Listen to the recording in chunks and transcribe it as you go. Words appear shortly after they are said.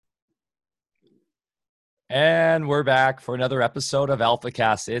And we're back for another episode of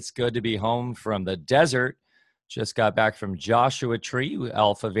AlphaCast. It's good to be home from the desert. Just got back from Joshua Tree.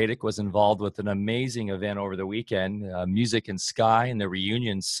 Alpha Vedic was involved with an amazing event over the weekend, Music and Sky and the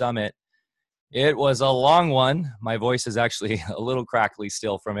Reunion Summit. It was a long one. My voice is actually a little crackly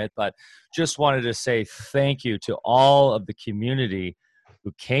still from it, but just wanted to say thank you to all of the community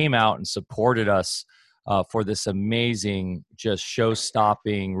who came out and supported us for this amazing, just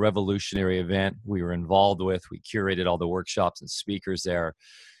show-stopping, revolutionary event we were involved with. We curated all the workshops and speakers there.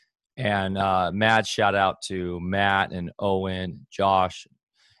 And mad shout out to Matt and Owen, Josh,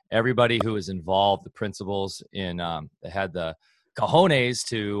 everybody who was involved, the principals in they had the cojones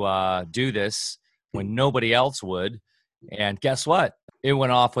to do this when nobody else would. And guess what? It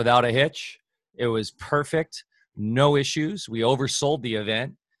went off without a hitch. It was perfect. No issues. We oversold the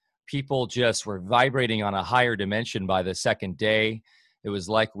event. People just were vibrating on a higher dimension by the second day. It was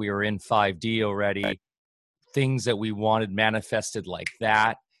like we were in 5D already. Things that we wanted manifested like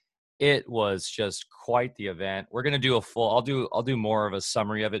that. It was just quite the event. We're going to do a full, I'll do more of a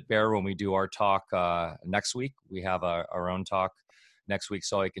summary of it, Bear, when we do our talk next week. We have our own talk next week,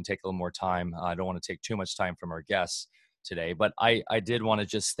 so I can take a little more time. I don't want to take too much time from our guests today, but I did want to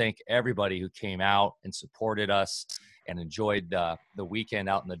just thank everybody who came out and supported us and enjoyed the weekend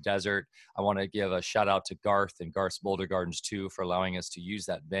out in the desert. I want to give a shout out to Garth and Garth's Boulder Gardens too for allowing us to use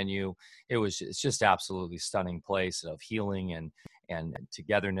that venue. It's just absolutely stunning place of healing and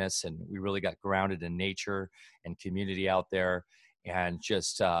togetherness, and we really got grounded in nature and community out there, and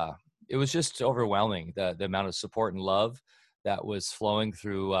just it was just overwhelming, the amount of support and love that was flowing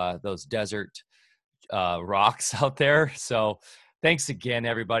through those desert rocks out there. So thanks again,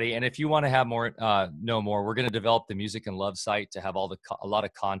 everybody. And if you want to have more, know more, we're going to develop the Music and Love site to have a lot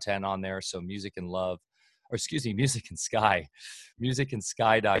of content on there. So Music and Sky,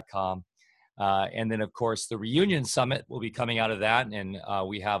 musicandsky.com. And then, of course, the Reunion Summit will be coming out of that. And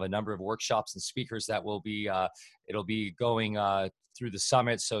we have a number of workshops and speakers that will be, it'll be going through the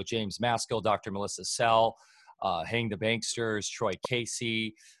summit. So James Maskell, Dr. Melissa Sell, Hang the Banksters, Troy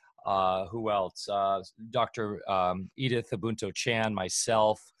Casey, who else? Dr. Edith Ubuntu Chan,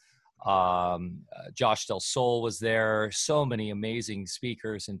 myself, Josh Del Sol was there. So many amazing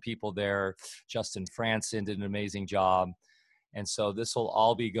speakers and people there. Justin Franson did an amazing job. And so this will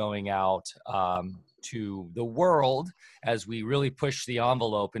all be going out to the world as we really push the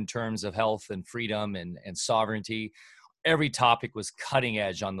envelope in terms of health and freedom and sovereignty. Every topic was cutting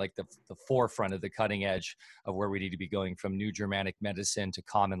edge, on like the forefront of the cutting edge of where we need to be going, from new Germanic medicine to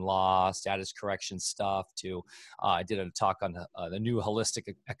common law, status correction stuff to, I did a talk on the new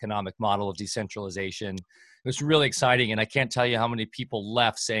holistic economic model of decentralization. It was really exciting. And I can't tell you how many people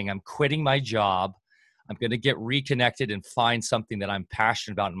left saying, I'm quitting my job. I'm going to get reconnected and find something that I'm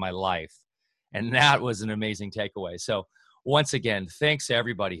passionate about in my life. And that was an amazing takeaway. So once again, thanks to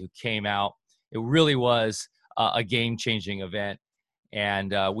everybody who came out. It really was a game-changing event,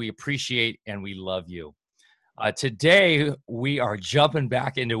 and we appreciate and we love you. Today, we are jumping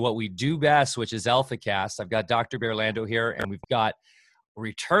back into what we do best, which is AlphaCast. I've got Dr. Bear Lando here, and we've got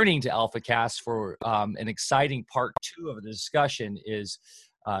returning to AlphaCast for an exciting part 2 of the discussion is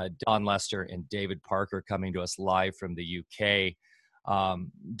Don Lester and David Parker coming to us live from the UK.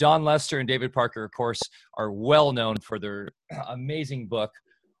 Don Lester and David Parker, of course, are well known for their amazing book,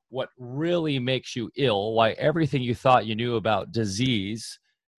 What Really Makes You Ill, Why Everything You Thought You Knew About Disease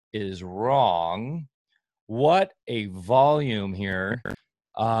is Wrong. What a volume here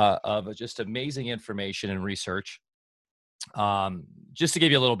of just amazing information and research. Just to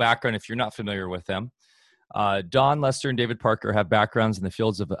give you a little background, if you're not familiar with them, Don Lester and David Parker have backgrounds in the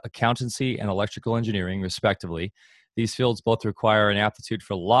fields of accountancy and electrical engineering, respectively. These fields both require an aptitude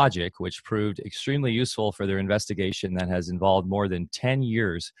for logic, which proved extremely useful for their investigation that has involved more than 10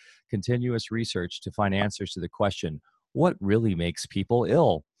 years continuous research to find answers to the question, what really makes people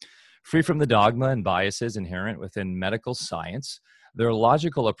ill? Free from the dogma and biases inherent within medical science, their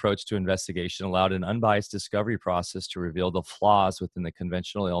logical approach to investigation allowed an unbiased discovery process to reveal the flaws within the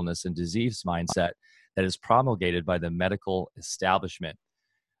conventional illness and disease mindset that is promulgated by the medical establishment.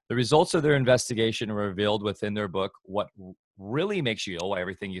 The results of their investigation are revealed within their book, What Really Makes You Ill, Why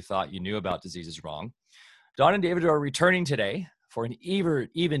Everything You Thought You Knew About Disease is Wrong. Don and David are returning today for an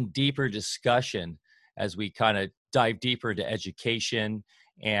even deeper discussion as we kind of dive deeper into education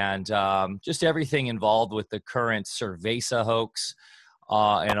and just everything involved with the current Cerveza hoax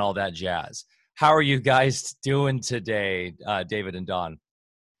and all that jazz. How are you guys doing today, David and Don?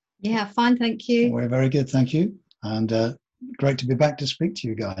 Yeah, fine, thank you. We're very good, thank you. And great to be back to speak to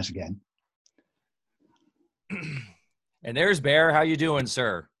you guys again. And there's Bear. How you doing,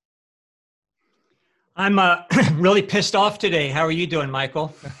 sir? I'm really pissed off today. How are you doing,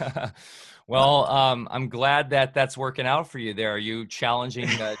 Michael? Well, I'm glad that that's working out for you there. Are you challenging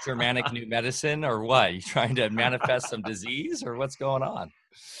Germanic New Medicine or what? Are you trying to manifest some disease or what's going on?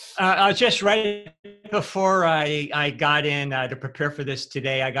 Just right before I got in to prepare for this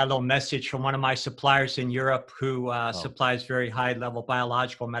today, I got a little message from one of my suppliers in Europe who supplies very high-level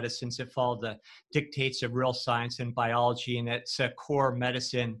biological medicines that follow the dictates of real science and biology, and it's a core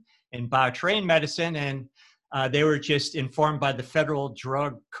medicine in bioterrain medicine. And they were just informed by the federal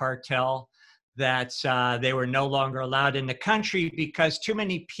drug cartel that they were no longer allowed in the country because too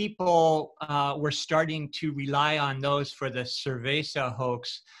many people were starting to rely on those for the Cerveza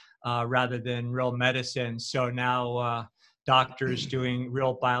hoax rather than real medicine. So now doctors doing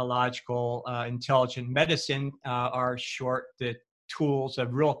real biological intelligent medicine are short the tools, a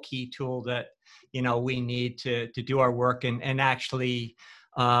real key tool that we need to do our work and actually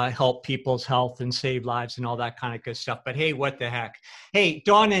help people's health and save lives and all that kind of good stuff. But hey, what the heck? Hey,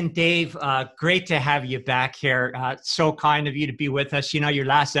 Dawn and Dave, great to have you back here. So kind of you to be with us. Your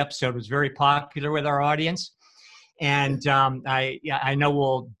last episode was very popular with our audience. And I know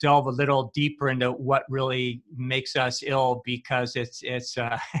we'll delve a little deeper into what really makes us ill because it is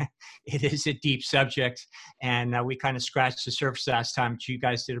a deep subject. And we kind of scratched the surface last time, but you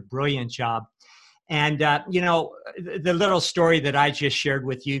guys did a brilliant job. And, the little story that I just shared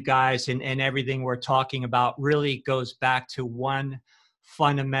with you guys and everything we're talking about really goes back to one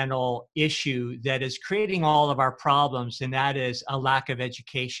fundamental issue that is creating all of our problems, and that is a lack of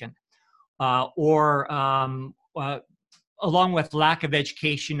education. Along with lack of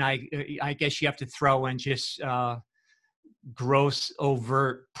education, I guess you have to throw in just gross,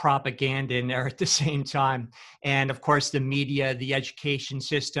 overt propaganda in there at the same time. And of course, the media, the education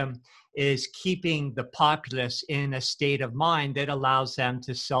system is keeping the populace in a state of mind that allows them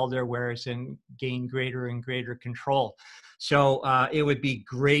to sell their wares and gain greater and greater control. So it would be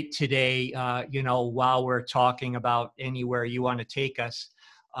great today, while we're talking about anywhere you want to take us,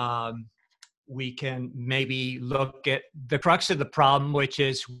 we can maybe look at the crux of the problem, which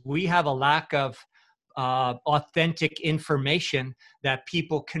is we have a lack of authentic information that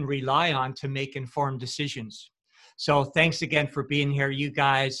people can rely on to make informed decisions. So thanks again for being here, you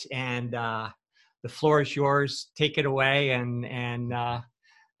guys, and the floor is yours. Take it away, and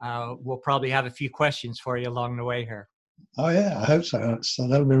we'll probably have a few questions for you along the way here. Oh yeah, I hope so. So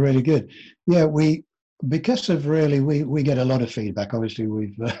that'll be really good. Yeah, we get a lot of feedback. Obviously,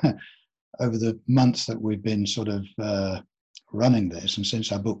 we've over the months that we've been sort of running this, and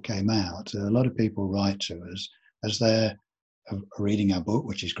since our book came out, a lot of people write to us as they're reading our book,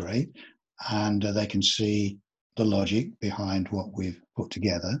 which is great, and they can see the logic behind what we've put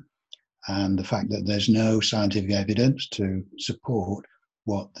together and the fact that there's no scientific evidence to support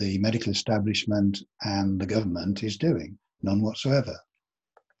what the medical establishment and the government is doing, none whatsoever.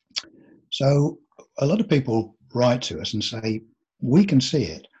 So a lot of people write to us and say, we can see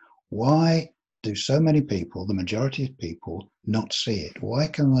it. Why do so many people, the majority of people, not see it? Why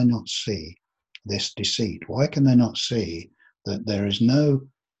can they not see this deceit? Why can they not see that there is no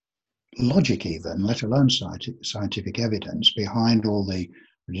logic even, let alone scientific evidence behind all the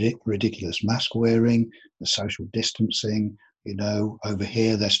ridiculous mask wearing, the social distancing? Over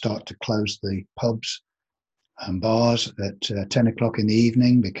here they start to close the pubs and bars at 10 o'clock in the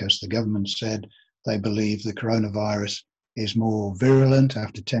evening because the government said they believe the coronavirus is more virulent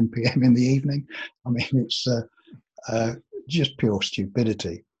after 10 p.m. in the evening. I mean, it's just pure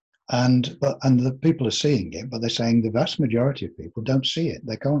stupidity. And the people are seeing it, but they're saying the vast majority of people don't see it.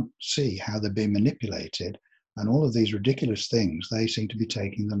 They can't see how they're being manipulated, and all of these ridiculous things, they seem to be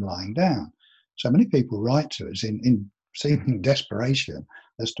taking them lying down. So many people write to us in seeming desperation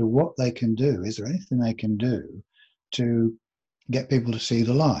as to what they can do. Is there anything they can do to get people to see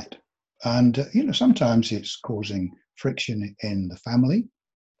the light? And sometimes it's causing friction in the family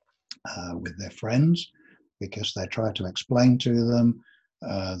with their friends because they try to explain to them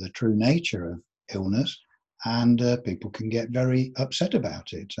the true nature of illness, and people can get very upset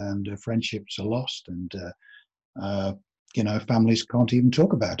about it, and friendships are lost, and families can't even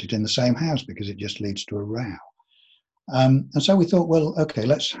talk about it in the same house because it just leads to a row. And so we thought, well, okay,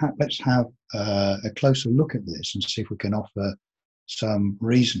 let's have a closer look at this and see if we can offer some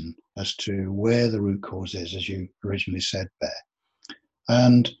reason as to where the root cause is, as you originally said, Bear.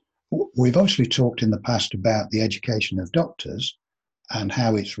 And we've obviously talked in the past about the education of doctors and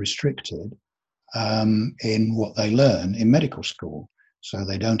how it's restricted in what they learn in medical school. So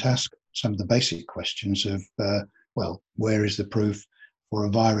they don't ask some of the basic questions of, where is the proof for a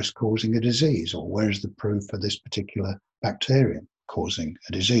virus causing a disease, or where is the proof for this particular bacterium causing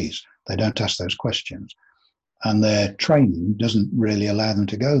a disease? They don't ask those questions. And their training doesn't really allow them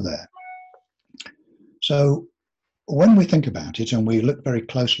to go there. So when we think about it and we look very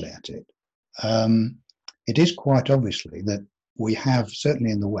closely at it, it is quite obviously that we have,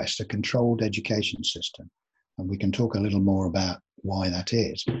 certainly in the West, a controlled education system. And we can talk a little more about why that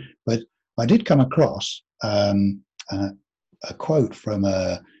is. But I did come across a quote from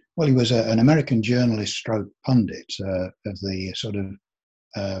he was an American journalist stroke pundit of the sort of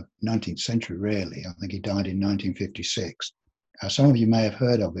 19th century, really. I think he died in 1956. Some of you may have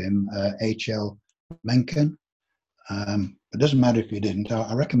heard of him, H.L. Mencken. It doesn't matter if you didn't.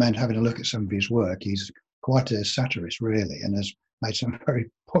 I recommend having a look at some of his work. He's quite a satirist, really, and has made some very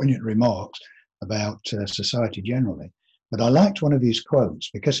poignant remarks about society generally. But I liked one of his quotes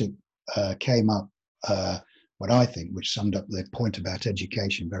because it came up, what I think, which summed up the point about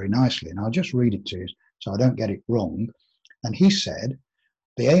education very nicely. And I'll just read it to you so I don't get it wrong. And he said,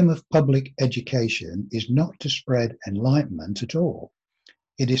 "The aim of public education is not to spread enlightenment at all.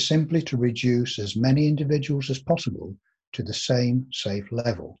 It is simply to reduce as many individuals as possible to the same safe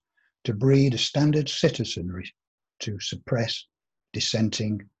level, to breed a standard citizenry, to suppress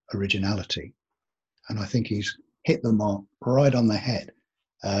dissenting originality." And I think he's hit the mark right on the head.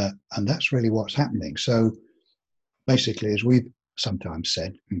 And that's really what's happening. So basically, as we've sometimes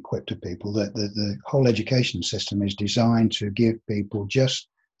said and quipped to people, that the whole education system is designed to give people just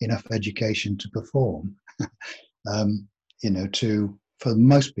enough education to perform, for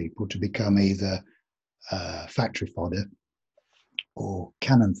most people to become either factory fodder or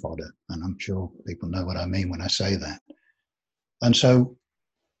cannon fodder. And I'm sure people know what I mean when I say that. And so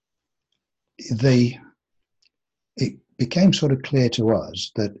it became sort of clear to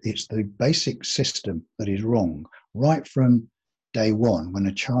us that it's the basic system that is wrong. Right from day one, when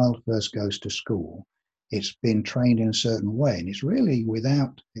a child first goes to school, it's been trained in a certain way. And it's really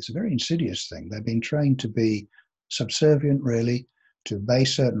it's a very insidious thing. They've been trained to be subservient, really, to obey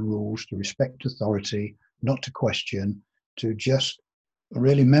certain rules, to respect authority, not to question, to just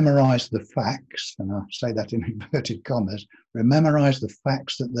really memorize the facts, and I say that in inverted commas, memorize the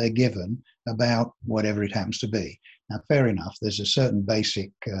facts that they're given about whatever it happens to be. Now, fair enough, there's a certain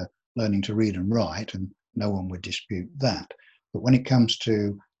basic learning to read and write, and no one would dispute that. But when it comes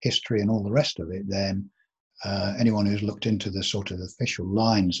to history and all the rest of it, then anyone who's looked into the sort of official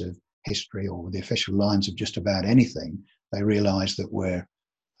lines of history or the official lines of just about anything, they realize that we're,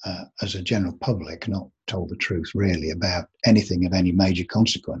 as a general public, not told the truth really about anything of any major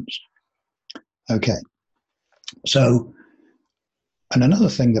consequence. Okay, so, and another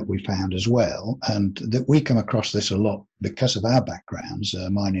thing that we found as well, and that we come across this a lot because of our backgrounds,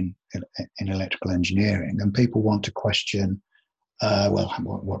 mine in electrical engineering, and people want to question,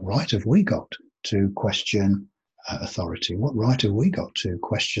 what right have we got to question authority? What right have we got to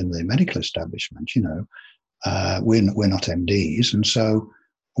question the medical establishment? We're not MDs, and so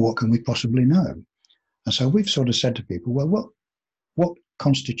what can we possibly know? And so we've sort of said to people, well, what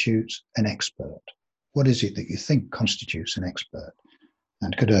constitutes an expert? What is it that you think constitutes an expert?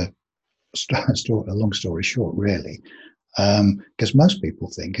 And could a long story short, really, because most people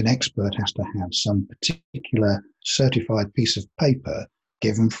think an expert has to have some particular certified piece of paper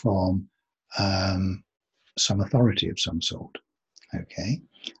given from some authority of some sort. Okay,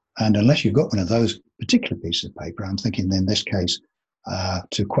 and unless you've got one of those particular pieces of paper, I'm thinking in this case,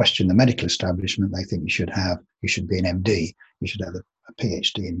 to question the medical establishment, they think you should be an MD, you should have a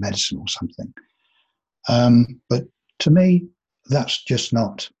PhD in medicine or something. But to me, that's just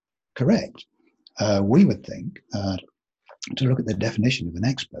not correct. We would think, to look at the definition of an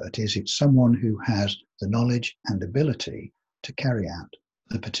expert, it's someone who has the knowledge and ability to carry out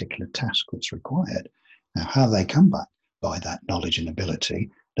the particular task that's required. Now, how they come by that knowledge and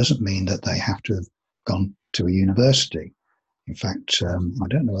ability doesn't mean that they have to have gone to a university. In fact, I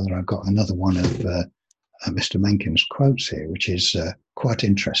don't know whether I've got another one of Mr. Mencken's quotes here, which is quite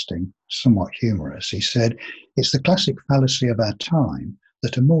interesting, somewhat humorous. He said, "It's the classic fallacy of our time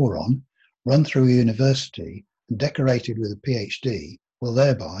that a moron run through a university and decorated with a PhD will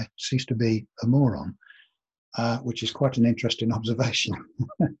thereby cease to be a moron," which is quite an interesting observation.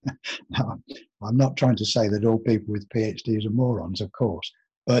 Now, I'm not trying to say that all people with PhDs are morons, of course,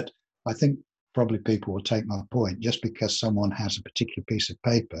 but I think probably people will take my point. Just because someone has a particular piece of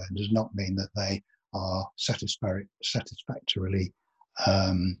paper does not mean that they are satisfactorily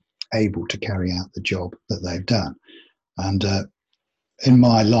able to carry out the job that they've done. And in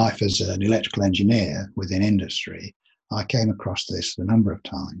my life as an electrical engineer within industry, I came across this a number of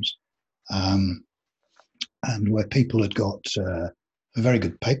times, and where people had got very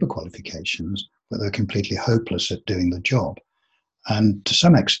good paper qualifications, but they're completely hopeless at doing the job. And to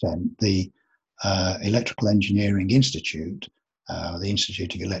some extent, the Electrical Engineering Institute, the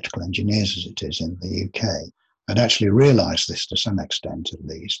Institute of Electrical Engineers as it is in the UK, had actually realised this to some extent at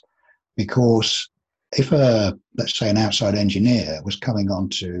least, because if let's say an outside engineer was coming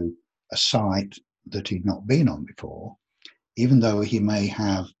onto a site that he'd not been on before, even though he may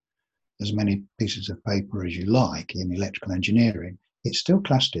have as many pieces of paper as you like in electrical engineering, it still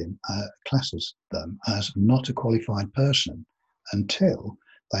classes them as not a qualified person until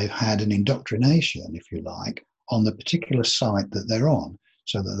they've had an indoctrination, if you like, on the particular site that they're on,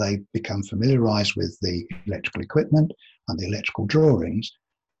 so that they become familiarised with the electrical equipment and the electrical drawings.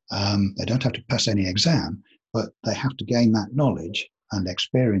 They don't have to pass any exam, but they have to gain that knowledge and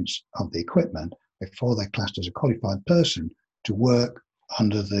experience of the equipment before they're classed as a qualified person to work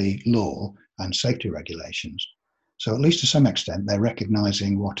under the law and safety regulations. So at least to some extent, they're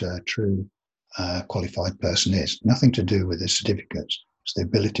recognising what a true qualified person is. Nothing to do with the certificates. It's the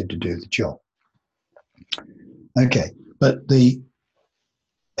ability to do the job. Okay, but the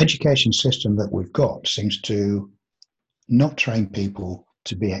education system that we've got seems to not train people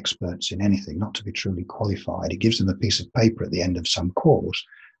to be experts in anything, not to be truly qualified. It gives them a piece of paper at the end of some course,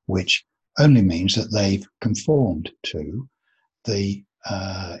 which only means that they've conformed to the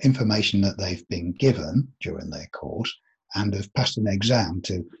information that they've been given during their course and have passed an exam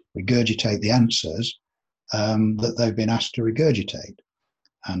to regurgitate the answers that they've been asked to regurgitate.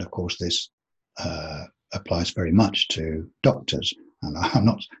 And of course, this applies very much to doctors. And I'm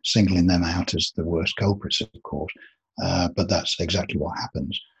not singling them out as the worst culprits, of course, but that's exactly what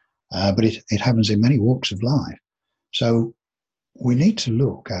happens. But it happens in many walks of life. So we need to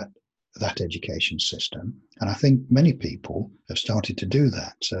look at that education system. And I think many people have started to do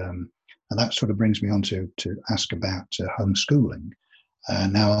that. And that sort of brings me on to ask about homeschooling.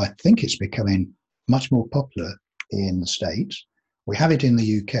 Now, I think it's becoming much more popular in the States. We have it in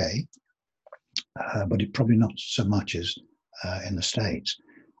the UK, but it probably not so much as in the States.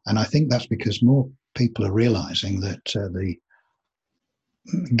 And I think that's because more people are realizing that the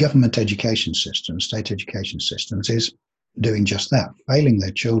government education system, state education systems, is doing just that, failing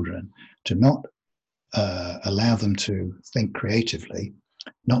their children to not allow them to think creatively,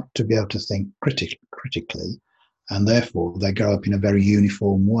 not to be able to think critically, and therefore they grow up in a very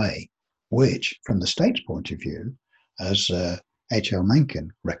uniform way, which, from the state's point of view, as H.L.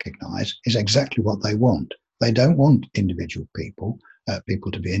 Mencken recognised, is exactly what they want. They don't want individual people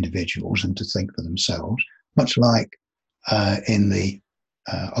to be individuals and to think for themselves, much like in the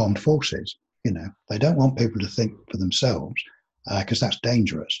armed forces. You know, they don't want people to think for themselves because that's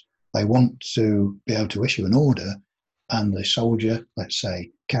dangerous. They want to be able to issue an order and the soldier, let's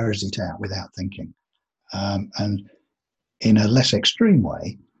say, carries it out without thinking. And in a less extreme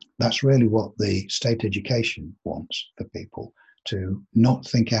way, that's really what the state education wants for people, to not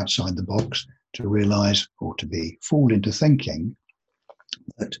think outside the box, to realise or to be fooled into thinking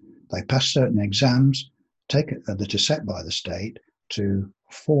that they pass certain exams that are set by the state to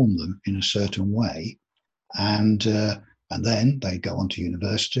form them in a certain way, and then they go on to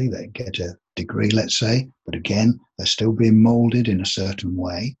university, they get a degree, let's say, but again, they're still being moulded in a certain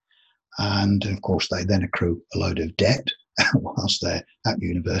way, and of course they then accrue a load of debt whilst they're at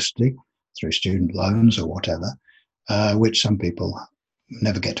university through student loans or whatever, which some people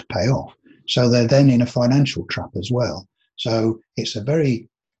never get to pay off. So they're then in a financial trap as well. So it's a very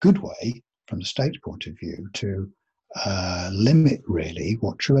good way, from the state's point of view, to limit really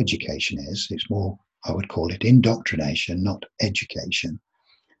what true education is. It's more, I would call it indoctrination, not education,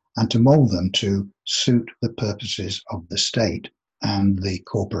 and to mould them to suit the purposes of the state and the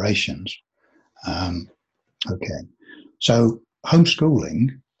corporations. Okay, so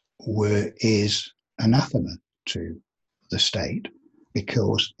homeschooling is anathema to the state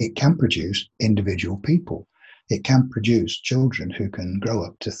because it can produce individual people. It can produce children who can grow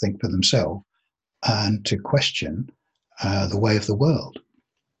up to think for themselves and to question the way of the world.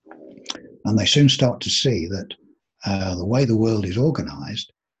 And they soon start to see that the way the world is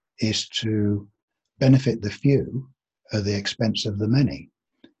organised is to benefit the few at the expense of the many.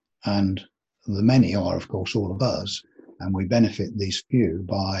 And the many are, of course, all of us, and we benefit these few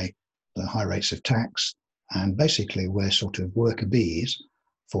by the high rates of tax, and basically we're sort of worker bees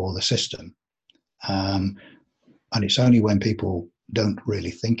for the system. And it's only when people don't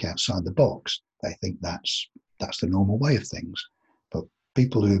really think outside the box, they think that's the normal way of things. But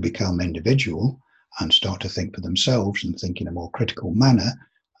people who become individual and start to think for themselves and think in a more critical manner,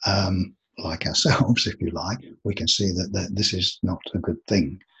 like ourselves, if you like, we can see that this is not a good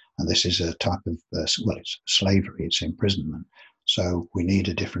thing. And this is a type of, it's slavery, it's imprisonment. So we need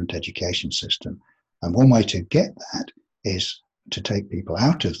a different education system. And one way to get that is to take people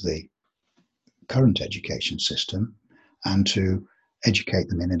out of the current education system and to educate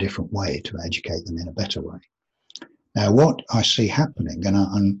them in a different way, to educate them in a better way. Now, what I see happening,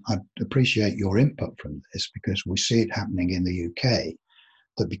 and I appreciate your input from this, because we see it happening in the UK,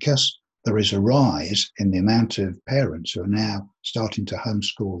 that because there is a rise in the amount of parents who are now starting to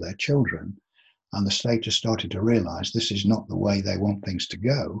homeschool their children, and the state has started to realise this is not the way they want things to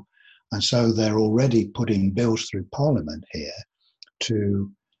go, and so they're already putting bills through Parliament here to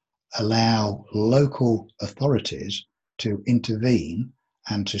allow local authorities to intervene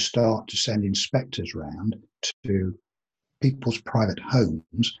and to start to send inspectors round to people's private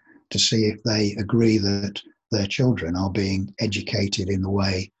homes to see if they agree that their children are being educated in the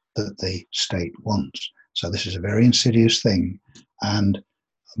way that the state wants. So this is a very insidious thing,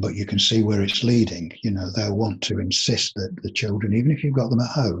 but you can see where it's leading. You know, they'll want to insist that the children, even if you've got them at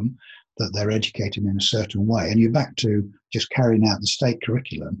home, that they're educated in a certain way. And you're back to just carrying out the state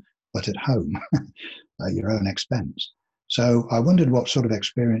curriculum, but at home, at your own expense. So I wondered what sort of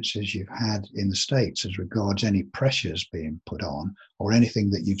experiences you've had in the States as regards any pressures being put on, or anything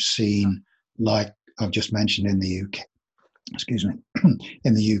that you've seen, like I've just mentioned in the UK,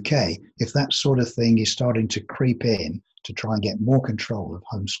 in the UK, if that sort of thing is starting to creep in to try and get more control of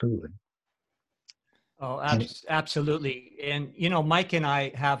homeschooling. Oh, absolutely. And, you know, Mike and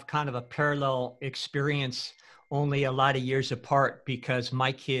I have kind of a parallel experience, only a lot of years apart, because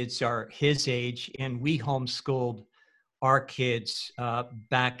my kids are his age and we homeschooled our kids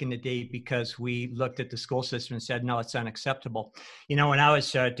back in the day because we looked at the school system and said, no, it's unacceptable. You know, when I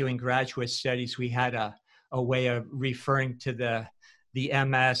was doing graduate studies, we had a way of referring to the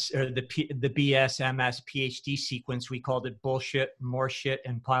MS or the BS, MS, PhD sequence. We called it bullshit, more shit,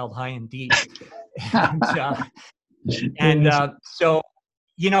 and piled high indeed. So,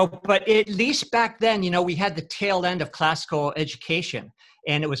 you know, but at least back then, you know, we had the tail end of classical education,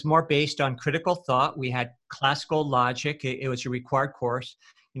 and it was more based on critical thought. We had classical logic. It was a required course.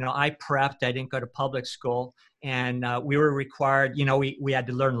 You know, I prepped, I didn't go to public school, and we were required, you know, we had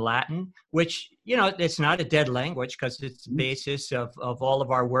to learn Latin, which, you know, it's not a dead language because it's the basis of all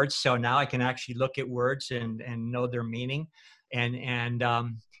of our words. So now I can actually look at words and know their meaning. And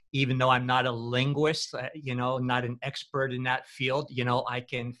even though I'm not a linguist, you know, not an expert in that field, you know, I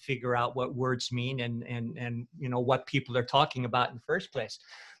can figure out what words mean and you know, what people are talking about in the first place.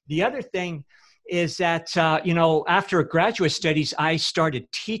 The other thing is that, you know, after graduate studies, I started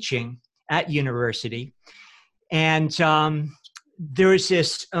teaching at university. And there's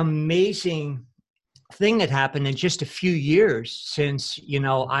this amazing thing that happened in just a few years since, you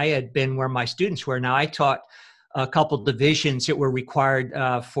know, I had been where my students were. Now, I taught a couple divisions that were required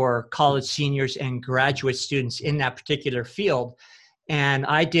for college seniors and graduate students in that particular field. And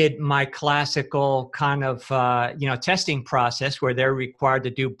I did my classical kind of, you know, testing process where they're required to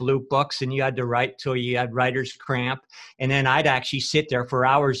do blue books and you had to write till you had writer's cramp. And then I'd actually sit there for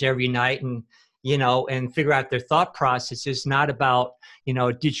hours every night and, you know, and figure out their thought processes, not about, you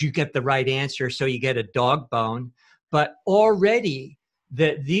know, did you get the right answer so you get a dog bone? But already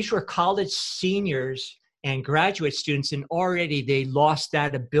these were college seniors and graduate students, and already they lost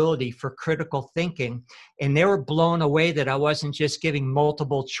that ability for critical thinking. And they were blown away that I wasn't just giving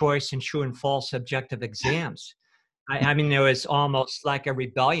multiple choice and true and false objective exams. I mean, there was almost like a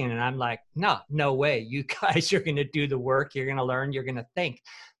rebellion. And I'm like, no way. You guys are going to do the work. You're going to learn. You're going to think.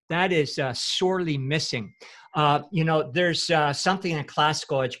 That is sorely missing. You know, there's something in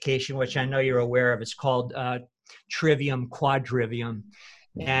classical education, which I know you're aware of. It's called trivium quadrivium.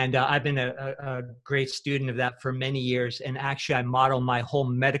 And I've been a great student of that for many years. And actually, I model my whole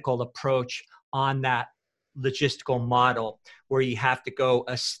medical approach on that logistical model, where you have to go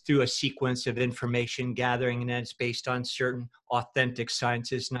through a sequence of information gathering, and then it's based on certain authentic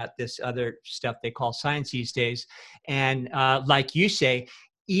sciences, not this other stuff they call science these days. And like you say,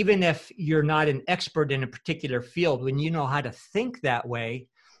 even if you're not an expert in a particular field, when you know how to think that way,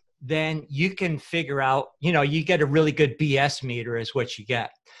 then you can figure out, you know, you get a really good BS meter is what you get.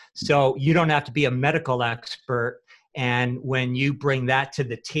 So you don't have to be a medical expert. And when you bring that to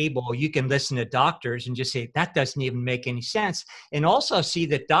the table, you can listen to doctors and just say, that doesn't even make any sense. And also see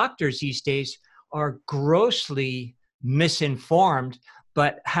that doctors these days are grossly misinformed,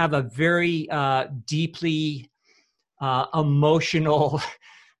 but have a very deeply emotional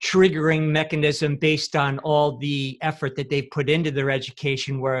triggering mechanism based on all the effort that they put into their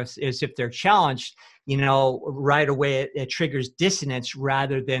education, whereas if they're challenged, you know, right away it triggers dissonance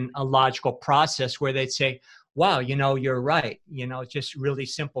rather than a logical process where they'd say, wow, you know, you're right. You know, just really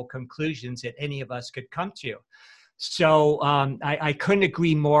simple conclusions that any of us could come to. So I couldn't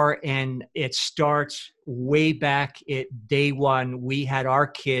agree more. And it starts way back at day one. We had our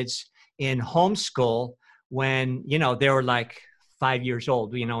kids in homeschool when, they were like 5 years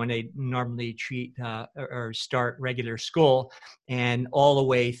old, when they normally treat or start regular school, and all the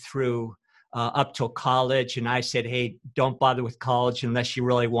way through up till college. And I said, hey, don't bother with college unless you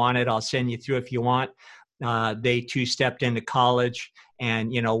really want it. I'll send you through if you want. They too stepped into college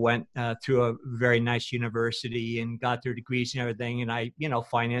and, went through a very nice university and got their degrees and everything. And I,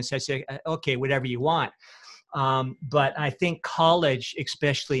 finance, I said, okay, whatever you want. But I think college,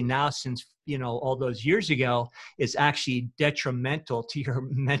 especially now, since, all those years ago, is actually detrimental to your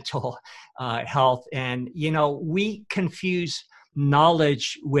mental health. And, we confuse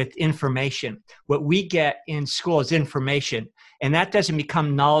knowledge with information. What we get in school is information, and that doesn't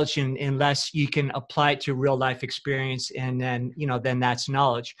become knowledge unless you can apply it to real life experience, and then then that's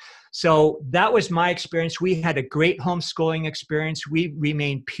knowledge. So that was my experience. We had a great homeschooling experience. We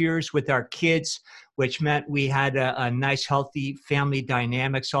remained peers with our kids, which meant we had a nice, healthy family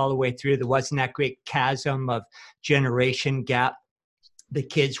dynamics all the way through. There wasn't that great chasm of generation gap. The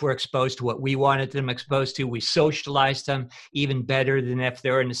kids were exposed to what we wanted them exposed to. We socialized them even better than if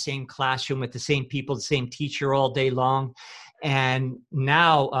they were in the same classroom with the same people, the same teacher all day long. And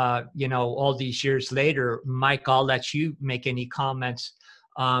now, all these years later, Mike, I'll let you make any comments.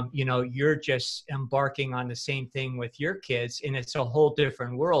 You're just embarking on the same thing with your kids, and it's a whole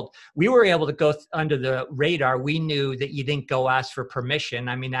different world. We were able to go under the radar. We knew that you didn't go ask for permission.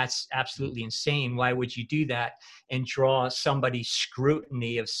 I mean, that's absolutely insane. Why would you do that and draw somebody's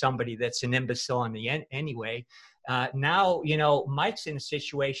scrutiny of somebody that's an imbecile in the end anyway? Now, Mike's in a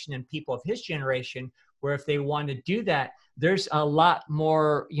situation, and people of his generation, where if they want to do that, there's a lot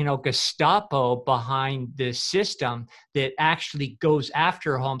more, Gestapo behind this system that actually goes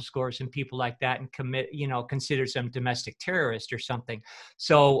after homeschoolers and people like that and considers them domestic terrorists or something.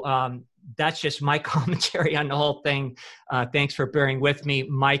 So that's just my commentary on the whole thing. Thanks for bearing with me.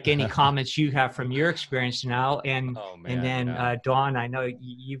 Mike, any comments you have from your experience now? And Dawn, I know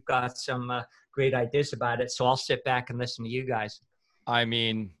you've got some great ideas about it, so I'll sit back and listen to you guys. I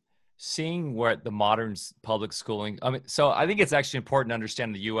mean, seeing where the modern public schooling, so I think it's actually important to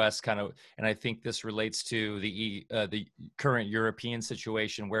understand the U.S. kind of, and I think this relates to the current European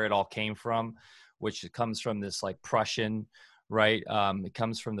situation, where it all came from, which it comes from this like Prussian, right? It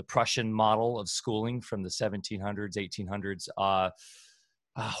comes from the Prussian model of schooling from the 1700s, 1800s.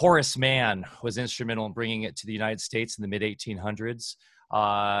 Horace Mann was instrumental in bringing it to the United States in the mid 1800s.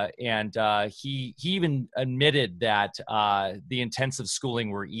 He even admitted that the intensive schooling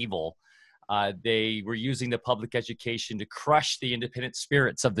were evil. They were using the public education to crush the independent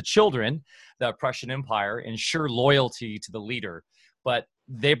spirits of the children, the Prussian Empire, ensure loyalty to the leader. But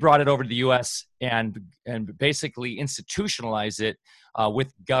they brought it over to the U.S. and basically institutionalized it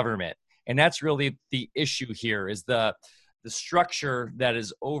with government. And that's really the issue here, is the structure that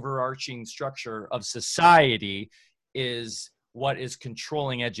is overarching structure of society is what is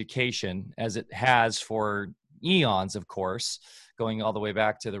controlling education, as it has for eons, of course, going all the way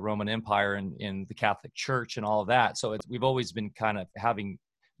back to the Roman Empire and in the Catholic Church and all of that. So we've always been kind of having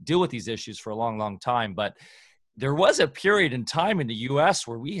deal with these issues for a long, long time. But there was a period in time in the U.S.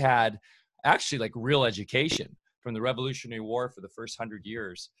 where we had actually like real education from the Revolutionary War for the first 100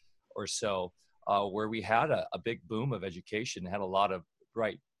 years or so, where we had a big boom of education, had a lot of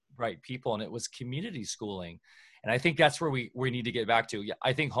bright people, and it was community schooling. And I think that's where we need to get back to. Yeah,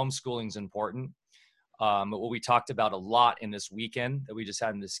 I think homeschooling is important. What we talked about a lot in this weekend that we just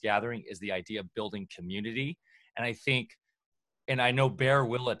had in this gathering is the idea of building community. And I think, and I know Bear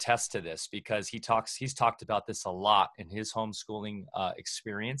will attest to this because he's talked about this a lot in his homeschooling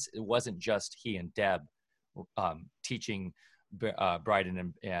experience. It wasn't just he and Deb teaching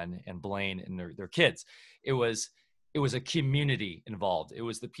Bryden and Blaine and their kids. It was a community involved. It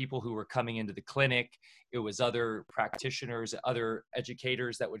was the people who were coming into the clinic. It was other practitioners, other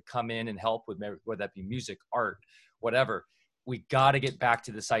educators that would come in and help with, whether that be music, art, whatever. We got to get back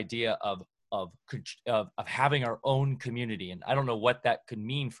to this idea of having our own community. And I don't know what that could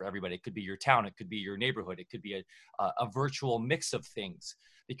mean for everybody. It could be your town. It could be your neighborhood. It could be a virtual mix of things,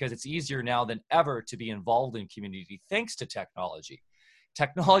 because it's easier now than ever to be involved in community thanks to technology.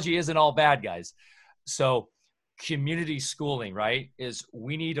 Technology isn't all bad, guys. So community schooling, right, is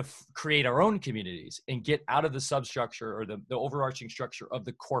we need to create our own communities and get out of the substructure or the overarching structure of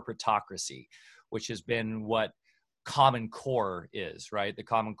the corporatocracy, which has been what Common Core is, right? The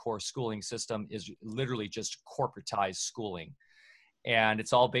Common Core schooling system is literally just corporatized schooling. And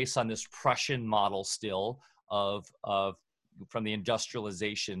it's all based on this Prussian model still of from the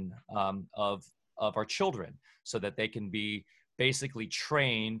industrialization of of our children so that they can be basically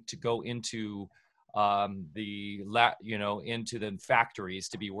trained to go into into the factories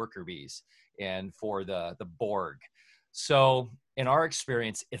to be worker bees and for the Borg. So in our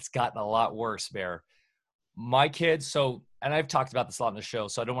experience, it's gotten a lot worse, Bear. My kids, and I've talked about this a lot in the show,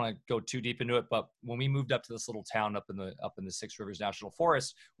 so I don't want to go too deep into it, but when we moved up to this little town up in the Six Rivers National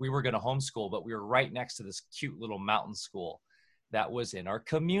Forest, we were going to homeschool, but we were right next to this cute little mountain school that was in our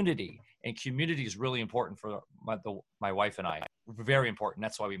community. And community is really important for my wife and I. Very important.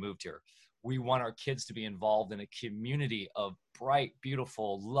 That's why we moved here. We want our kids to be involved in a community of bright,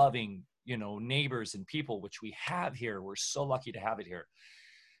 beautiful, loving, neighbors and people, which we have here. We're so lucky to have it here.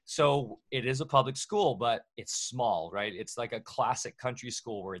 So it is a public school, but it's small, right? It's like a classic country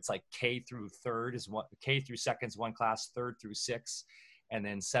school where it's like K through second is one class, third through sixth, and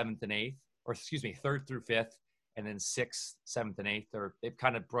then seventh and eighth, third through fifth, and then sixth, seventh, and eighth. They've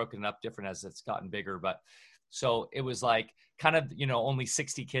kind of broken it up different as it's gotten bigger. But so it was like kind of, only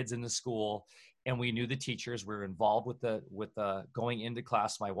 60 kids in the school. And we knew the teachers. We were involved with the going into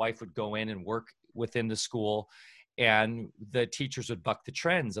class. My wife would go in and work within the school, and the teachers would buck the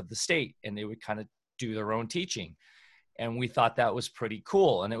trends of the state, and they would kind of do their own teaching. And we thought that was pretty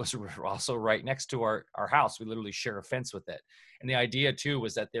cool. And it was also right next to our house. We literally share a fence with it. And the idea too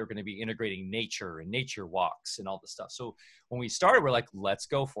was that they were going to be integrating nature and nature walks and all this stuff. So when we started, we're like, let's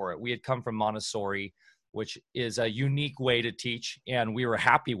go for it. We had come from Montessori, which is a unique way to teach. And we were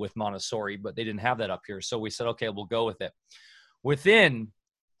happy with Montessori, but they didn't have that up here. So we said, okay, we'll go with it. Within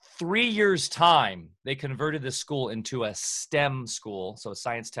 3 years' time, they converted the school into a STEM school. So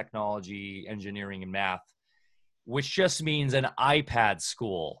science, technology, engineering, and math, which just means an iPad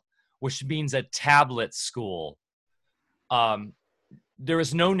school, which means a tablet school. There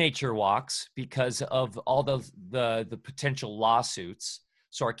is no nature walks because of all the potential lawsuits.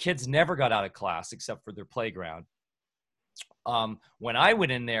 So our kids never got out of class except for their playground. When I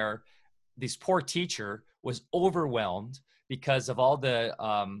went in there, this poor teacher was overwhelmed because of all the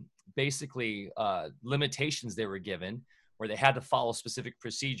limitations they were given, where they had to follow specific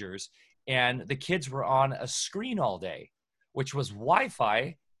procedures. And the kids were on a screen all day, which was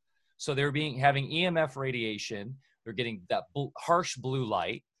Wi-Fi. So they were having EMF radiation. They're getting that harsh blue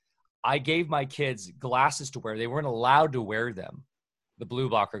light. I gave my kids glasses to wear. They weren't allowed to wear them, the blue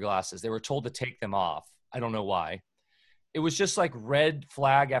blocker glasses. They were told to take them off. I don't know why. It was just like red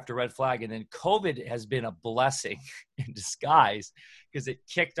flag after red flag. And then COVID has been a blessing in disguise because it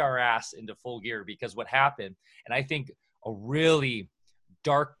kicked our ass into full gear. Because what happened, and I think a really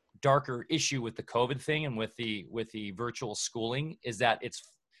darker issue with the COVID thing and with the virtual schooling is that it's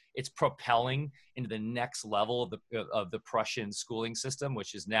propelling into the next level of the Prussian schooling system,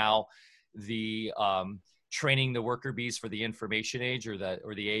 which is now the training the worker bees for the information age or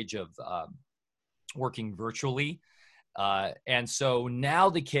the age of working virtually. And so now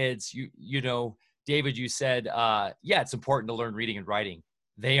the kids, David, you said, it's important to learn reading and writing.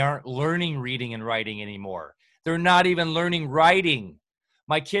 They aren't learning reading and writing anymore. They're not even learning writing.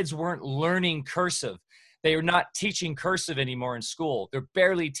 My kids weren't learning cursive. They are not teaching cursive anymore in school. They're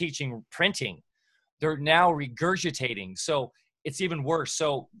barely teaching printing. They're now regurgitating. So it's even worse.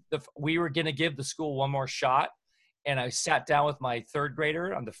 So we were going to give the school one more shot. And I sat down with my third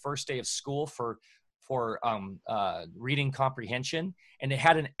grader on the first day of school for reading comprehension. And they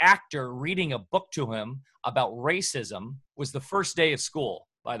had an actor reading a book to him about racism. It was the first day of school,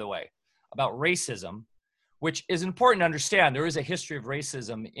 by the way, about racism, which is important to understand. There is a history of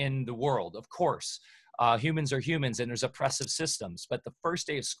racism in the world, of course. Humans are humans and there's oppressive systems. But the first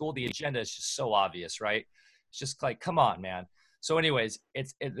day of school, the agenda is just so obvious, right? It's just like, come on, man. So anyways,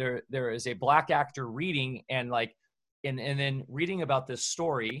 there is a black actor reading and then reading about this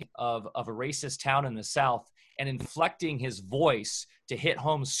story of a racist town in the South and inflecting his voice to hit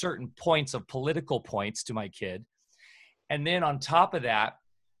home certain points of political points to my kid. And then on top of that,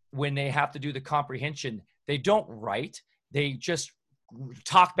 when they have to do the comprehension, they don't write. They just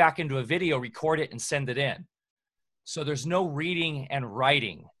talk back into a video, record it, and send it in. So there's no reading and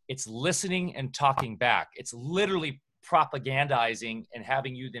writing. It's listening and talking back. It's literally propagandizing and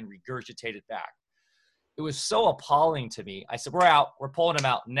having you then regurgitate it back. It was so appalling to me. I said, we're out. We're pulling them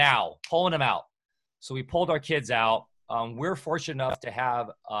out now. Pulling them out. So we pulled our kids out. We're fortunate enough to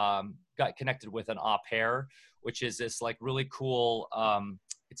have got connected with an au pair, which is this like really cool.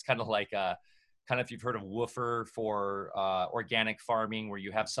 It's kind of like if you've heard of Woofer for organic farming, where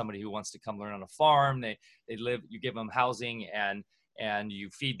you have somebody who wants to come learn on a farm. They live. You give them housing and you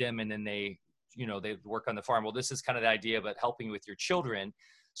feed them, and then they work on the farm. Well, this is kind of the idea, but helping with your children.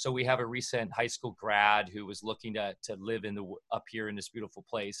 So we have a recent high school grad who was looking to live up here in this beautiful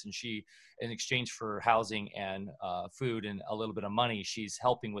place, and she, in exchange for housing and food and a little bit of money, she's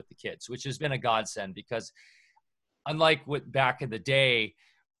helping with the kids, which has been a godsend, because unlike what back in the day,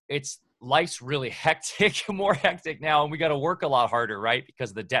 life's really hectic, more hectic now, and we got to work a lot harder, right?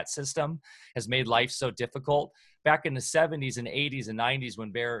 Because the debt system has made life so difficult. Back in the 70s and 80s and 90s,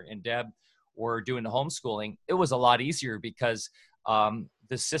 when Bear and Deb were doing the homeschooling, it was a lot easier because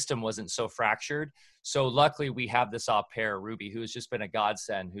the system wasn't so fractured. So luckily we have this au pair, Ruby, who's just been a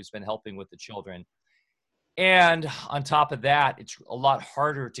godsend, who's been helping with the children. And on top of that, it's a lot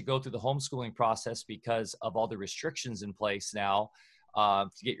harder to go through the homeschooling process because of all the restrictions in place now to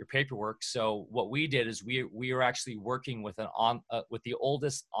get your paperwork. So what we did is we are actually working with with the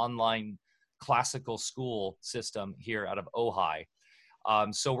oldest online classical school system here out of Ojai.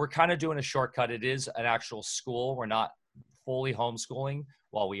 So we're kind of doing a shortcut. It is an actual school. We're not fully homeschooling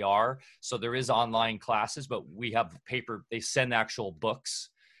while we are. So there is online classes, but we have paper. They send actual books.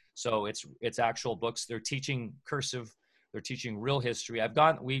 So it's actual books. They're teaching cursive. They're teaching real history.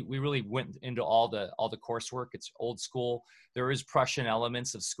 We really went into all the coursework. It's old school. There is Prussian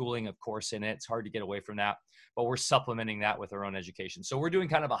elements of schooling, of course, in it. It's hard to get away from that, but we're supplementing that with our own education. So we're doing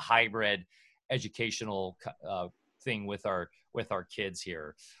kind of a hybrid educational thing with our kids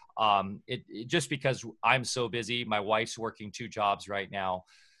here. Just because I'm so busy, my wife's working 2 jobs right now.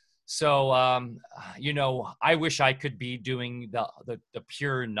 So, I wish I could be doing the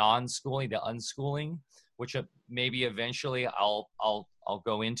pure non-schooling, the unschooling, which maybe eventually I'll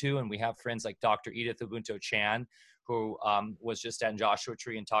go into. And we have friends like Dr. Edith Ubuntu Chan, who was just at Joshua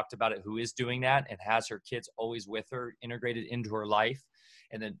Tree and talked about it, who is doing that and has her kids always with her, integrated into her life.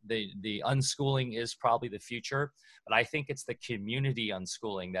 And then the unschooling is probably the future, but I think it's the community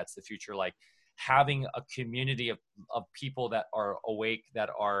unschooling that's the future. Like having a community of people that are awake, that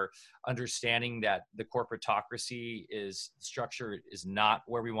are understanding that the corporatocracy structure is not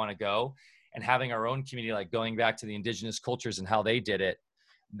where we want to go, and having our own community, like going back to the indigenous cultures and how they did it.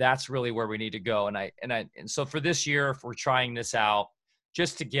 That's really where we need to go. And so for this year, if we're trying this out,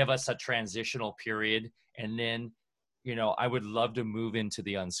 just to give us a transitional period, and then I would love to move into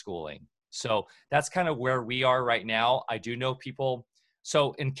the unschooling. So that's kind of where we are right now. I do know people.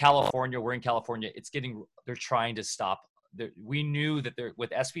 So in California, we're in California, they're trying to stop. We knew that with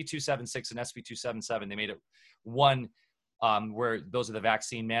SB 276 and SB 277, they made it one where those are the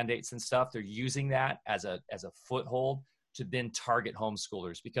vaccine mandates and stuff. They're using that as a foothold to then target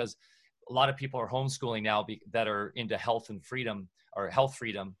homeschoolers, because a lot of people are homeschooling now that are into health and freedom, or health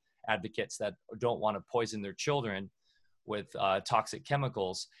freedom advocates that don't want to poison their children with toxic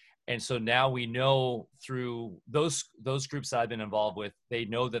chemicals. And so now we know through those groups that I've been involved with, they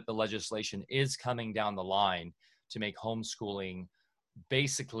know that the legislation is coming down the line to make homeschooling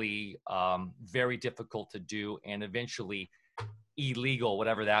basically very difficult to do and eventually illegal,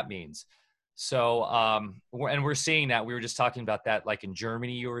 whatever that means. So, we're seeing that. We were just talking about that, like in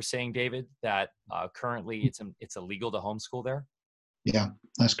Germany, you were saying, David, that currently it's illegal to homeschool there. Yeah,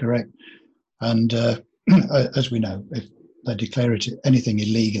 that's correct. And as we know, if they declare anything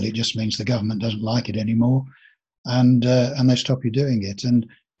illegal, it just means the government doesn't like it anymore, and they stop you doing it. And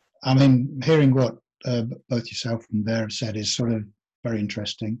I mean, hearing what both yourself and Bear have said is sort of very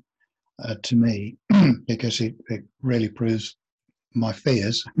interesting to me, because it really proves my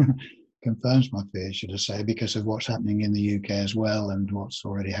fears, confirms my fears, should I say, because of what's happening in the UK as well, and what's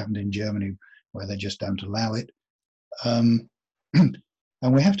already happened in Germany, where they just don't allow it. And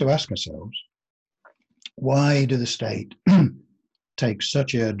we have to ask ourselves, why do the state take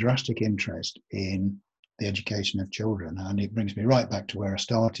such a drastic interest in the education of children? And it brings me right back to where I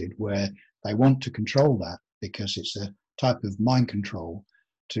started, where they want to control that, because it's a type of mind control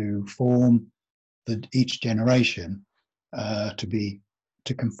to form each generation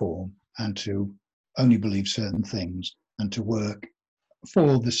to conform and to only believe certain things, and to work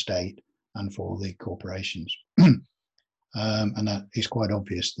for the state and for the corporations. And that is quite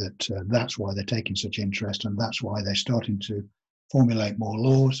obvious that that's why they're taking such interest, and that's why they're starting to formulate more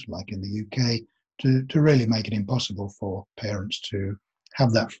laws, like in the UK, to really make it impossible for parents to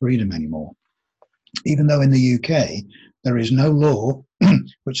have that freedom anymore. Even though in the UK, there is no law,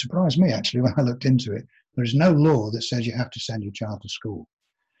 which surprised me actually when I looked into it, there is no law that says you have to send your child to school.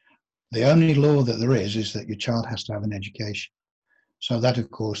 The only law that there is that your child has to have an education. So that, of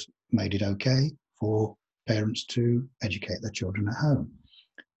course, made it okay for parents to educate their children at home.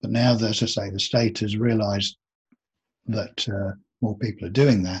 But now, as I say, the state has realised that more people are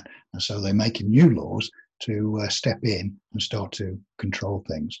doing that, and so they're making new laws to step in and start to control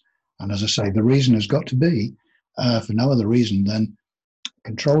things. And as I say, the reason has got to be for no other reason than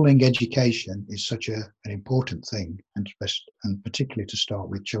controlling education is such an important thing, and particularly to start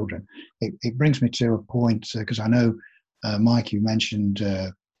with children. It brings me to a point, because I know, Mike, you mentioned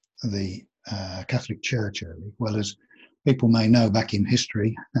the Catholic Church early. Well, as people may know, back in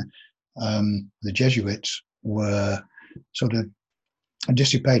history, the Jesuits were sort of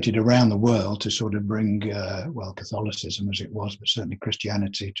dissipated around the world to sort of bring, Catholicism as it was, but certainly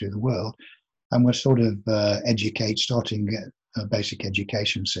Christianity to the world, and were sort of starting basic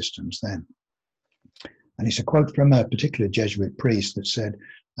education systems then. And it's a quote from a particular Jesuit priest that said,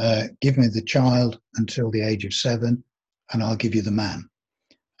 give me the child until the age of 7, and I'll give you the man.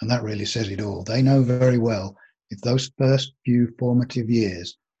 And that really says it all. They know very well if those first few formative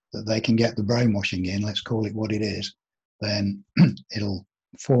years that they can get the brainwashing in, let's call it what it is, then it'll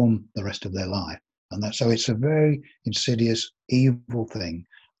form the rest of their life. And so it's a very insidious, evil thing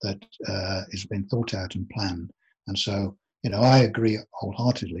that has been thought out and planned. And so, I agree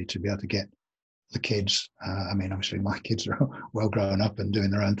wholeheartedly to be able to get the kids. Obviously my kids are well grown up and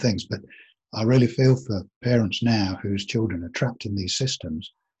doing their own things, but I really feel for parents now whose children are trapped in these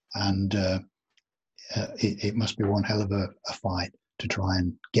systems, and it must be one hell of a fight to try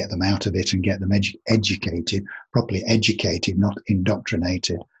and get them out of it and get them educated, properly educated, not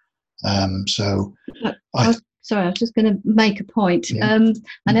indoctrinated. Sorry, I was just going to make a point. Yeah.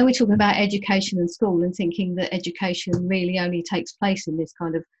 I know we're talking about education and school and thinking that education really only takes place in this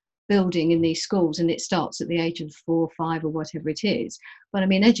kind of building in these schools, and it starts at the age of 4 or 5 or whatever it is. But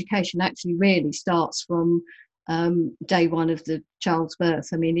education actually really starts from day one of the child's birth.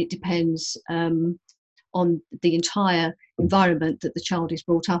 It depends on the entire environment that the child is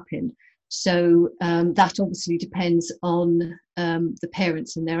brought up in. So that obviously depends on the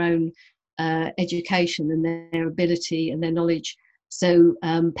parents and their own education and their ability and their knowledge. So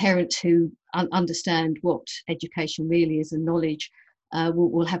parents who understand what education really is and knowledge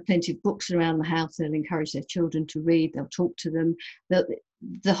will have plenty of books around the house. They'll encourage their children to read. They'll talk to them.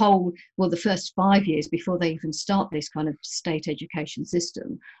 The first 5 years before they even start this kind of state education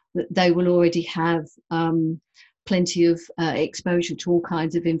system, that they will already have plenty of exposure to all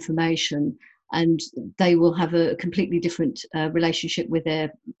kinds of information, and they will have a completely different relationship with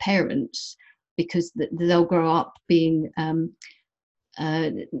their parents, because they'll grow up being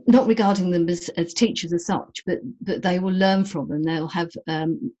not regarding them as teachers as such, but they will learn from them. They'll have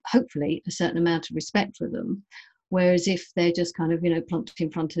hopefully a certain amount of respect for them. Whereas if they're just kind of plunked in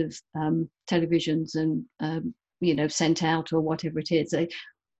front of televisions and sent out or whatever it is,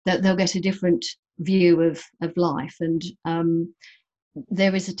 they'll get a different view of life. And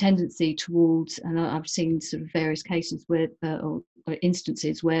there is a tendency towards, and I've seen sort of various cases where or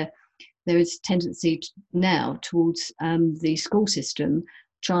instances where there is a tendency now towards the school system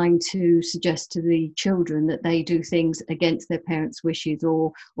trying to suggest to the children that they do things against their parents' wishes,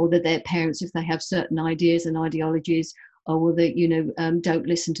 or that their parents, if they have certain ideas and ideologies, or that don't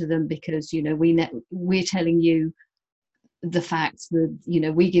listen to them because we're telling you the facts,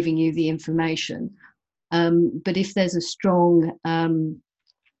 we're giving you the information. But if there's a strong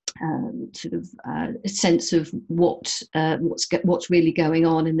sense of what's really going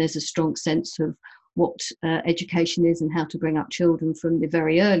on, and there's a strong sense of what education is and how to bring up children from the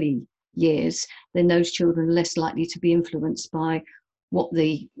very early years, then those children are less likely to be influenced by what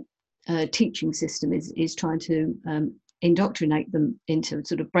the teaching system is trying to indoctrinate them into,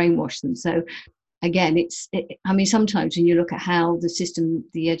 sort of brainwash them. So again, sometimes when you look at how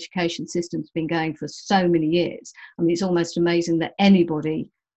the education system's been going for so many years, it's almost amazing that anybody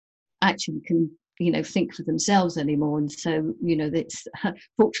actually can think for themselves anymore. And so that's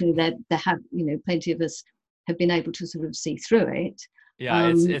fortunately there have plenty of us have been able to sort of see through it.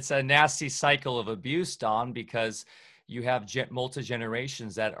 It's a nasty cycle of abuse, Dawn, because you have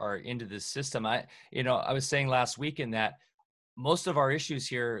multi-generations that are into this system. I was saying last weekend that most of our issues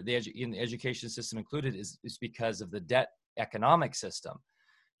here, in the education system included, is because of the debt economic system.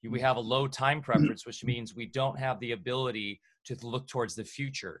 We have a low time preference, which means we don't have the ability to look towards the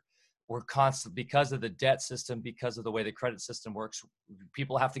future. We're constant, because of the debt system, because of the way the credit system works,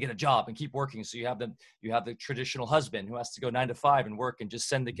 people have to get a job and keep working. So you have the traditional husband who has to go 9 to 5 and work and just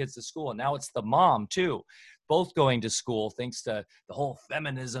send the kids to school. And now it's the mom too, both going to school, thanks to the whole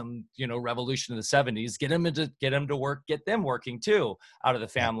feminism, revolution of the 70s. Get them to work, get them working too, out of the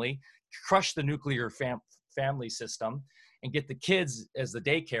family, crush the nuclear family system, and get the kids as the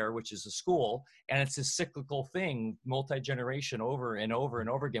daycare, which is a school. And it's a cyclical thing, multi-generation, over and over and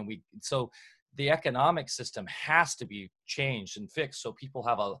over again. So the economic system has to be changed and fixed so people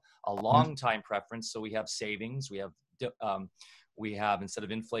have a long time preference. So we have savings, we have We have, instead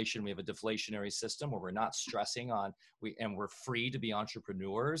of inflation, we have a deflationary system where we're not stressing on, we're free to be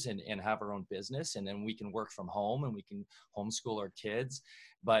entrepreneurs and have our own business. And then we can work from home and we can homeschool our kids.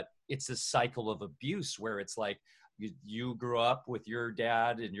 But it's a cycle of abuse where it's like, you grew up with your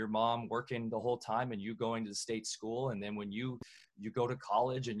dad and your mom working the whole time and you going to the state school. And then when you go to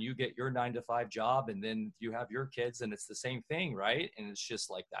college and you get your 9-to-5 job and then you have your kids and it's the same thing, right? And it's just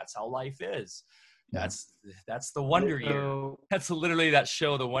like, that's how life is. That's the Wonder Year. That's literally that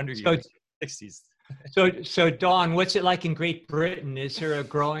show, The Wonder Years, 60s. So Dawn, what's it like in Great Britain? Is there a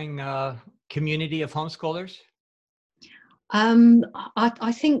growing community of homeschoolers?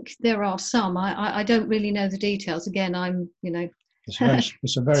 I think there are some. I don't really know the details. Again, I'm, it's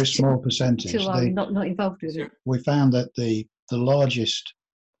a very small percentage. I'm not involved with it. We found that the largest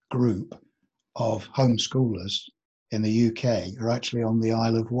group of homeschoolers in the UK are actually on the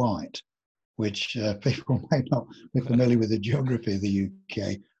Isle of Wight, which people may not be familiar with the geography of the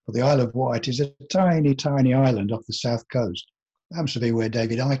UK. But the Isle of Wight is a tiny, tiny island off the south coast. It happens to be where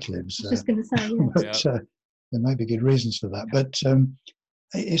David Icke lives. I was just going to say, yeah. But there may be good reasons for that. But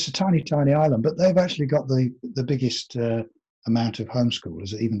it's a tiny, tiny island. But they've actually got the biggest amount of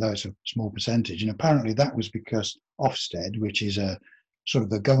homeschoolers, even though it's a small percentage. And apparently that was because Ofsted, which is a sort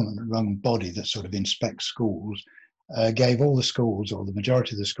of a government-run body that sort of inspects schools, gave all the schools, or the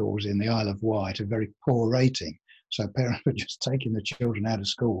majority of the schools in the Isle of Wight, a very poor rating. So parents were just taking the children out of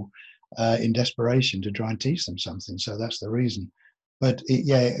school in desperation to try and teach them something. So that's the reason. But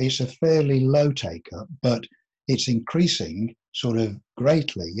it's a fairly low take-up, but it's increasing sort of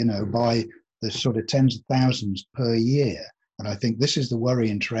greatly, by the sort of tens of thousands per year. And I think this is the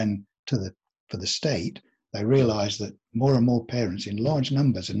worrying trend for the state. They realise that more and more parents in large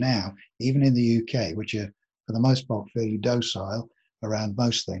numbers are now, even in the UK, which are for the most part fairly docile around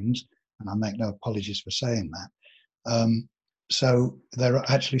most things, and I make no apologies for saying that. So they're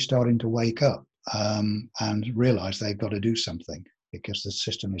actually starting to wake up and realise they've got to do something because the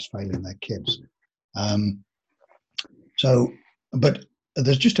system is failing their kids. But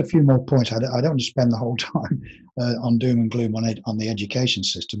there's just a few more points. I don't want to spend the whole time on doom and gloom on the education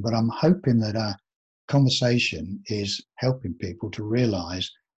system, but I'm hoping that our conversation is helping people to realise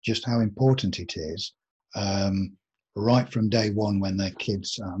just how important it is, right from day one when their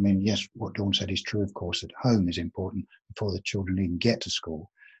kids, yes, what Dawn said is true, of course, at home is important before the children even get to school,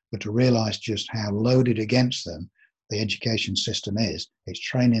 but to realise just how loaded against them the education system is. It's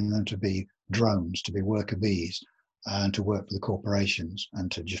training them to be drones, to be worker bees, and to work for the corporations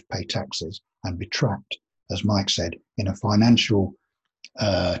and to just pay taxes and be trapped, as Mike said, in a financial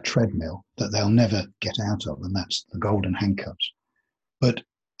treadmill that they'll never get out of, and that's the golden handcuffs. But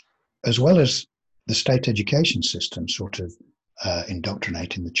as well as the state education system sort of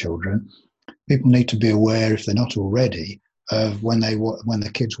indoctrinating the children, people need to be aware, if they're not already, of when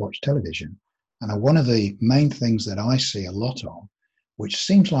the kids watch television. And one of the main things that I see a lot of, which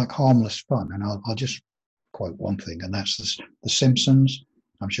seems like harmless fun, and I'll just quote one thing, and that's the Simpsons.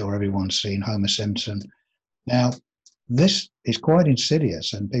 I'm sure everyone's seen Homer Simpson. Now, this is quite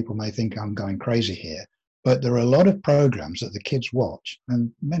insidious, and people may think I'm going crazy here, but there are a lot of programs that the kids watch,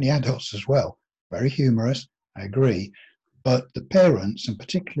 and many adults as well. Very humorous, I agree, but the parents, and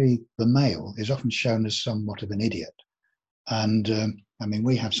particularly the male, is often shown as somewhat of an idiot. And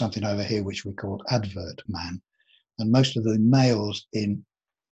we have something over here which we call advert man, and most of the males in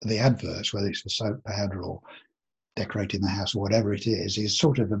the adverts, whether it's for soap powder or decorating the house or whatever it is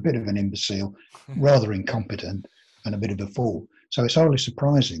sort of a bit of an imbecile, rather incompetent, and a bit of a fool. So it's hardly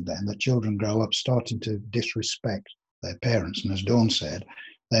surprising then that children grow up starting to disrespect their parents. And as Dawn said,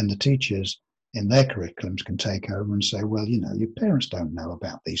 then the teachers in their curriculums can take over and say, well, your parents don't know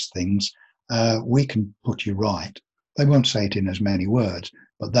about these things. We can put you right. They won't say it in as many words,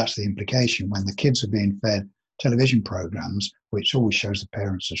 but that's the implication when the kids are being fed television programs, which always shows the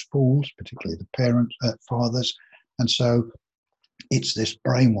parents as fools, particularly the fathers. And so it's this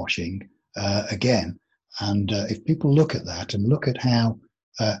brainwashing again. And if people look at that and look at how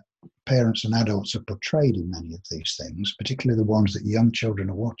parents and adults are portrayed in many of these things, particularly the ones that young children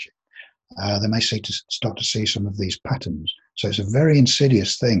are watching, they may start to see some of these patterns. So it's a very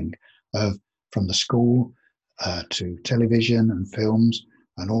insidious thing from the school to television and films,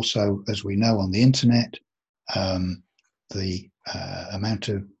 and also, as we know, on the internet, the amount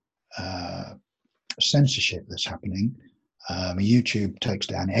of censorship that's happening. YouTube takes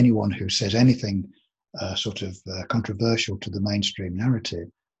down anyone who says anything controversial to the mainstream narrative,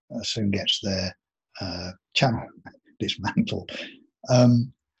 soon gets their channel dismantled.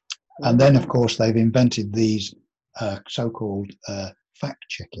 And then, of course, they've invented these so-called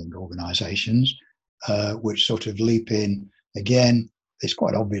fact-checking organizations, which sort of leap in again, it's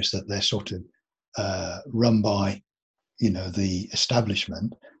quite obvious that they're sort of run by, the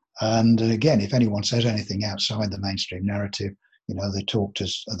establishment. And again, if anyone says anything outside the mainstream narrative, they're told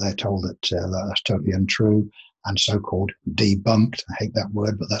that that's totally untrue and so-called debunked. I hate that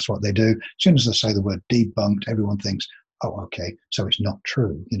word, but that's what they do. As soon as they say the word debunked, everyone thinks, oh, okay, so it's not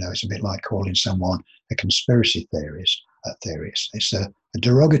true. It's a bit like calling someone a conspiracy theorist. It's a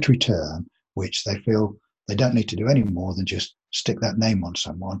derogatory term which they feel they don't need to do any more than just stick that name on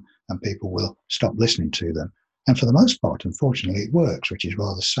someone, and people will stop listening to them. And for the most part, unfortunately, it works, which is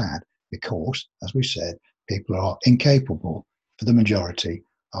rather sad because, as we said, people are incapable, for the majority,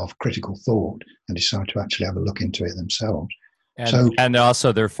 of critical thought and decide to actually have a look into it themselves. And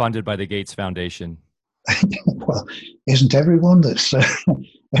also they're funded by the Gates Foundation. Well, isn't everyone that's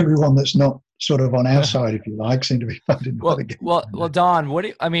not sort of on our side, if you like, seem to be funded by the Gates Foundation? Well, Don,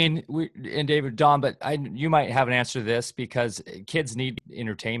 and David, Don, but you might have an answer to this because kids need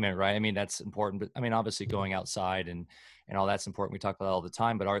entertainment, right? I mean, that's important, but I mean, obviously going outside and all that's important. We talk about that all the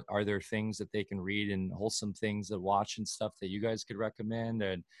time, but are there things that they can read and wholesome things to watch and stuff that you guys could recommend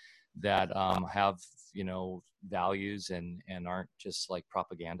and that have, values and aren't just like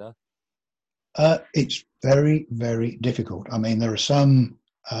propaganda? It's very, very difficult. I mean, there are some,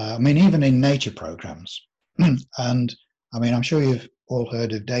 even in nature programs, and I mean, I'm sure you've all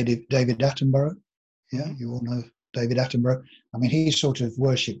heard of David Attenborough. Yeah, you all know David Attenborough. I mean, he's sort of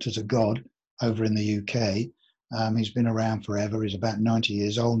worshipped as a god over in the UK. He's been around forever. He's about 90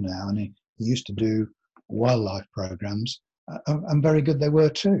 years old now, and he used to do wildlife programs, and very good they were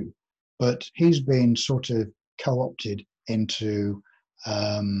too. But he's been sort of co-opted into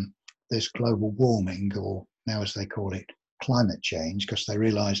this global warming, or now as they call it, climate change, because they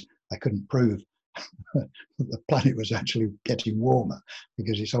realised they couldn't prove that the planet was actually getting warmer,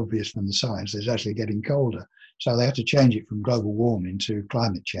 because it's obvious from the science that it's actually getting colder. So they had to change it from global warming to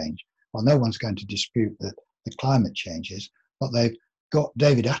climate change. Well, no one's going to dispute that the climate changes, but they've got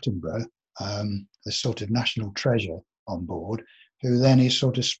David Attenborough, the sort of national treasure, on board, who then is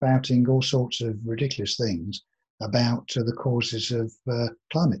sort of spouting all sorts of ridiculous things about the causes of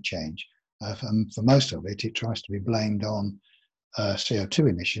climate change. For most of it, it tries to be blamed on CO2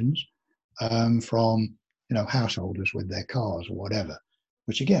 emissions from householders with their cars or whatever,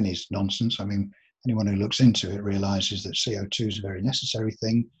 which again is nonsense. I mean, anyone who looks into it realizes that CO2 is a very necessary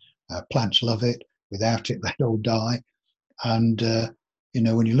thing. Plants love it. Without it, they'd all die. And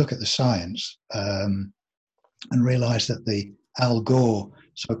when you look at the science and realize that the Al Gore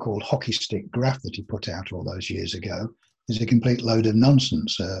so-called hockey stick graph that he put out all those years ago is a complete load of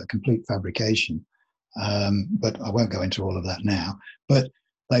nonsense, a complete fabrication. But I won't go into all of that now. But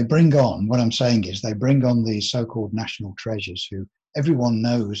they bring on, what I'm saying is they bring on these so-called national treasures who everyone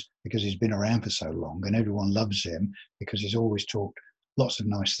knows because he's been around for so long, and everyone loves him because he's always talked lots of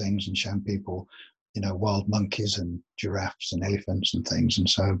nice things and shown people, wild monkeys and giraffes and elephants and things. And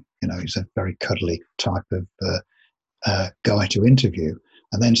so, he's a very cuddly type of guy to interview.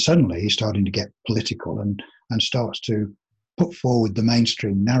 And then suddenly he's starting to get political and starts to put forward the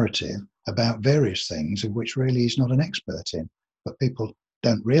mainstream narrative about various things of which really he's not an expert in. But people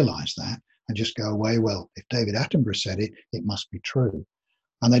don't realise that and just go away, well, if David Attenborough said it, it must be true.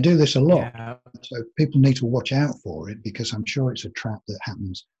 And they do this a lot. Yeah. So people need to watch out for it, because I'm sure it's a trap that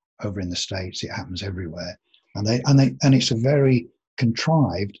happens over in the States. It happens everywhere. And it's a very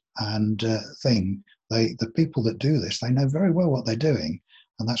contrived and thing. The people that do this, they know very well what they're doing.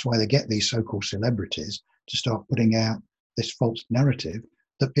 And that's why they get these so-called celebrities to start putting out this false narrative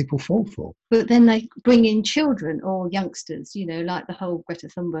that people fall for. But then they bring in children or youngsters, like the whole Greta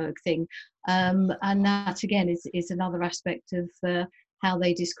Thunberg thing. And that, again, is another aspect of how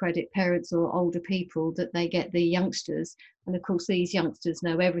they discredit parents or older people, that they get the youngsters. And of course, these youngsters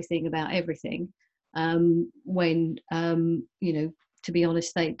know everything about everything. When, to be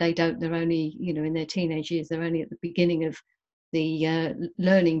honest, they don't. They're only, in their teenage years, they're only at the beginning of the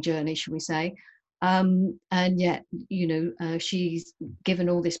learning journey, shall we say. And yet, she's given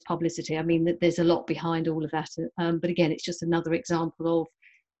all this publicity. I mean, there's a lot behind all of that. But again, it's just another example of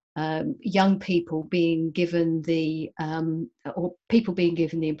young people being given or people being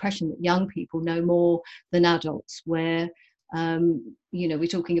given the impression that young people know more than adults, where, we're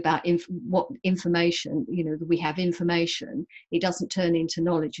talking about what information, we have information. It doesn't turn into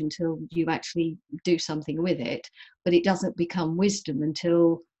knowledge until you actually do something with it, but it doesn't become wisdom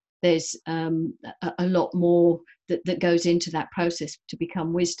until there's a lot more that goes into that process to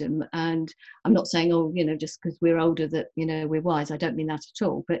become wisdom. And I'm not saying, just because we're older that, we're wise. I don't mean that at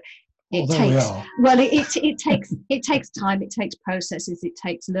all. But it takes time, it takes processes, it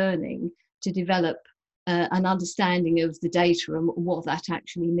takes learning to develop an understanding of the data and what that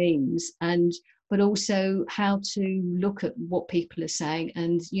actually means, but also how to look at what people are saying,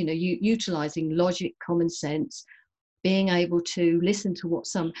 and utilizing logic, common sense, being able to listen to what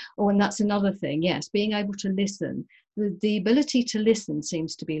and that's another thing. Yes, being able to listen. The ability to listen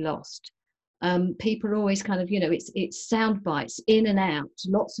seems to be lost. People are always kind of, it's sound bites in and out,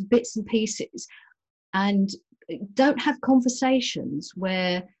 lots of bits and pieces, and don't have conversations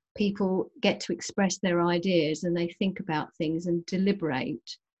where people get to express their ideas and they think about things and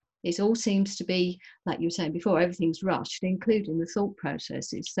deliberate. It all seems to be, like you were saying before, everything's rushed, including the thought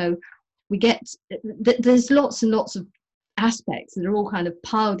processes. So there's lots and lots of aspects that are all kind of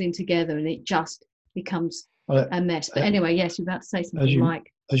piled in together, and it just becomes a mess. But anyway, yes, you're about to say something,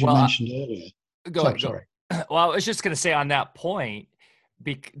 Mike. As you mentioned earlier. Go ahead. Sorry. Well, I was just going to say on that point,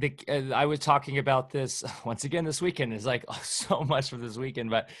 I was talking about this once again this weekend. It's like so much for this weekend,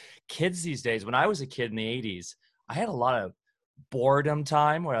 but kids these days, when I was a kid in the 80s, I had a lot of boredom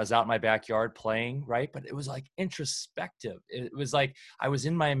time where I was out in my backyard playing, right? But it was like introspective. It was like I was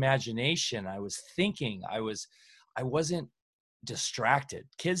in my imagination. I was thinking. I wasn't distracted.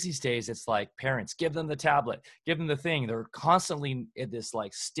 Kids these days, it's like parents give them the tablet, give them the thing. They're constantly in this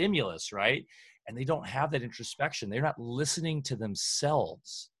like stimulus, right? And they don't have that introspection. They're not listening to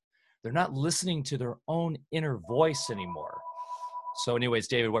themselves. They're not listening to their own inner voice anymore. So anyways,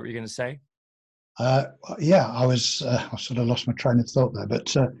 David, what were you going to say? Yeah, I sort of lost my train of thought there,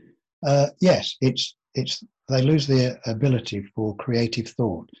 but yes, it's they lose the ability for creative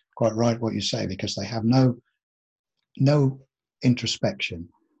thought. Quite right what you say, because they have no introspection.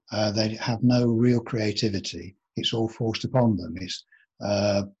 They have no real creativity. It's all forced upon them. It's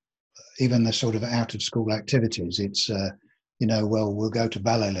even the sort of out of school activities. It's well, we'll go to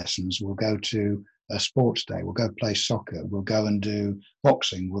ballet lessons, we'll go to a sports day, we'll go play soccer, we'll go and do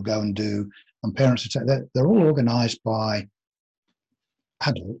boxing, we'll go and do. And parents they're all organised by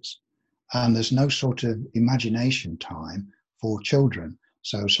adults, and there's no sort of imagination time for children.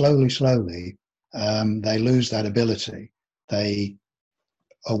 So slowly, they lose that ability. They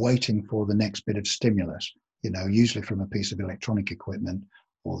are waiting for the next bit of stimulus, usually from a piece of electronic equipment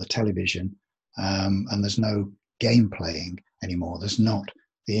or the television, and there's no game playing anymore. There's not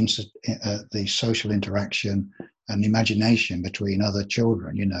the social interaction and imagination between other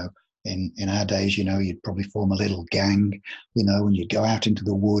children. In our days, you'd probably form a little gang, and you'd go out into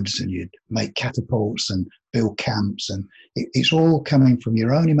the woods and you'd make catapults and build camps, and it's all coming from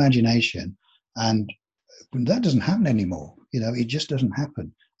your own imagination. And that doesn't happen anymore. It just doesn't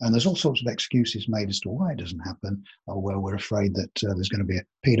happen. And there's all sorts of excuses made as to why it doesn't happen. Oh, well, we're afraid that there's going to be a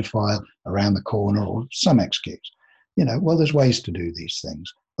paedophile around the corner, or some excuse. Well, there's ways to do these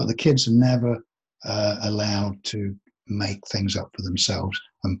things, but the kids are never allowed to make things up for themselves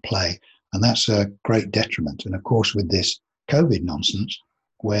and play. And that's a great detriment. And of course, with this COVID nonsense,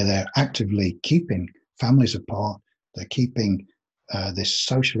 where they're actively keeping families apart, they're keeping this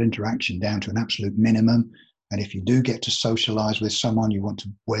social interaction down to an absolute minimum. And if you do get to socialize with someone, you want to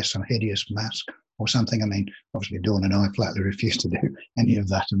wear some hideous mask or something. I mean, obviously Dawn and I flatly refuse to do any of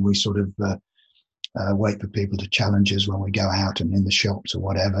that. And we sort of wait for people to challenge us when we go out and in the shops or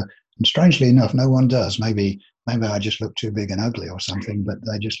whatever. And strangely enough, no one does. Maybe I just look too big and ugly or something, but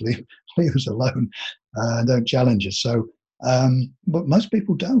they just leave us alone, don't challenge us. So, but most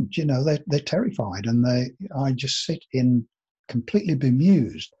people don't, they're terrified, and I just sit in completely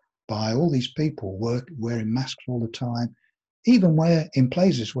bemused by all these people wearing masks all the time, even in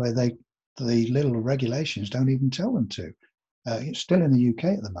places where the little regulations don't even tell them to. Still in the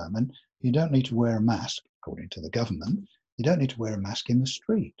UK at the moment, you don't need to wear a mask, according to the government. You don't need to wear a mask in the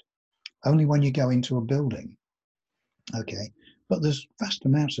street, only when you go into a building. Okay, but there's vast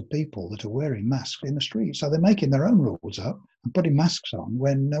amounts of people that are wearing masks in the street, so they're making their own rules up and putting masks on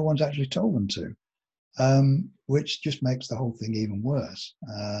when no one's actually told them to, which just makes the whole thing even worse.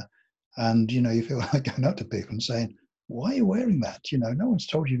 And you feel like going up to people and saying, "Why are you wearing that? No one's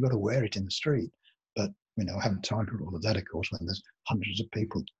told you you've got to wear it in the street." But I haven't time for all of that, of course, when there's hundreds of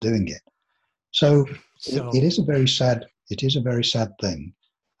people doing it. So it is a very sad thing,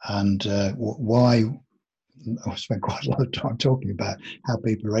 and why. I've spent quite a lot of time talking about how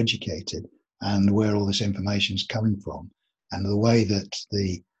people are educated and where all this information is coming from, and the way that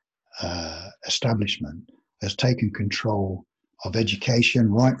the establishment has taken control of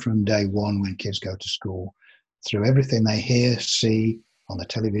education right from day one when kids go to school, through everything they hear, see on the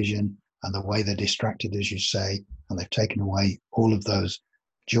television, and the way they're distracted, as you say, and they've taken away all of those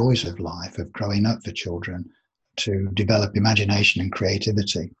joys of life, of growing up for children to develop imagination and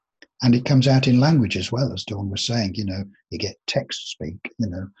creativity. And it comes out in language as well, as Dawn was saying, you get text speak,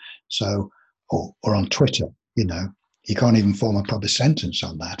 So or on Twitter. You know, you can't even form a proper sentence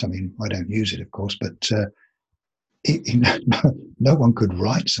on that. I mean, I don't use it, of course, but no one could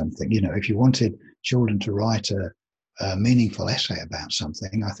write something. You know, if you wanted children to write a meaningful essay about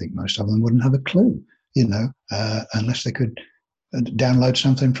something, I think most of them wouldn't have a clue. You know, unless they could download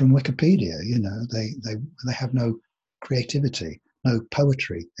something from Wikipedia. You know, they have no creativity, no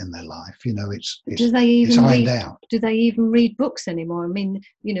poetry in their life. You know, it's ironed out. Do they even read books anymore? I mean,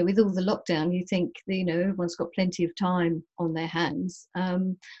 you know, with all the lockdown, you think, you know, everyone's got plenty of time on their hands.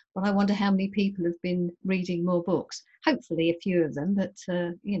 But I wonder how many people have been reading more books. Hopefully a few of them, but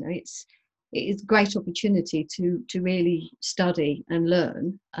you know, it's a great opportunity to really study and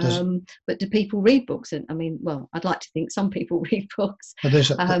learn. But do people read books? And I mean, well, I'd like to think some people read books. But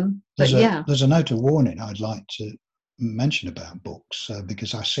there's a note of warning I'd like to mention about books,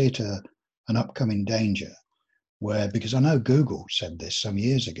 because I see it an upcoming danger where, because I know Google said this some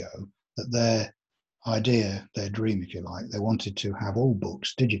years ago, that their idea, their dream, if you like, they wanted to have all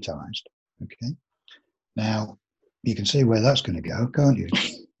books digitized. Okay. Now, you can see where that's going to go, can't you?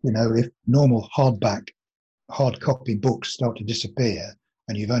 You know, if normal hard copy books start to disappear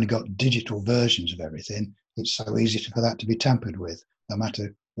and you've only got digital versions of everything, it's so easy for that to be tampered with. No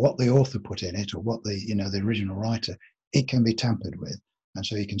matter what the author put in it or what the original writer, it can be tampered with. And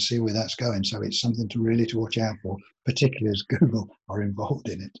so you can see where that's going. So it's something to really watch out for, particularly as Google are involved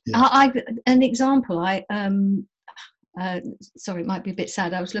in it. Yeah. An example, sorry, it might be a bit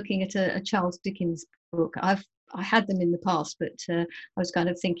sad. I was looking at a Charles Dickens book. I had them in the past, but I was kind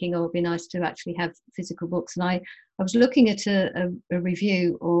of thinking, oh, it'd be nice to actually have physical books. And I was looking at a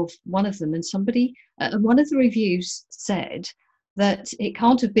review of one of them, and somebody, one of the reviews said that it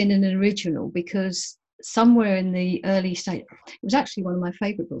can't have been an original because somewhere in the early stage, it was actually one of my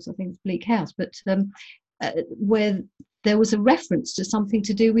favourite books, I think it's Bleak House, but where there was a reference to something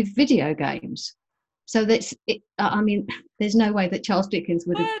to do with video games. So that's it. I mean, there's no way that Charles Dickens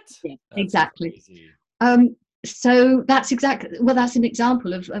would have. Yeah, exactly. So that's that's an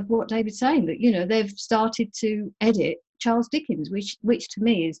example of what David's saying, that, you know, they've started to edit Charles Dickens, which to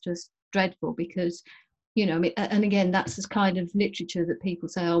me is just dreadful, because, you know, I mean, and again, that's this kind of literature that people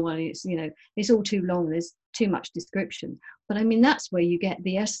say, oh, well, it's, you know, it's all too long, there's too much description. But I mean, that's where you get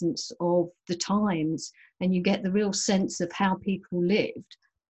the essence of the times, and you get the real sense of how people lived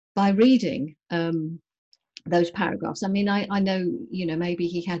by reading those paragraphs. I mean, I know, you know, maybe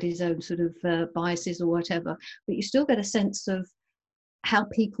he had his own sort of biases or whatever, but you still get a sense of how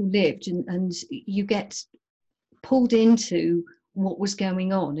people lived, and you get pulled into what was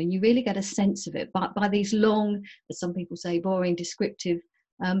going on, and you really get a sense of it by these long, as some people say, boring, descriptive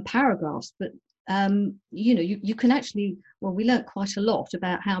paragraphs. But you know, you can actually, well, we learnt quite a lot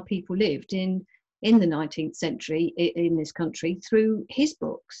about how people lived in the 19th century in this country through his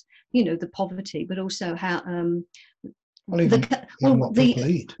books. You know, the poverty, but also how what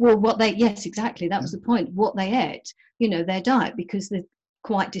they, yes, exactly, that was the point, what they ate, you know, their diet, because they're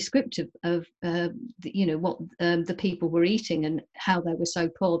quite descriptive of you know, what the people were eating and how they were so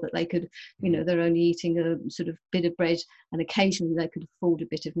poor that they could, you know, they're only eating a sort of bit of bread, and occasionally they could afford a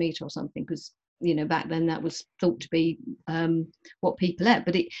bit of meat or something, because, you know, back then that was thought to be what people ate.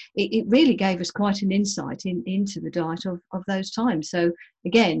 But it really gave us quite an insight into the diet of those times. So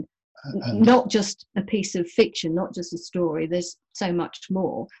again, not just a piece of fiction, not just a story, there's so much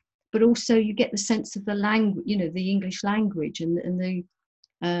more, but also you get the sense of the language, you know, the English language, and the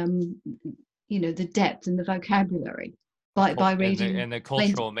you know, the depth and the vocabulary by reading, and the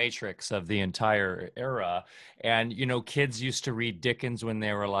cultural matrix of the entire era. And, you know, kids used to read Dickens when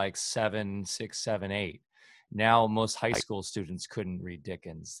they were like 7, 6, 7, 8. Now most high school students couldn't read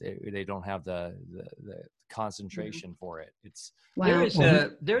Dickens. They don't have the concentration for it. It's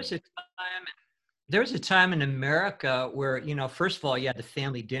there's a time in America where, you know, first of all, you had the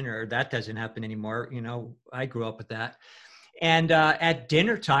family dinner. That doesn't happen anymore. You know, I grew up with that. And at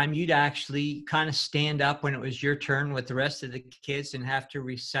dinner time, you'd actually kind of stand up when it was your turn with the rest of the kids and have to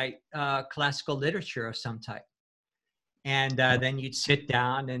recite classical literature of some type. And then you'd sit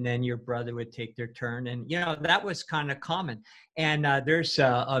down, and then your brother would take their turn. And, you know, that was kind of common. And there's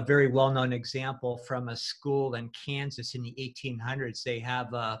a very well-known example from a school in Kansas in the 1800s. They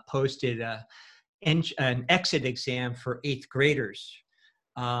have posted an exit exam for 8th graders,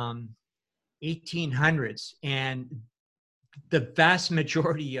 1800s. And the vast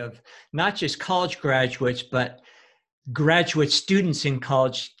majority of not just college graduates, but graduate students in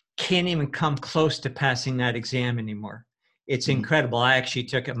college can't even come close to passing that exam anymore. It's incredible. I actually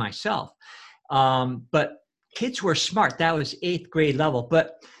took it myself. But kids were smart. That was 8th grade level.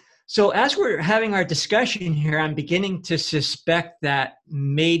 But So as we're having our discussion here, I'm beginning to suspect that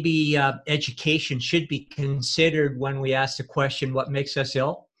maybe education should be considered when we ask the question, what makes us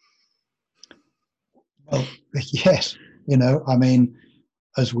ill? Well, yes, you know, I mean,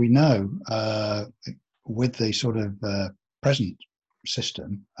 as we know, with the sort of present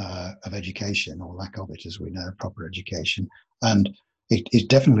system of education, or lack of it, as we know, proper education, and it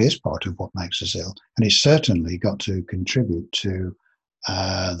definitely is part of what makes us ill, and it's certainly got to contribute to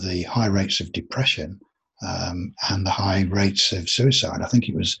the high rates of depression and the high rates of suicide. I think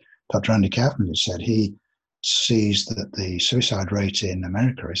it was Dr. Andy Kaufman who said he sees that the suicide rate in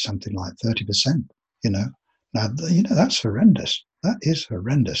America is something like 30%. You know, now that's horrendous. That is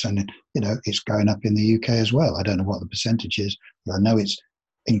horrendous, and you know it's going up in the UK as well. I don't know what the percentage is, but I know it's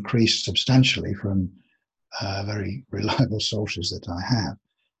increased substantially from very reliable sources that I have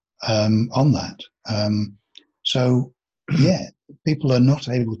on that. So yeah, people are not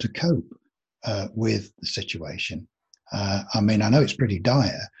able to cope with the situation. I mean, I know it's pretty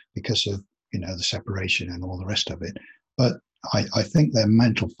dire because of the separation and all the rest of it, but I think their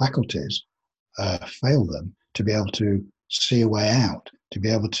mental faculties fail them to be able to see a way out, to be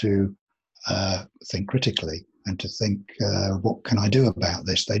able to think critically and to think, what can I do about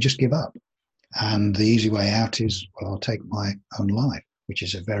this? They just give up. And the easy way out is, well, I'll take my own life, which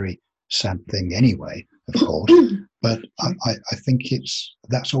is a very sad thing anyway, of course. But I think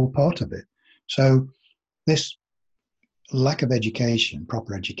that's all part of it. So this lack of education,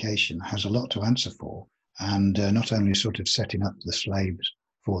 proper education, has a lot to answer for. And not only sort of setting up the slaves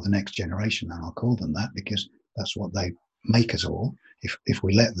for the next generation, and I'll call them that because that's what they make us all, if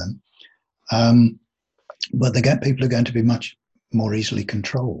we let them. But people are going to be much more easily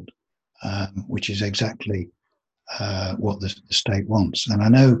controlled, which is exactly what the state wants. And I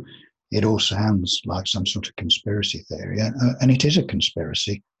know it all sounds like some sort of conspiracy theory, and it is a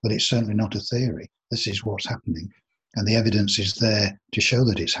conspiracy, but it's certainly not a theory. This is what's happening, and the evidence is there to show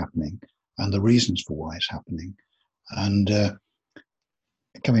that it's happening, and the reasons for why it's happening. And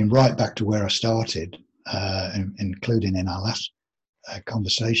coming right back to where I started, including in our last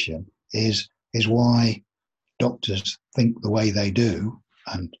conversation, is why doctors think the way they do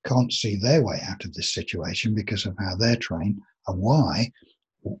and can't see their way out of this situation because of how they're trained, and why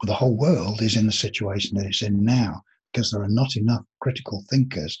the whole world is in the situation that it's in now, because there are not enough critical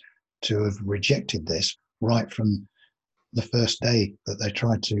thinkers to have rejected this right from the first day that they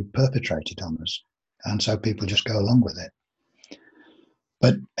tried to perpetrate it on us. And so people just go along with it.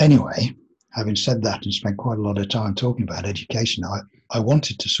 But anyway, having said that and spent quite a lot of time talking about education, I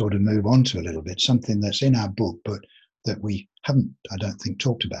wanted to sort of move on to a little bit, something that's in our book, but that we haven't, I don't think,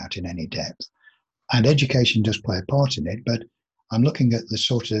 talked about in any depth. And education does play a part in it, but I'm looking at the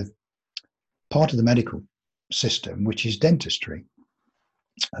sort of part of the medical system, which is dentistry.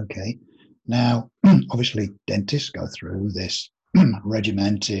 Okay. Now, obviously, dentists go through this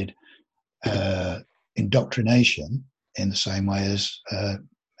regimented indoctrination in the same way as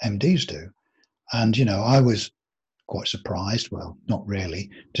MDs do. And, I was quite surprised, well, not really,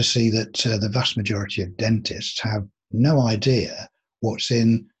 to see that the vast majority of dentists have no idea what's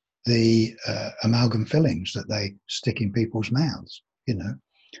in the amalgam fillings that they stick in people's mouths.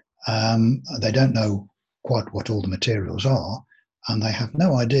 They don't know quite what all the materials are, and they have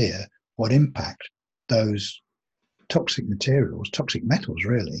no idea what impact those toxic materials, toxic metals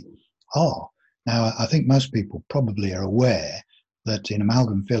really, are. Now, I think most people probably are aware that in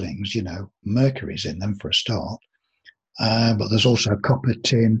amalgam fillings, mercury's in them for a start, but there's also copper,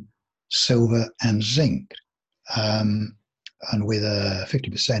 tin, silver, and zinc, and with a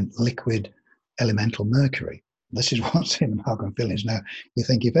 50% liquid elemental mercury. This is what's in amalgam fillings. Now, you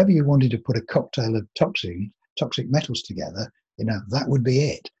think if ever you wanted to put a cocktail of toxic metals together, that would be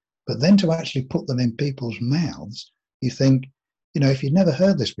it. But then to actually put them in people's mouths, you think, if you'd never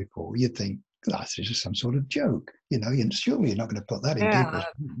heard this before, you'd think, this is some sort of joke. Surely you're not going to put that in people's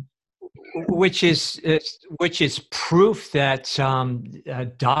mouths. Which is proof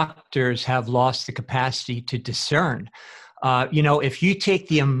that doctors have lost the capacity to discern. If you take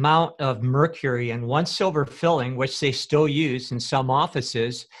the amount of mercury in one silver filling, which they still use in some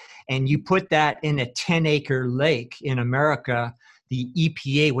offices, and you put that in a 10-acre lake in America, the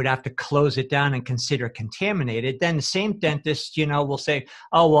EPA would have to close it down and consider contaminated. Then the same dentist, will say,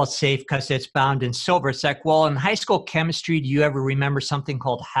 oh, well, it's safe because it's bound in silver. It's like, well, in high school chemistry, do you ever remember something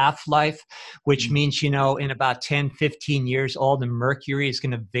called half-life, which means, in about 10, 15 years, all the mercury is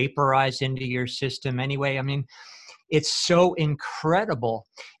going to vaporize into your system anyway? I mean, it's so incredible.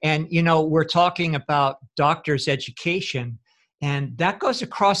 And, we're talking about doctors' education. And that goes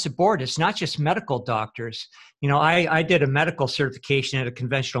across the board. It's not just medical doctors. You know, I did a medical certification at a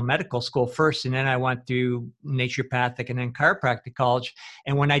conventional medical school first, and then I went through naturopathic and then chiropractic college.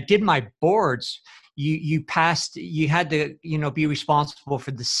 And when I did my boards, you passed, you had to, you know, be responsible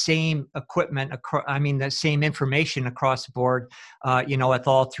for the same equipment, the same information across the board, you know, at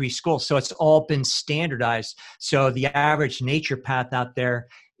all three schools. So it's all been standardized. So the average naturopath out there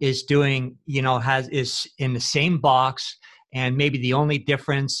is doing, you know, is in the same box. And maybe the only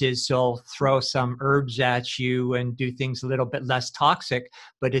difference is they'll throw some herbs at you and do things a little bit less toxic,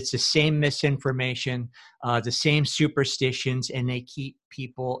 but it's the same misinformation, the same superstitions, and they keep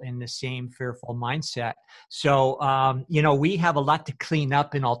people in the same fearful mindset. So, you know, we have a lot to clean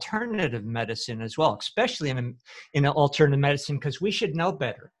up in alternative medicine as well, especially in alternative medicine, because we should know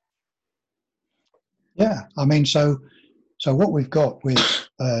better. Yeah, I mean, so what we've got with,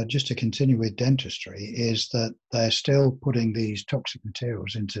 just to continue with dentistry, is that they're still putting these toxic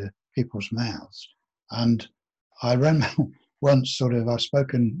materials into people's mouths. And I remember once I've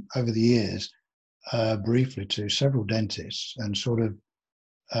spoken over the years briefly to several dentists and sort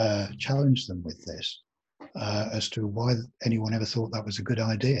of challenged them with this as to why anyone ever thought that was a good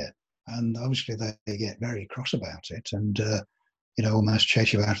idea. And obviously they get very cross about it and, you know, almost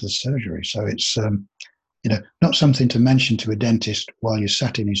chase you out of the surgery. So it's, you know, not something to mention to a dentist while you're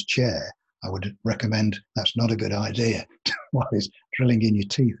sat in his chair. I would recommend that's not a good idea while he's drilling in your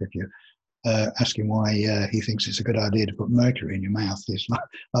teeth. If you ask him why he thinks it's a good idea to put mercury in your mouth, he's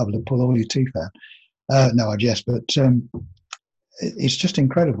liable to pull all your teeth out. No, I jest, but it's just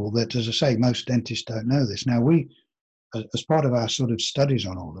incredible that, as I say, most dentists don't know this. Now, we, as part of our sort of studies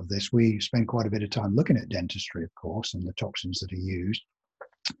on all of this, we spend quite a bit of time looking at dentistry, of course, and the toxins that are used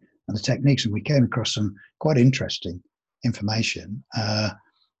and the techniques, and we came across some quite interesting information,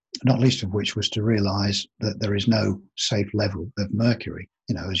 not least of which was to realize that there is no safe level of mercury.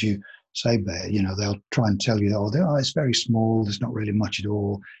 You know, as you say there, you know, they'll try and tell you, oh, it's very small, there's not really much at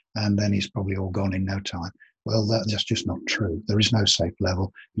all, and then it's probably all gone in no time. Well, that's just not true. There is no safe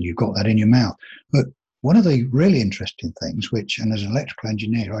level, and you've got that in your mouth. But one of the really interesting things, which, and as an electrical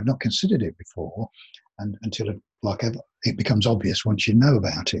engineer, I'd not considered it before, and until it becomes obvious once you know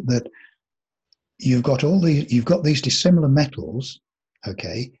about it, that you've got these dissimilar metals,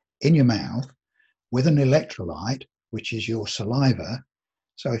 okay, in your mouth with an electrolyte, which is your saliva.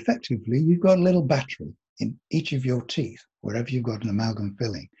 So effectively, you've got a little battery in each of your teeth, wherever you've got an amalgam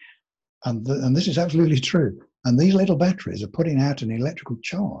filling. And this is absolutely true. And these little batteries are putting out an electrical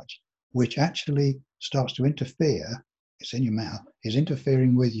charge, which actually starts to interfere, it's in your mouth, is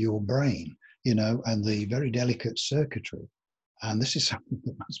interfering with your brain, you know, and the very delicate circuitry. And this is something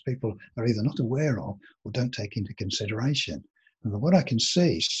that most people are either not aware of or don't take into consideration. And what I can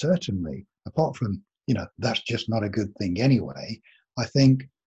see, certainly, apart from, you know, that's just not a good thing anyway, I think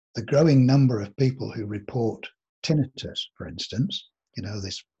the growing number of people who report tinnitus, for instance, you know,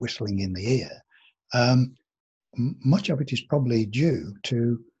 this whistling in the ear, much of it is probably due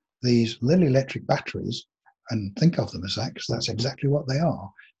to these little electric batteries, and think of them as that, because that's exactly what they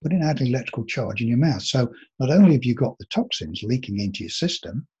are, putting out an electrical charge in your mouth. So not only have you got the toxins leaking into your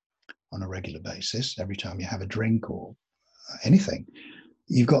system on a regular basis, every time you have a drink or anything,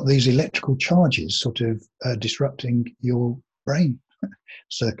 you've got these electrical charges sort of disrupting your brain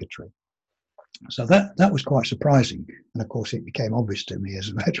circuitry. So that was quite surprising. And of course, it became obvious to me as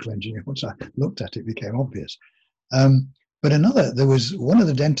an electrical engineer. Once I looked at it, it became obvious. But there was one of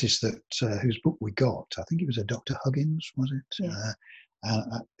the dentists that whose book we got, I think it was a Dr. Huggins, was it? Yeah.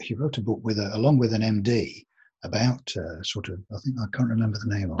 He wrote a book along with an MD about I can't remember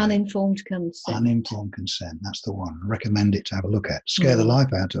the name of it. Uninformed consent. Uninformed consent, that's the one. I recommend it to have a look at. Scare the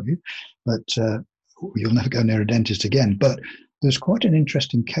life out of you, but you'll never go near a dentist again. But there's quite an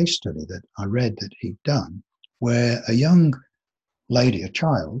interesting case study that I read that he'd done, where a young lady, a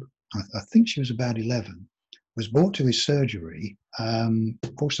child, I think she was about 11, was brought to his surgery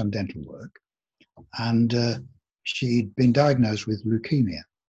for some dental work, and she'd been diagnosed with leukemia.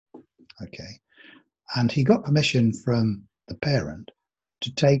 Okay. And he got permission from the parent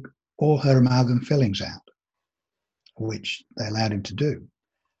to take all her amalgam fillings out, which they allowed him to do.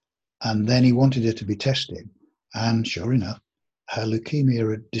 And then he wanted her to be tested. And sure enough, her leukemia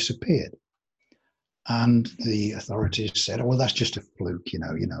had disappeared. And the authorities said, oh, well, that's just a fluke, you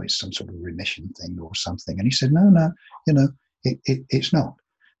know, it's some sort of remission thing or something. And he said, no, it's not.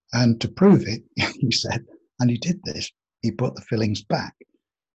 And to prove it, he said, and he did this, he put the fillings back.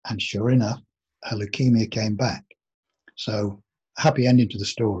 And sure enough, her leukemia came back. So happy ending to the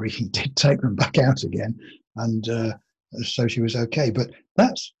story. He did take them back out again. And so she was okay. But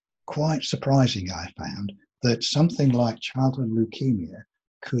that's quite surprising, I found, that something like childhood leukemia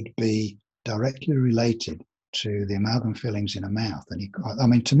could be directly related to the amalgam fillings in a mouth. And I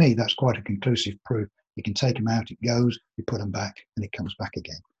mean, to me, that's quite a conclusive proof. You can take them out, it goes, you put them back, and it comes back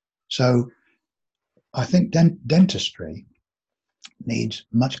again. So I think dentistry needs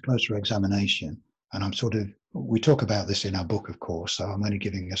much closer examination. And we talk about this in our book, of course, so I'm only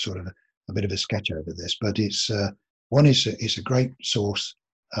giving a sort of a bit of a sketch over this, but it's a great source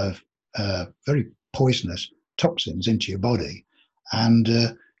of very poisonous toxins into your body.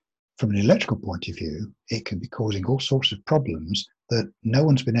 And from an electrical point of view, it can be causing all sorts of problems that no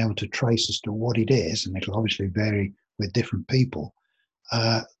one's been able to trace as to what it is, and it'll obviously vary with different people.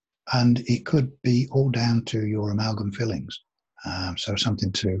 And it could be all down to your amalgam fillings. So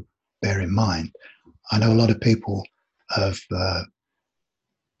something to bear in mind. I know a lot of people have,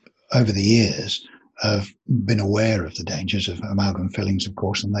 over the years, have been aware of the dangers of amalgam fillings, of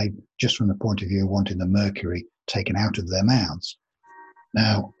course, and they, just from the point of view of wanting the mercury taken out of their mouths.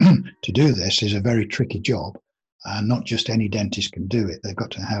 Now, to do this is a very tricky job, and not just any dentist can do it. They've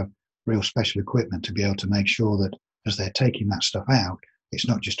got to have real special equipment to be able to make sure that as they're taking that stuff out, it's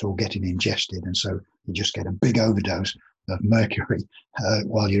not just all getting ingested, and so you just get a big overdose of mercury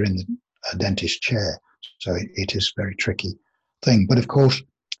while you're in the dentist chair. So it is a very tricky thing. But of course,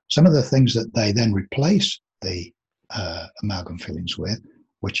 some of the things that they then replace the amalgam fillings with,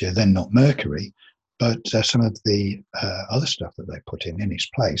 which are then not mercury, but some of the other stuff that they put in its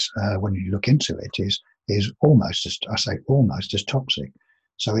place, when you look into it, is almost as toxic.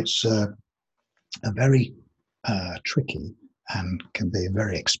 So it's a very tricky and can be a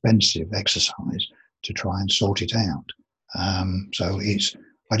very expensive exercise to try and sort it out. I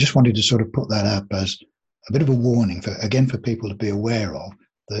just wanted to sort of put that up as a bit of a warning for people to be aware of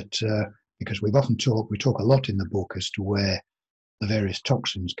that, because we talk a lot in the book as to where the various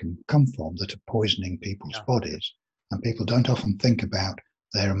toxins can come from that are poisoning people's bodies, and people don't often think about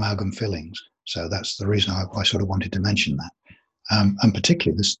their amalgam fillings. So that's the reason I sort of wanted to mention that, and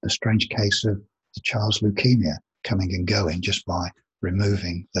particularly the strange case of the child's leukemia coming and going just by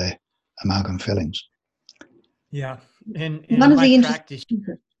removing their amalgam fillings. Yeah, and one of the practice.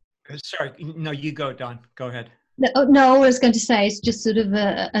 Sorry, no, you go, Don. Go ahead. No, all I was going to say is just sort of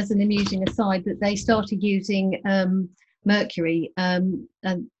as an amusing aside that they started using mercury.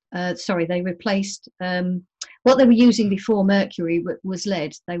 They replaced what they were using before mercury was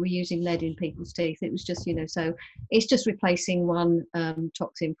lead. They were using lead in people's teeth. It was just, so it's just replacing one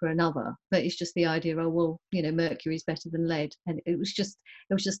toxin for another. But it's just the idea, mercury is better than lead, and it was just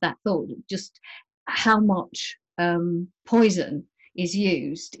that thought, just how much poison is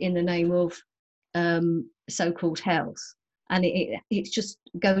used in the name of so-called health, and it just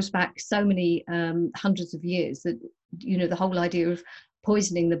goes back so many hundreds of years that the whole idea of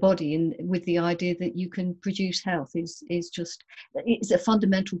poisoning the body and with the idea that you can produce health is it's a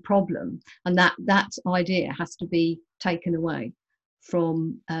fundamental problem, and that idea has to be taken away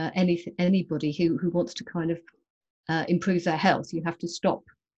from anybody who wants to kind of improve their health. You have to stop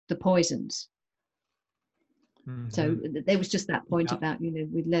the poisons. Mm-hmm. So there was just that point about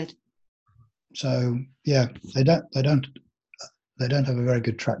with lead. So yeah, they don't have a very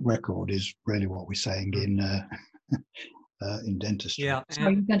good track record, is really what we're saying in dentistry. Yeah.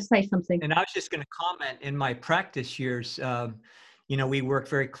 Sorry, you're going to say something. And I was just going to comment, in my practice years, we work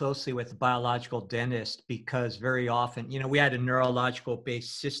very closely with a biological dentist because very often, we had a neurological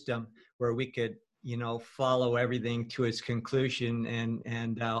based system where we could, follow everything to its conclusion,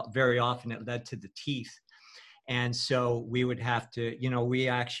 and very often it led to the teeth. And so we would have to, we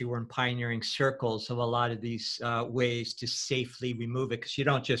actually were in pioneering circles of a lot of these ways to safely remove it, because you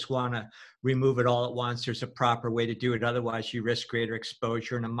don't just want to remove it all at once. There's a proper way to do it. Otherwise, you risk greater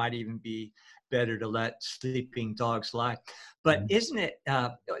exposure, and it might even be better to let sleeping dogs lie. But isn't it,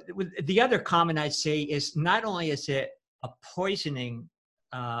 the other comment I'd say is not only is it a poisoning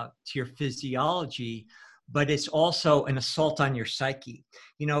to your physiology, but it's also an assault on your psyche.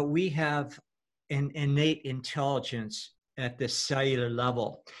 We have an innate intelligence at the cellular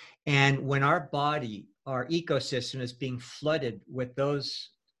level. And when our body, our ecosystem is being flooded with those,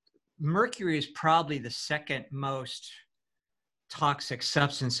 mercury is probably the second most toxic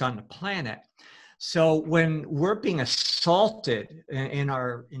substance on the planet. So when we're being assaulted in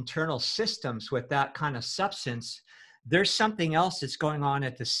our internal systems with that kind of substance, there's something else that's going on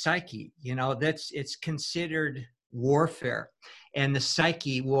at the psyche. It's considered warfare. And the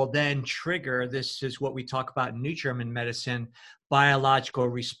psyche will then trigger, this is what we talk about in New German medicine, biological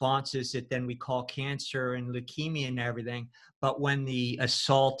responses that then we call cancer and leukemia and everything. But when the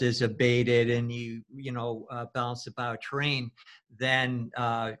assault is abated and you balance the bioterrain, then,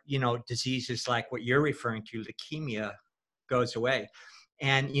 diseases like what you're referring to, leukemia, goes away.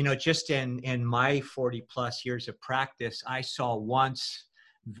 And, just in my 40 plus years of practice, I saw once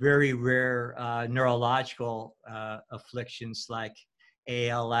very rare neurological afflictions like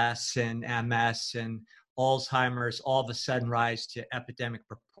ALS and MS and Alzheimer's all of a sudden rise to epidemic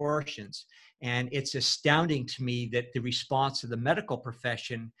proportions. And it's astounding to me that the response of the medical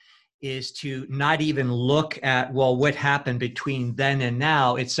profession is to not even look at, well, what happened between then and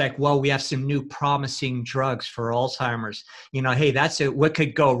now. It's like, well, we have some new promising drugs for Alzheimer's. Hey, that's it. What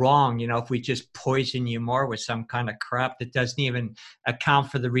could go wrong, if we just poison you more with some kind of crap that doesn't even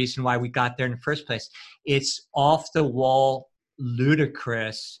account for the reason why we got there in the first place. It's off the wall,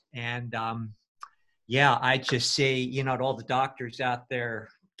 ludicrous. And I just say, to all the doctors out there,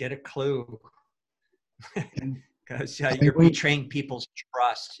 get a clue. Because you're betraying people's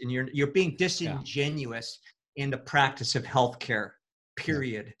trust, and you're being disingenuous in the practice of healthcare,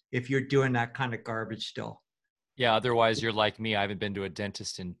 period, if you're doing that kind of garbage still. Yeah, otherwise you're like me. I haven't been to a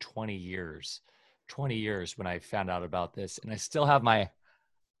dentist in 20 years. 20 years when I found out about this, and I still have my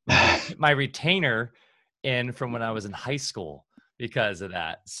retainer in from when I was in high school because of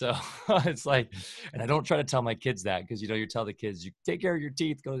that. So it's like, and I don't try to tell my kids that, because you tell the kids, you take care of your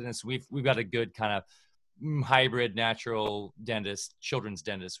teeth, go to the dentist. We've got a good kind of hybrid natural dentist, children's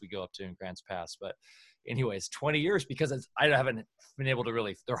dentist we go up to in Grants Pass. But anyways, 20 years, because I haven't been able to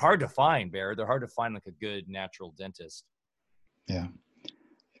really, they're hard to find, Bear. They're hard to find like a good natural dentist. Yeah,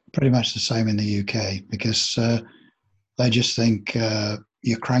 pretty much the same in the UK, because they just think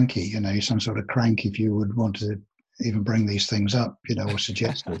you're cranky, you're some sort of crank if you would want to even bring these things up, or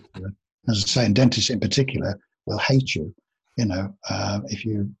suggest it. As I say, and dentists in particular will hate you, if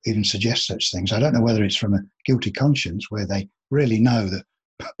you even suggest such things. I don't know whether it's from a guilty conscience, where they really know that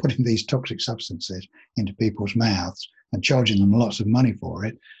putting these toxic substances into people's mouths and charging them lots of money for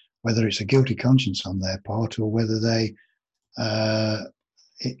it, whether it's a guilty conscience on their part, or whether they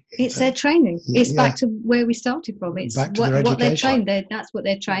it's their training. It's back to where we started from. It's what they're trained. That's what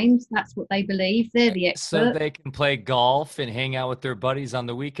they're trained. That's what they believe. They're the expert. So they can play golf and hang out with their buddies on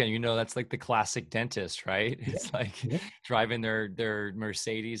the weekend. That's like the classic dentist, right? Yeah. It's like driving their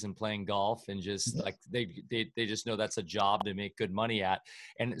Mercedes and playing golf, and just like they just know that's a job to make good money at.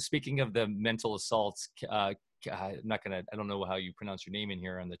 And speaking of the mental assaults, I don't know how you pronounce your name in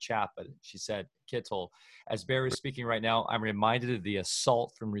here on the chat, but she said, Kittel, as Bear is speaking right now, I'm reminded of the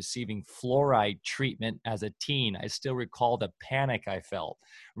assault from receiving fluoride treatment as a teen. I still recall the panic I felt.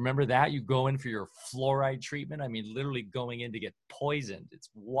 Remember that? You go in for your fluoride treatment? I mean, literally going in to get poisoned. It's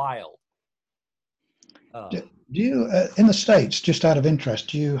wild. Do you, in the States, just out of interest,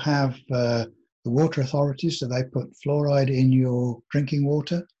 do you have the water authorities, do they put fluoride in your drinking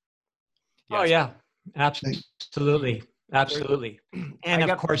water? Yes. Oh, yeah. Absolutely. And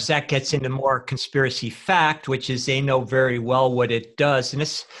of course that gets into more conspiracy fact, which is they know very well what it does. And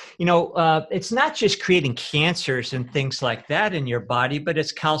it's, it's not just creating cancers and things like that in your body, but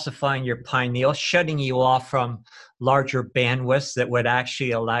it's calcifying your pineal, shutting you off from larger bandwidths that would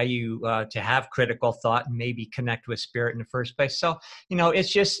actually allow you to have critical thought and maybe connect with spirit in the first place. So,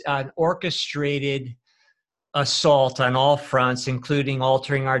 it's just an orchestrated assault on all fronts, including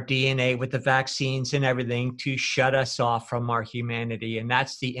altering our DNA with the vaccines and everything to shut us off from our humanity. And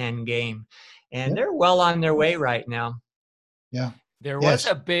that's the end game. And they're well on their way right now. Yeah. There was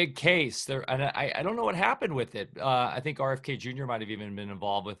a big case there, and I don't know what happened with it. I think RFK Jr. might have even been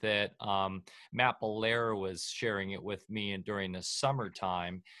involved with it. Matt Belair was sharing it with me, and during the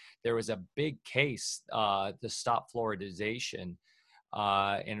summertime, there was a big case to stop fluoridization.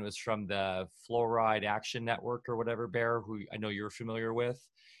 And it was from the Fluoride Action Network or whatever, Bear, who I know you're familiar with.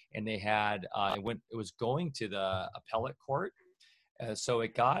 And they had, it was going to the appellate court. So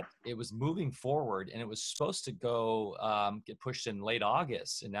it was moving forward, and it was supposed to get pushed in late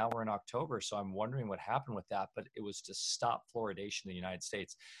August. And now we're in October. So I'm wondering what happened with that, but it was to stop fluoridation in the United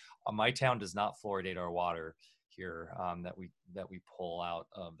States. My town does not fluoridate our water here that we pull out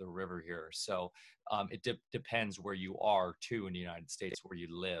of the river here. So it depends where you are too in the United States, where you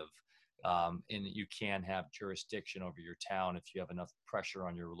live. And you can have jurisdiction over your town if you have enough pressure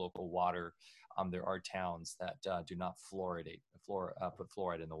on your local water. There are towns that do not put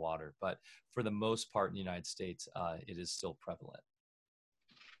fluoride in the water, but for the most part in the United States, it is still prevalent.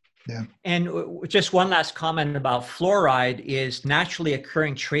 Yeah. And just one last comment about fluoride is naturally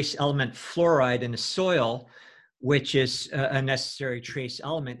occurring trace element fluoride in the soil which is a necessary trace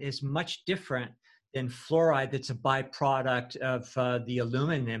element, is much different than fluoride that's a byproduct of the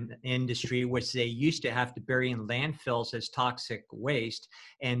aluminum industry, which they used to have to bury in landfills as toxic waste.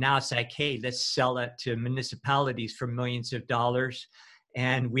 And now it's like, hey, let's sell it to municipalities for millions of dollars.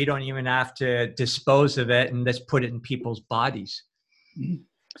 And we don't even have to dispose of it, and let's put it in people's bodies.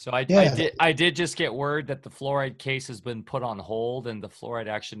 So I did just get word that the fluoride case has been put on hold, and the Fluoride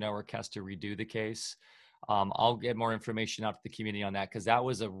Action Network has to redo the case. I'll get more information out to the community on that, because that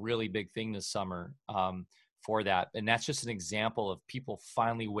was a really big thing this summer for that. And that's just an example of people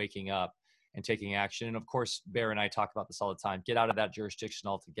finally waking up and taking action. And of course, Bear and I talk about this all the time. Get out of that jurisdiction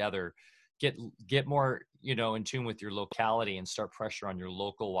altogether. Get more, in tune with your locality and start pressure on your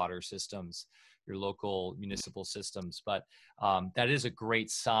local water systems, your local municipal systems. But that is a great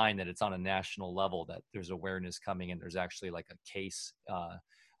sign that it's on a national level, that there's awareness coming, and there's actually like a case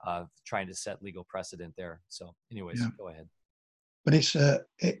trying to set legal precedent there. So anyways, Go ahead. But it's the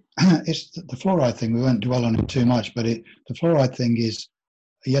fluoride thing. We won't dwell on it too much, but the fluoride thing is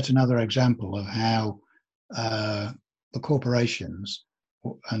yet another example of how the corporations,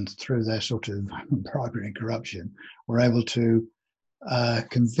 and through their sort of bribery and corruption, were able to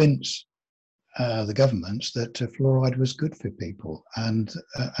convince the governments that fluoride was good for people, and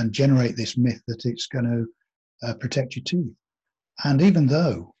generate this myth that it's going to protect your teeth. And even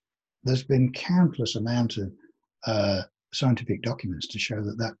though there's been countless amount of scientific documents to show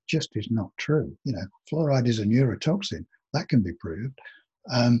that that just is not true. Fluoride is a neurotoxin, that can be proved,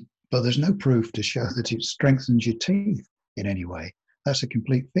 but there's no proof to show that it strengthens your teeth in any way. That's a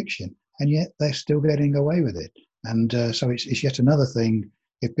complete fiction, and yet they're still getting away with it. And so it's yet another thing.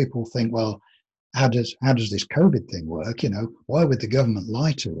 If people think, well, how does this COVID thing work? Why would the government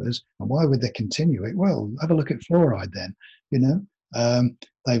lie to us, and why would they continue it? Well, have a look at fluoride then.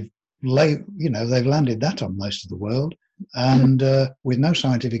 They've landed that on most of the world, and with no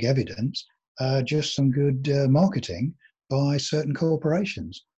scientific evidence, just some good marketing by certain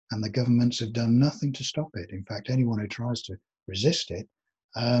corporations, and the governments have done nothing to stop it. In fact, anyone who tries to resist it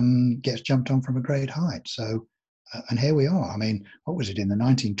gets jumped on from a great height. So, and here we are. I mean, what was it, in the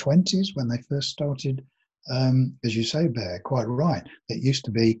 1920s when they first started? As you say, Bear, quite right. It used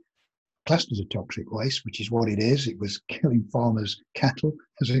to be classed as a toxic waste, which is what it is. It was killing farmers' cattle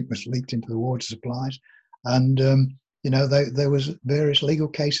as it was leaked into the water supplies. And, there was various legal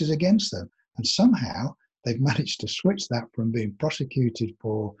cases against them. And somehow they've managed to switch that from being prosecuted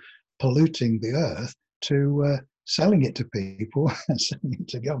for polluting the earth to selling it to people and selling it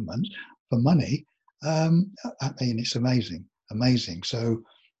to governments for money. I mean, it's amazing. So,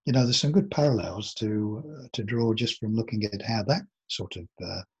 there's some good parallels to draw just from looking at how that sort of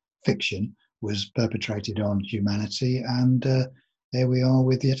fiction was perpetrated on humanity. And there we are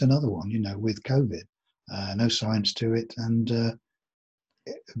with yet another one, with COVID. No science to it, and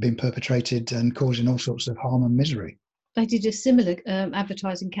been perpetrated and causing all sorts of harm and misery. They did a similar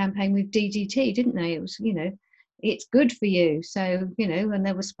advertising campaign with DDT, didn't they? It was, it's good for you. So, and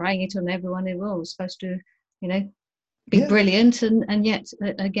they were spraying it on everyone. It was supposed to, be brilliant. And yet,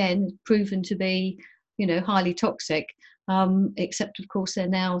 again, proven to be, highly toxic. Except, of course, they're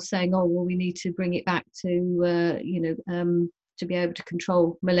now saying, oh, well, we need to bring it back to, to be able to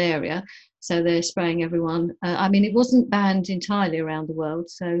control malaria. So they're spraying everyone. I mean, it wasn't banned entirely around the world.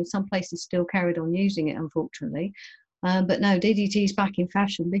 So some places still carried on using it, unfortunately. But no, DDT is back in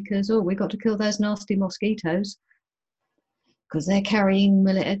fashion because, we've got to kill those nasty mosquitoes because they're carrying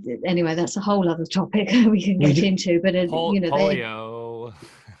malaria. Anyway, that's a whole other topic we can get into. But, polio.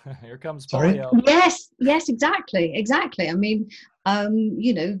 Here comes polio. Yes, exactly. I mean,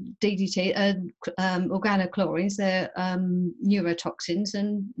 DDT, organochlorines, they're neurotoxins,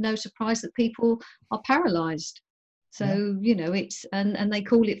 and no surprise that people are paralyzed. So, it's, and they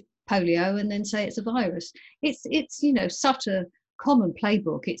call it polio and then say it's a virus. It's such a common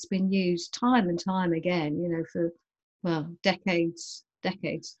playbook. It's been used time and time again, for, decades.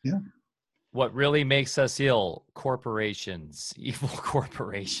 Yeah. What really makes us ill? Corporations, evil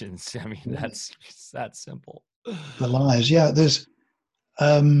corporations. I mean, that's that simple. The lies. Yeah, there's,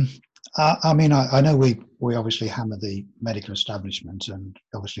 I mean, I know we obviously hammer the medical establishment, and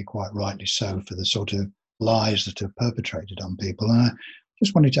obviously quite rightly so, for the sort of lies that are perpetrated on people. And I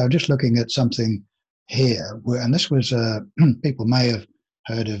just wanted to, I'm just looking at something here, and this was, people may have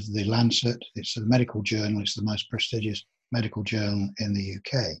heard of the Lancet. It's a medical journal. It's the most prestigious medical journal in the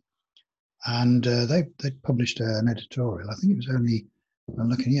UK. And they published an editorial. I think it was only, I'm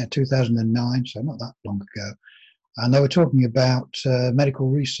looking, 2009, so not that long ago. And they were talking about medical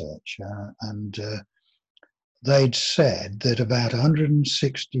research. And they'd said that about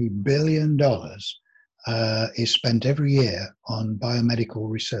 $160 billion is spent every year on biomedical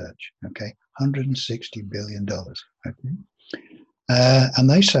research. Okay, $160 billion. Okay, and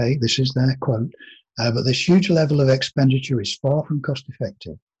they say, this is their quote, but this huge level of expenditure is far from cost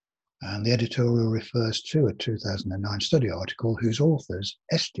effective. And the editorial refers to a 2009 study article whose authors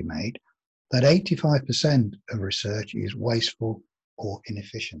estimate that 85% of research is wasteful or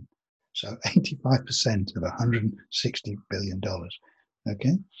inefficient. So 85% of $160 billion.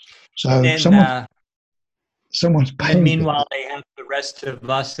 Okay, so then, someone's paying. And meanwhile, they have the rest of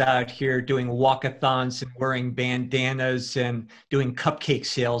us out here doing walkathons and wearing bandanas and doing cupcake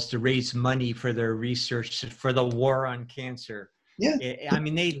sales to raise money for their research for the war on cancer. Yeah, I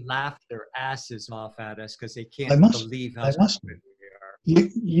mean, they laugh their asses off at us because they can't believe how stupid we are.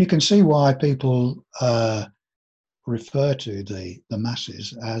 You can see why people refer to the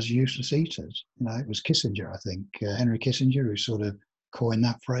masses as useless eaters. You know, it was Kissinger, I think, Henry Kissinger, who sort of coined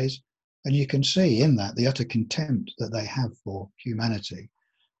that phrase. And you can see in that the utter contempt that they have for humanity,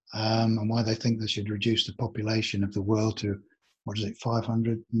 and why they think they should reduce the population of the world to,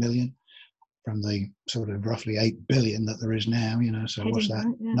 500 million from the sort of roughly 8 billion that there is now, you know, so what's that,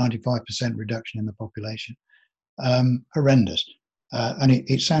 95% reduction in the population. Horrendous. And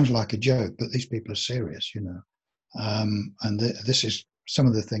it sounds like a joke, but these people are serious, you know. And this is some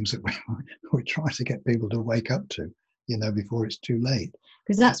of the things that we try to get people to wake up to, you know, before it's too late.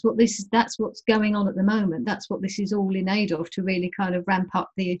 Because that's what's going on at the moment. That's what this is all in aid of, to really kind of ramp up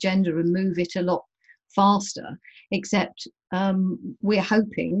the agenda and move it a lot faster. Except we're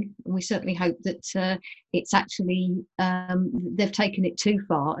hoping, and we certainly hope, that it's actually they've taken it too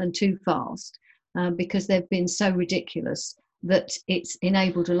far and too fast, because they've been so ridiculous that it's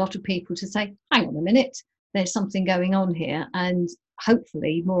enabled a lot of people to say, hang on a minute, there's something going on here. And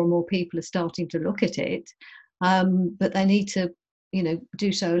hopefully more and more people are starting to look at it, but they need to, you know,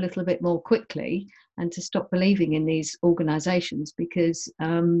 do so a little bit more quickly, and to stop believing in these organisations, because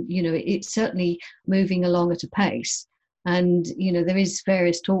you know, it's certainly moving along at a pace. And you know, there is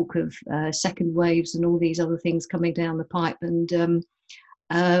various talk of second waves and all these other things coming down the pipe, and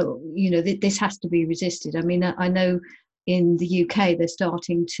you know, this has to be resisted. I mean, I know in the UK they're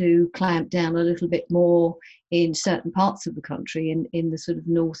starting to clamp down a little bit more in certain parts of the country, in the sort of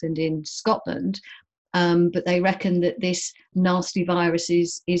north and in Scotland. But they reckon that this nasty virus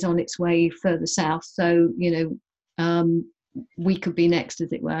is on its way further south. So, you know, we could be next,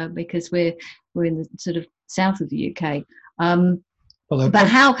 as it were, because we're in the sort of south of the UK. But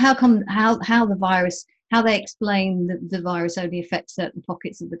how the virus, how they explain that the virus only affects certain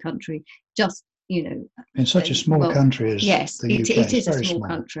pockets of the country, just, you know, in such a small country as yes, the UK, it is a small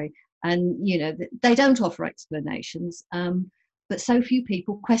country, and you know, they don't offer explanations. But so few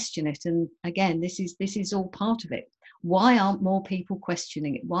people question it, and again, this is all part of it. Why aren't more people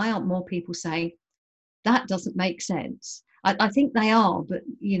questioning it? Why aren't more people saying that doesn't make sense? I think they are, but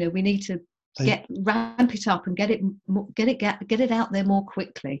you know, we need to ramp it up and get it out there more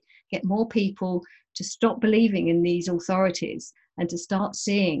quickly. Get more people to stop believing in these authorities and to start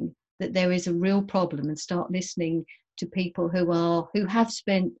seeing that there is a real problem, and start listening to people who have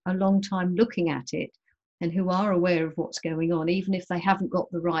spent a long time looking at it, and who are aware of what's going on, even if they haven't got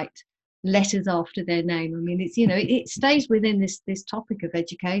the right letters after their name. I mean, it's, you know, it stays within this topic of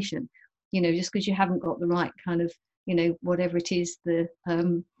education, you know, just because you haven't got the right kind of, you know, whatever it is, the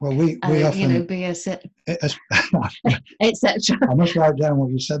well, we often, you know, BS, etc. I must write down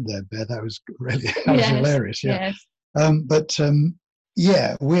what you said there, Bear. That was really was hilarious. Yeah. Yes.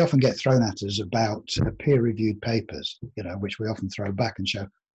 Yeah, we often get thrown at us about peer-reviewed papers, you know, which we often throw back and show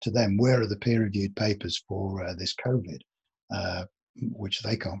to them, where are the peer-reviewed papers for this COVID, which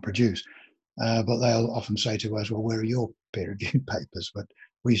they can't produce. But they'll often say to us, well, where are your peer-reviewed papers? But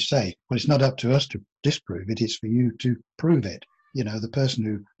we say, well, it's not up to us to disprove it, it's for you to prove it. You know, the person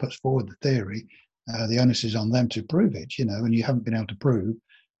who puts forward the theory, the onus is on them to prove it, you know, and you haven't been able to prove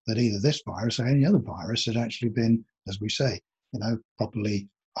that either this virus or any other virus has actually been, as we say, you know, properly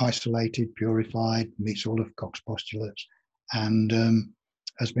isolated, purified, meets all of Koch's postulates, and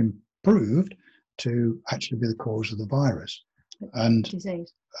has been proved to actually be the cause of the virus and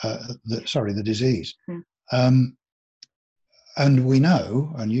disease. The disease. Yeah. And we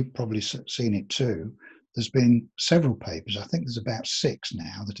know, and you've probably seen it too, there's been several papers, I think there's about 6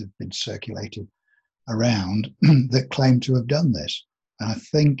 now that have been circulated around that claim to have done this. And I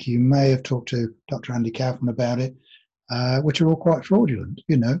think you may have talked to Dr. Andy Kaufman about it, which are all quite fraudulent,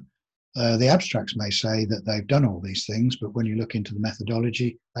 you know. The abstracts may say that they've done all these things, but when you look into the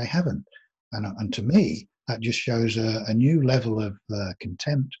methodology, they haven't. And to me, that just shows a new level of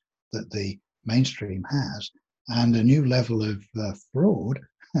contempt that the mainstream has, and a new level of fraud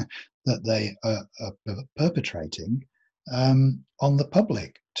that they are perpetrating on the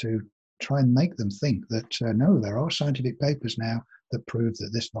public to try and make them think that no, there are scientific papers now that prove that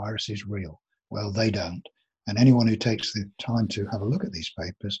this virus is real. Well, they don't. And anyone who takes the time to have a look at these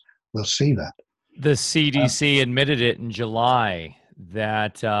papers will see that. The CDC admitted it in July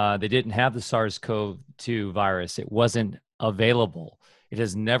that they didn't have the SARS-CoV-2 virus. It wasn't available. It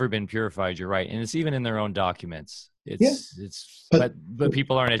has never been purified. You're right, and it's even in their own documents. But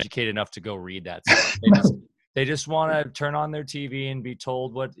people aren't educated enough to go read that stuff. They just want to turn on their TV and be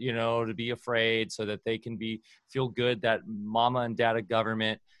told what, to be afraid, so that they can feel good that mama and dada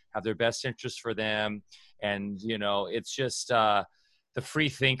government have their best interests for them. And it's just the free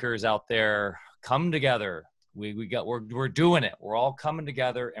thinkers out there come together. We're doing it. We're all coming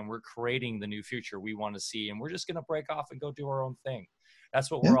together, and we're creating the new future we want to see. And we're just going to break off and go do our own thing. That's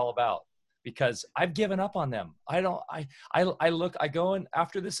what we're all about. Because I've given up on them. I go in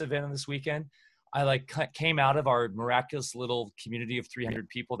after this event on this weekend. I came out of our miraculous little community of 300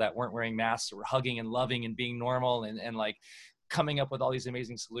 people that weren't wearing masks, that were hugging and loving and being normal and coming up with all these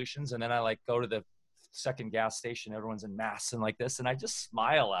amazing solutions. And then I go to the second gas station, everyone's in masks and like this, and I just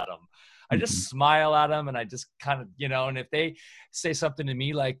smile at them. I just smile at them, and I just kind of, and if they say something to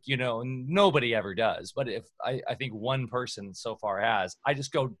me nobody ever does, but if I think one person so far has, I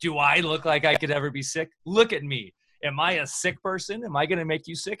just go, do I look like I could ever be sick? Look at me. Am I a sick person? Am I going to make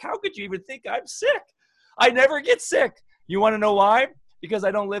you sick? How could you even think I'm sick? I never get sick. You want to know why? Because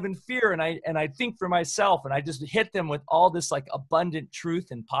I don't live in fear, and I think for myself, and I just hit them with all this abundant truth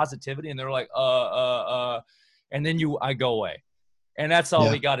and positivity, and they're like, and then I go away. And that's all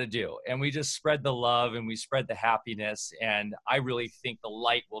we got to do. And we just spread the love, and we spread the happiness. And I really think the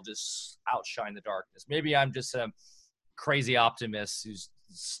light will just outshine the darkness. Maybe I'm just a crazy optimist who's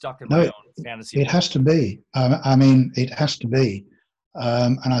stuck in my own fantasy. It has to be. It has to be.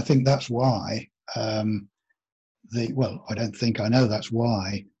 And I think that's why I know that's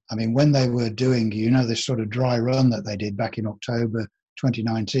why. When they were doing, this sort of dry run that they did back in October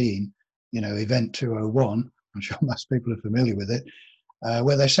 2019, Event 201, I'm sure most people are familiar with it,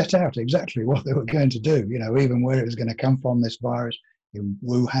 where they set out exactly what they were going to do, even where it was going to come from, this virus in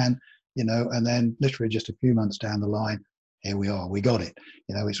Wuhan, and then literally just a few months down the line, here we are, we got it,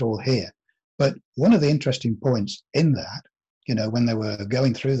 it's all here. But one of the interesting points in that, when they were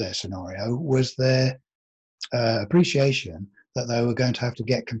going through their scenario, was their appreciation that they were going to have to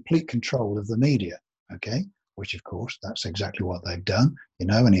get complete control of the media, okay? Which, of course, that's exactly what they've done,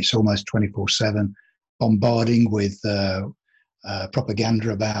 and it's almost 24/7 bombarding with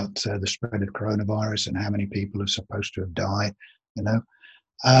propaganda about the spread of coronavirus and how many people are supposed to have died,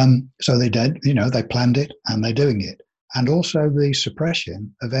 So they did, they planned it, and they're doing it. And also the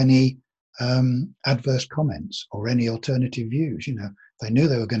suppression of any adverse comments or any alternative views. They knew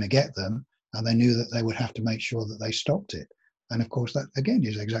they were going to get them, and they knew that they would have to make sure that they stopped it. And of course, that again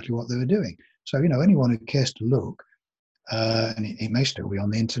is exactly what they were doing. So, anyone who cares to look, and it may still be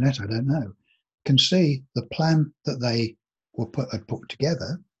on the internet, I don't know, can see the plan that they had put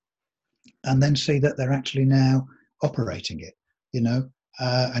together, and then see that they're actually now operating it,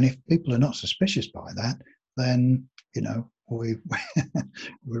 and if people are not suspicious by that, then, we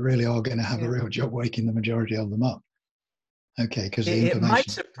really are going to have a real job waking the majority of them up. Okay, because the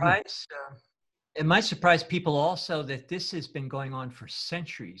information... It might surprise people also that this has been going on for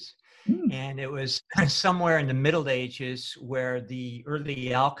centuries. And it was somewhere in the Middle Ages where the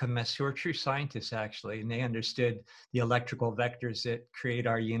early alchemists, who are true scientists actually, and they understood the electrical vectors that create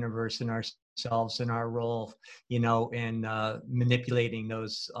our universe and ourselves and our role, in manipulating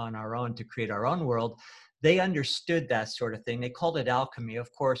those on our own to create our own world. They understood that sort of thing. They called it alchemy.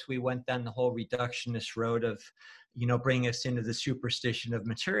 Of course, we went down the whole reductionist road of, bringing us into the superstition of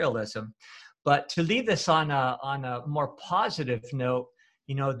materialism. But to leave this on a more positive note,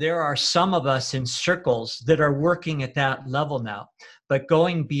 there are some of us in circles that are working at that level now, but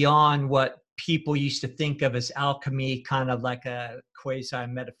going beyond what people used to think of as alchemy, kind of like a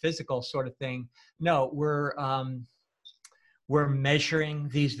quasi-metaphysical sort of thing. No, we're measuring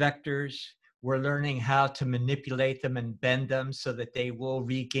these vectors. We're learning how to manipulate them and bend them so that they will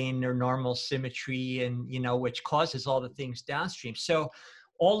regain their normal symmetry, and which causes all the things downstream. So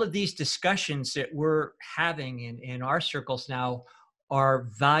all of these discussions that we're having in our circles now are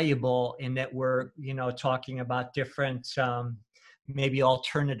valuable in that we're, talking about different, maybe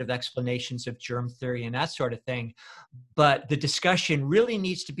alternative explanations of germ theory and that sort of thing. But the discussion really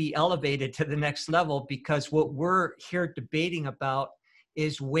needs to be elevated to the next level, because what we're here debating about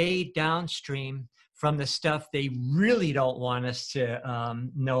is way downstream from the stuff they really don't want us to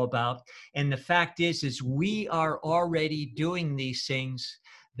know about. And the fact is we are already doing these things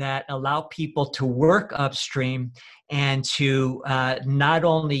that allow people to work upstream and to not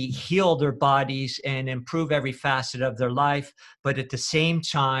only heal their bodies and improve every facet of their life, but at the same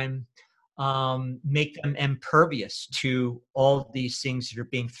time make them impervious to all these things that are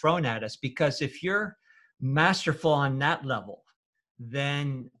being thrown at us. Because if you're masterful on that level,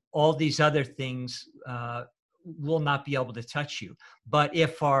 then all these other things will not be able to touch you. But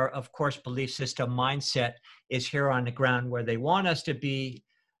if our, of course, belief system mindset is here on the ground where they want us to be,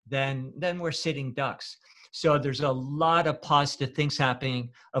 then we're sitting ducks. So there's a lot of positive things happening.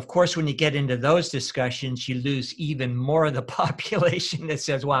 Of course, when you get into those discussions, you lose even more of the population that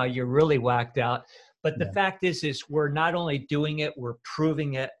says, wow, you're really whacked out. But the fact is we're not only doing it, we're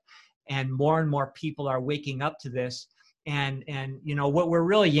proving it. And more people are waking up to this. And you know, what we're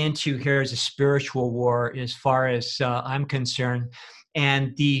really into here is a spiritual war as far as I'm concerned.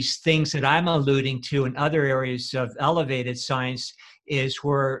 And these things that I'm alluding to in other areas of elevated science is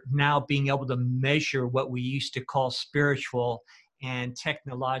we're now being able to measure what we used to call spiritual and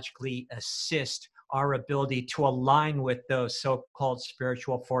technologically assist our ability to align with those so-called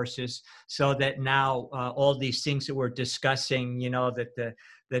spiritual forces, so that now all these things that we're discussing, you know, that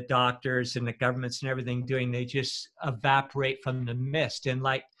the doctors and the governments and everything doing, they just evaporate from the mist. And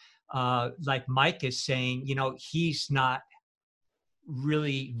like Mike is saying, you know, he's not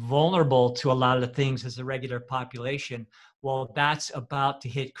really vulnerable to a lot of the things as a regular population. Well, that's about to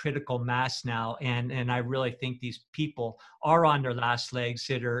hit critical mass now. And I really think these people are on their last legs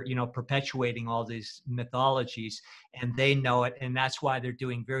that are, you know, perpetuating all these mythologies, and they know it. And that's why they're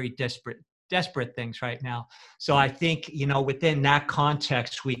doing very desperate things right now. So I think, you know, within that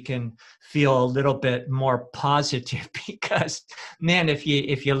context, we can feel a little bit more positive, because man, if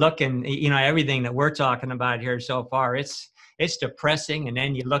you look and, you know, everything that we're talking about here so far, it's depressing. And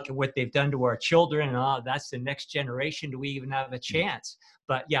then you look at what they've done to our children, and oh, that's the next generation. Do we even have a chance?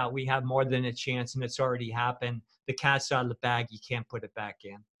 But yeah, we have more than a chance, and it's already happened. The cat's out of the bag. You can't put it back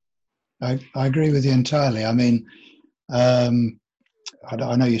in. I agree with you entirely. I mean, I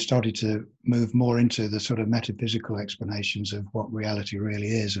know you started to move more into the sort of metaphysical explanations of what reality really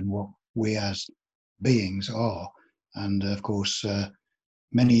is and what we as beings are. And of course,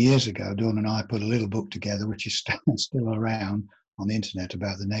 many years ago, Dawn and I put a little book together, which is still around on the internet,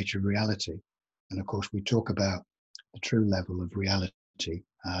 about the nature of reality. And of course, we talk about the true level of reality.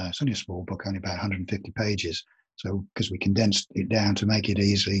 It's only a small book, only about 150 pages. So, because we condensed it down to make it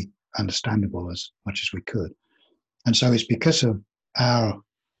easily understandable as much as we could. And so it's because of our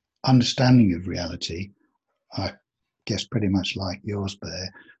understanding of reality, I guess pretty much like yours, Bear,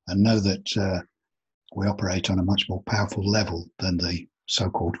 and know that we operate on a much more powerful level than the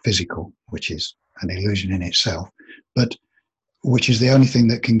so-called physical, which is an illusion in itself, but which is the only thing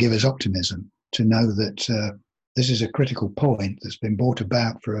that can give us optimism to know that this is a critical point that's been brought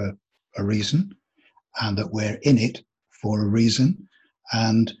about for a reason, and that we're in it for a reason,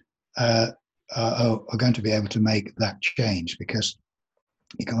 and are going to be able to make that change. Because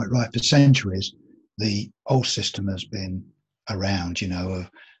you got it right, for centuries the old system has been around, you know,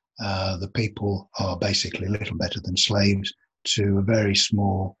 of the people are basically little better than slaves to a very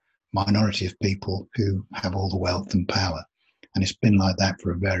small minority of people who have all the wealth and power. And it's been like that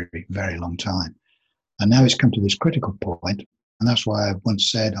for a very, very long time. And now it's come to this critical point. And that's why I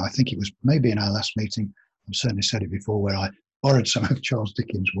once said, I think it was maybe in our last meeting, I've certainly said it before, where I borrowed some of Charles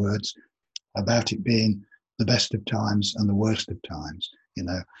Dickens' words about it being the best of times and the worst of times. You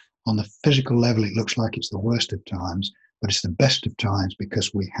know, on the physical level, it looks like it's the worst of times, but it's the best of times,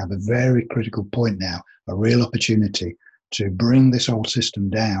 because we have a very critical point now, a real opportunity to bring this old system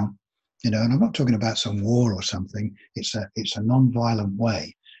down. You know, and I'm not talking about some war or something. It's a non-violent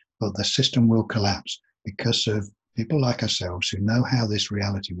way, but the system will collapse because of people like ourselves who know how this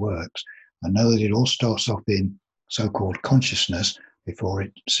reality works and know that it all starts off in so-called consciousness before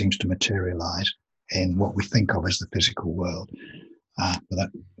it seems to materialize in what we think of as the physical world. But that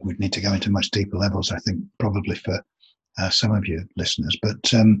would need to go into much deeper levels, I think, probably for some of you listeners.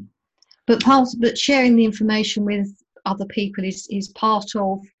 But sharing the information with other people is part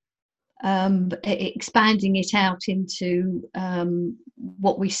of expanding it out into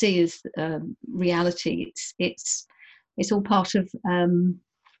what we see as reality. It's all part of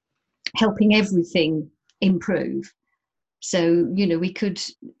helping everything improve. So, you know, we could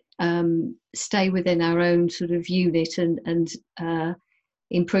stay within our own sort of unit and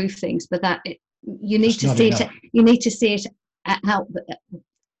improve things, but you need to see it. You need to see it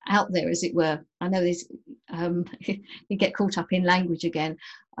out there, as it were. I know there's you get caught up in language again,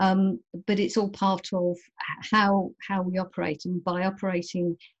 but it's all part of how we operate, and by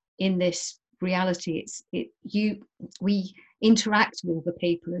operating in this reality, interact with other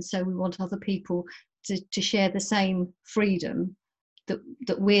people, and so we want other people to share the same freedom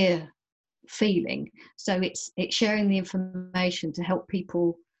that we're feeling. So it's sharing the information to help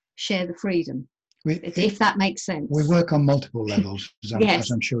people share the freedom, if that makes sense. We work on multiple levels,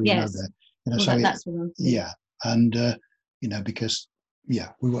 as I'm sure you know that. You know, well, so that's what I'm saying. Yeah, and you know, because we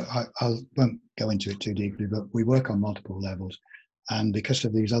work. I won't go into it too deeply, but we work on multiple levels, and because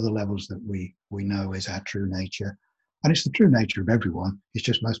of these other levels that we know is our true nature, and it's the true nature of everyone. It's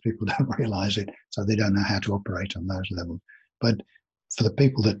just most people don't realize it, so they don't know how to operate on those levels. But for the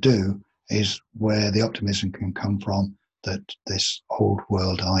people that do, is where the optimism can come from, that this old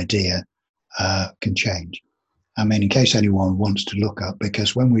world idea can change. I mean, in case anyone wants to look up,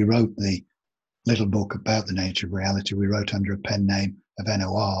 because when we wrote the little book about the nature of reality, we wrote under a pen name of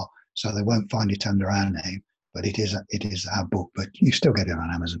NOR, so they won't find it under our name, but it is our book. But you still get it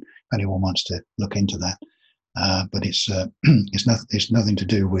on Amazon if anyone wants to look into that. But it's nothing to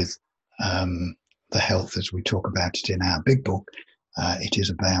do with the health as we talk about it in our big book. It is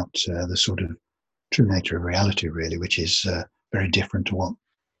about the sort of true nature of reality, really, which is very different to what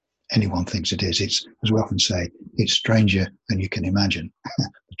anyone thinks it is. It's, as we often say, it's stranger than you can imagine.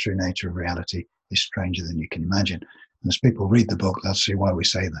 The true nature of reality is stranger than you can imagine. And as people read the book, they'll see why we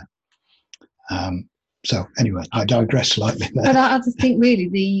say that. So anyway, I digress slightly there. But I think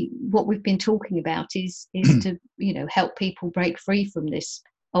really what we've been talking about is to, you know, help people break free from this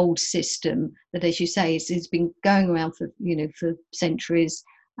old system that, as you say, has been going around for centuries,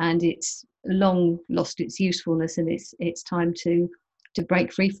 and it's long lost its usefulness, and it's time to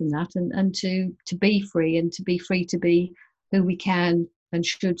break free from that and to be free, and to be free to be who we can and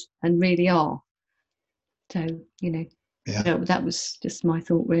should and really are. So, you know, that was just my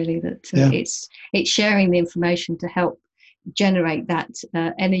thought, really, that it's sharing the information to help generate that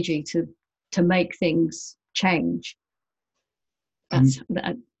energy to make things change. It's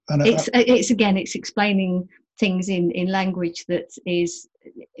explaining things in language that is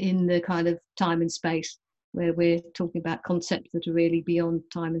in the kind of time and space, where we're talking about concepts that are really beyond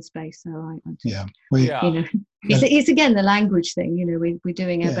time and space. So it's again the language thing. You know, we're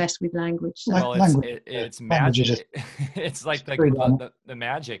doing our best with language. So. Well, it's magic. It's like the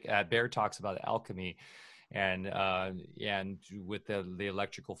magic. Bear talks about alchemy, and with the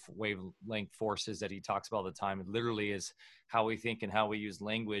electrical wavelength forces that he talks about all the time. It literally is how we think and how we use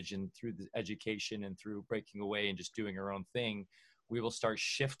language, and through the education and through breaking away and just doing our own thing, we will start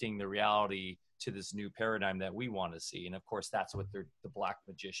shifting the reality to this new paradigm that we want to see. And of course, that's what the black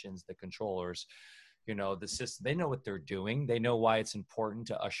magicians, the controllers, you know, the system, they know what they're doing. They know why it's important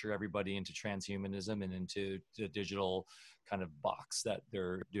to usher everybody into transhumanism and into the digital kind of box that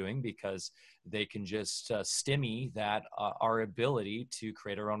they're doing, because they can just stymie that our ability to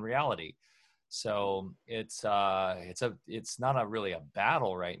create our own reality. So it's not really a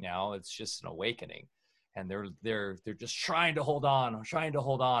battle right now. It's just an awakening, and they're just trying to hold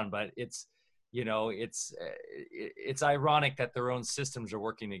on, but it's, you know, it's ironic that their own systems are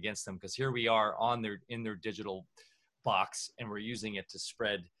working against them, because here we are in their digital box, and we're using it to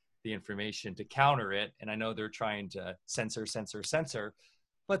spread the information to counter it. And I know they're trying to censor,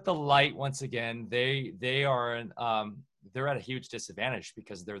 but the light, once again, they are they're at a huge disadvantage,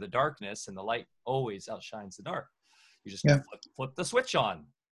 because they're the darkness, and the light always outshines the dark. You just flip the switch on,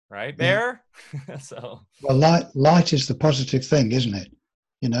 right, Bear? So well, light is the positive thing, isn't it?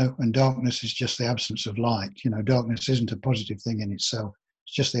 You know, and darkness is just the absence of light. You know, darkness isn't a positive thing in itself.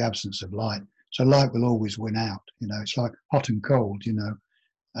 It's just the absence of light. So light will always win out. You know, it's like hot and cold, you know.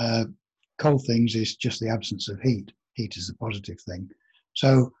 Cold things is just the absence of heat. Heat is the positive thing.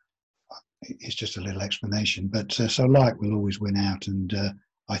 So it's just a little explanation. But so light will always win out. And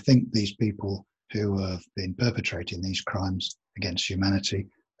I think these people who have been perpetrating these crimes against humanity,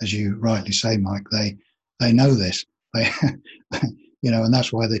 as you rightly say, Mike, they know this. You know, and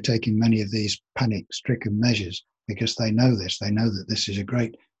that's why they're taking many of these panic-stricken measures, because they know this. They know that this is a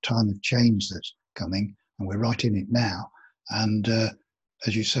great time of change that's coming, and we're right in it now. And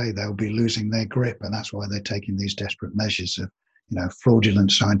as you say, they'll be losing their grip, and that's why they're taking these desperate measures of, you know,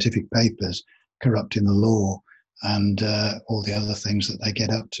 fraudulent scientific papers, corrupting the law, and all the other things that they get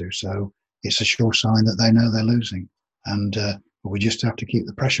up to. So it's a sure sign that they know they're losing, and we just have to keep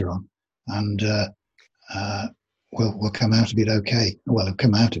the pressure on, and we'll come out of it okay. Well, we'll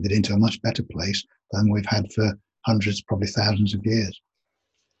come out of it into a much better place than we've had for hundreds, probably thousands of years.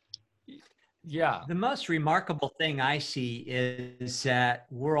 Yeah. The most remarkable thing I see is that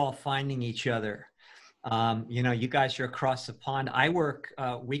we're all finding each other. You know, you guys are across the pond. I work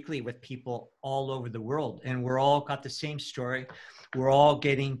weekly with people all over the world, and we're all got the same story. We're all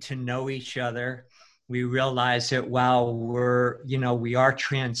getting to know each other. We realize that while we are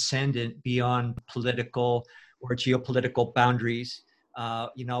transcendent beyond political or geopolitical boundaries.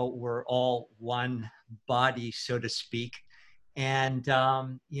 We're all one body, so to speak. And,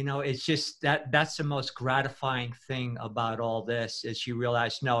 it's just that's the most gratifying thing about all this is you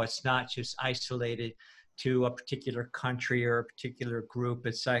realize, no, it's not just isolated to a particular country or a particular group.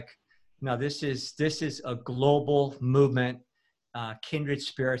 It's like, no, this is a global movement. Kindred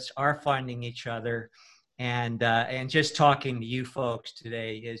spirits are finding each other. And just talking to you folks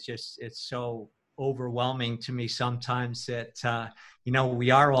today is it's so overwhelming to me sometimes that, we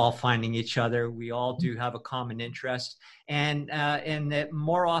are all finding each other. We all do have a common interest. And that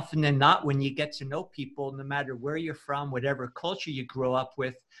more often than not, when you get to know people, no matter where you're from, whatever culture you grow up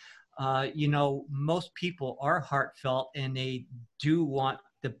with, most people are heartfelt and they do want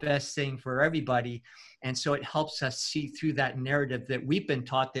the best thing for everybody. And so it helps us see through that narrative that we've been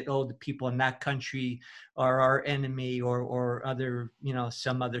taught that, the people in that country are our enemy or other,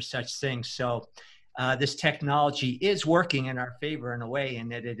 some other such thing. So this technology is working in our favor in a way,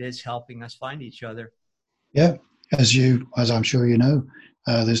 and that it is helping us find each other. Yeah, as I'm sure you know,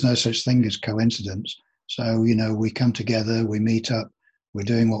 there's no such thing as coincidence. So, we come together, we meet up, we're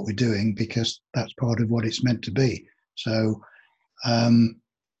doing what we're doing because that's part of what it's meant to be. So, and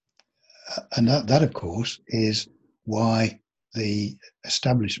that, of course, is why the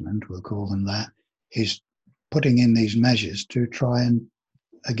establishment, we'll call them that, is putting in these measures to try and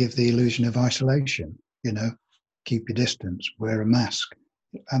give the illusion of isolation. Keep your distance, wear a mask.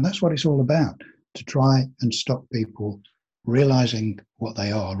 And that's what it's all about, to try and stop people realizing what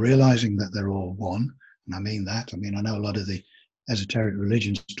they are, realizing that they're all one. And I mean that. I know a lot of the esoteric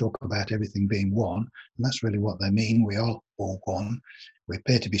religions talk about everything being one, and that's really what they mean. We are all one. We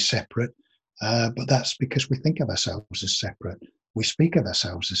appear to be separate, but that's because we think of ourselves as separate. We speak of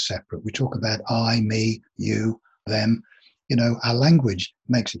ourselves as separate. We talk about I, me, you, them. Our language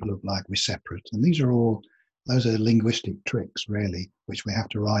makes it look like we're separate. And those are linguistic tricks, really, which we have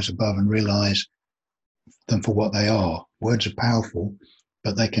to rise above and realize them for what they are. Words are powerful,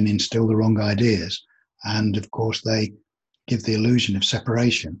 but they can instill the wrong ideas. And of course, they give the illusion of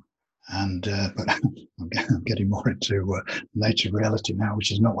separation. And but I'm getting more into nature reality now,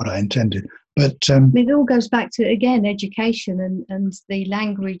 which is not what I intended. But it all goes back to, again, education and the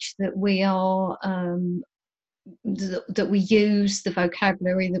language that we are that we use, the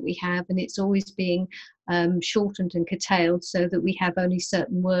vocabulary that we have, and it's always being shortened and curtailed so that we have only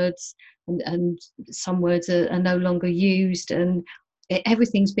certain words, and some words are no longer used, and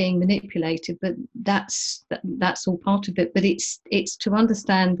everything's being manipulated. But that's all part of it. But it's to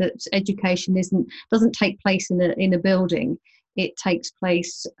understand that education doesn't take place in a building. It takes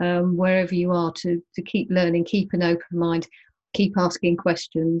place wherever you are, to keep learning, keep an open mind, keep asking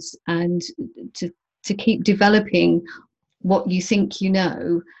questions, and to keep developing what you think you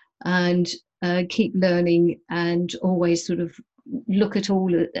know, and keep learning, and always sort of look at all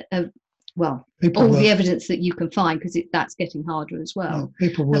the evidence that you can find, because that's getting harder as well.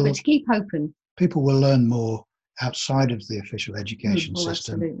 But to keep open. People will learn more outside of the official education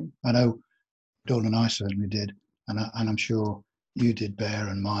system. Absolutely. I know Dawn and I certainly did, and I'm sure you did, Bear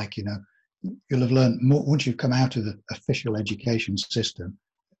and Mike. You'll have learned more once you've come out of the official education system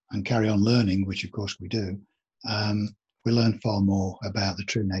and carry on learning, which of course we do. We learn far more about the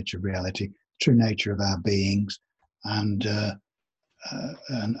true nature of reality, true nature of our beings, and I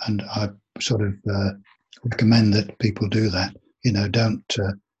sort of recommend that people do that. Don't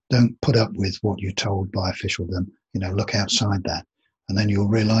put up with what you're told by officialdom. Look outside that, and then you'll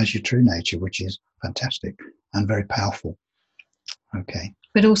realize your true nature, which is fantastic and very powerful. Okay.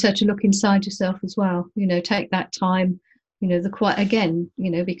 But also to look inside yourself as well. Take that time.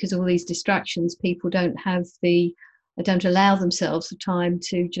 Because all these distractions, people don't allow themselves the time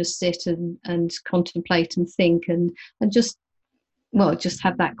to just sit and contemplate and think and just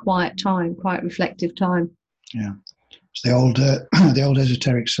have that quiet time, quiet reflective time. Yeah, it's the old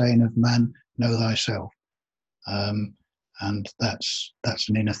esoteric saying of man, know thyself, and that's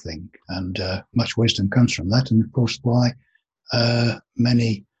an inner thing, and much wisdom comes from that, and of course why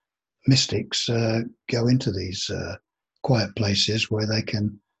many mystics go into these quiet places where they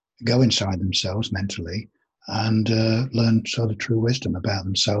can go inside themselves mentally and learn sort of true wisdom about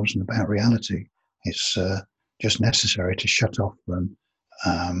themselves and about reality. It's just necessary to shut off from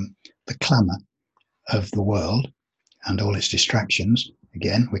the clamour of the world and all its distractions.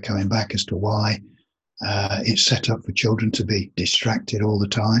 Again, we're coming back as to why it's set up for children to be distracted all the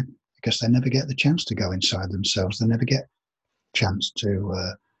time, because they never get the chance to go inside themselves. They never get chance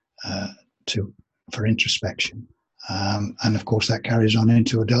for introspection. And of course, that carries on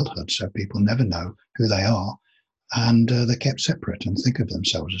into adulthood. So people never know who they are, and they're kept separate and think of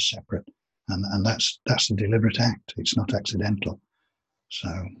themselves as separate. And that's a deliberate act. It's not accidental. So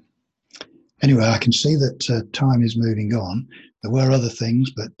anyway, I can see that time is moving on. There were other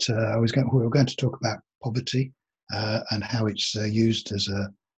things, but we were going to talk about poverty and how it's used as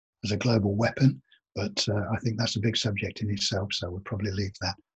a global weapon. But I think that's a big subject in itself, so we'll probably leave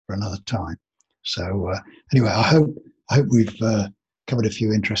that for another time. So anyway, I hope we've covered a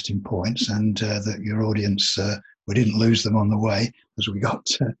few interesting points, and that your audience, we didn't lose them on the way as we got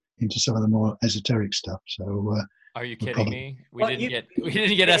into some of the more esoteric stuff. So are you kidding me? We didn't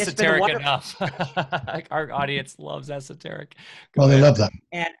get esoteric enough. Our audience loves esoteric. Well, they love that.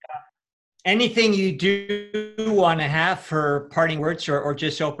 And anything you do want to have for parting words, or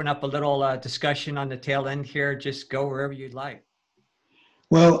just open up a little discussion on the tail end here, just go wherever you'd like.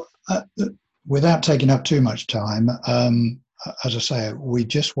 Well, without taking up too much time, as I say, we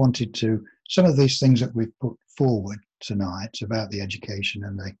just wanted to, some of these things that we've put forward tonight about the education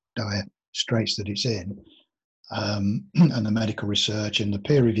and the dire straits that it's in, and the medical research and the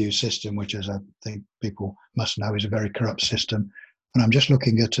peer review system, which, as I think people must know, is a very corrupt system. And I'm just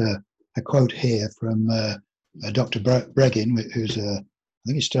looking at a quote here from Dr. Breggin, who's I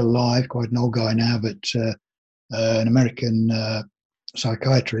think he's still alive, quite an old guy now, but an American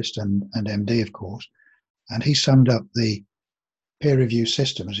psychiatrist and MD, of course. And he summed up the peer review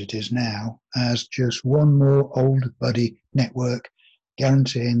system as it is now as just one more old buddy network,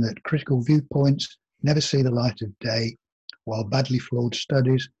 guaranteeing that critical viewpoints never see the light of day, while badly flawed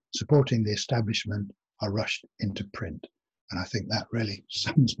studies supporting the establishment are rushed into print. And I think that really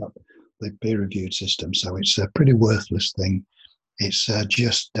sums up the peer-reviewed system. So it's a pretty worthless thing. It's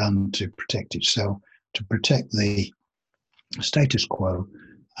just done to protect itself, to protect the status quo,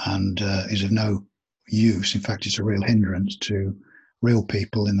 and is of no use. In fact, it's a real hindrance to real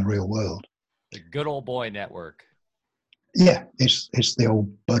people in the real world. The good old boy network. Yeah, it's the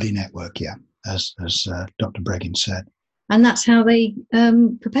old buddy network, yeah, as Dr. Breggin said. And that's how they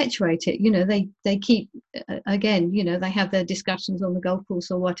perpetuate it. You know, they keep, again, you know, they have their discussions on the golf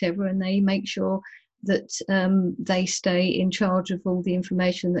course or whatever, and they make sure that they stay in charge of all the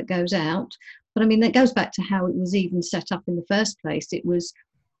information that goes out. But I mean, that goes back to how it was even set up in the first place. It was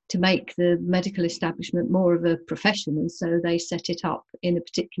to make the medical establishment more of a profession, and so they set it up in a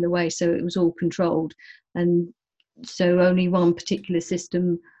particular way, so it was all controlled, and so only one particular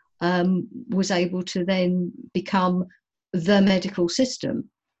system was able to then become the medical system.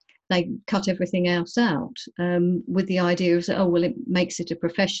 They cut everything else out with the idea of, oh well, it makes it a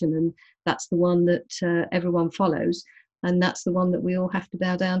profession, and that's the one that everyone follows, and that's the one that we all have to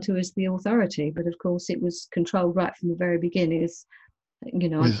bow down to as the authority. But of course it was controlled right from the very beginning, as you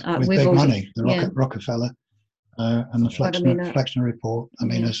know, with big money, the Rockefeller and the Flexner report. I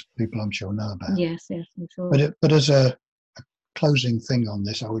mean, as people I'm sure know about. Yes, I'm sure. But as a closing thing on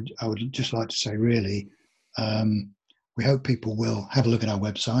this, I would just like to say, really, we hope people will have a look at our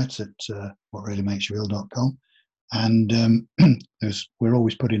website at whatreallymakesyouill.com, and we're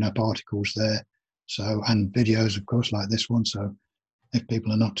always putting up articles there, so, and videos, of course, like this one. So if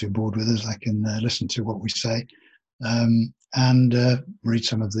people are not too bored with us, they can listen to what we say. And read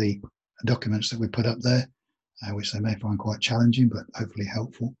some of the documents that we put up there, which they may find quite challenging, but hopefully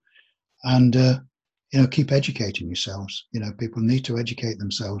helpful. And you know, keep educating yourselves. You know, people need to educate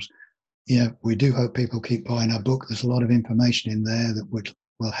themselves. You know, we do hope people keep buying our book. There's a lot of information in there that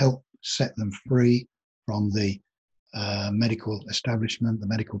will help set them free from the medical establishment, the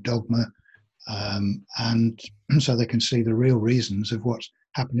medical dogma, and so they can see the real reasons of what's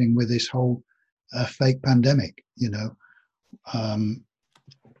happening with this whole fake pandemic. You know.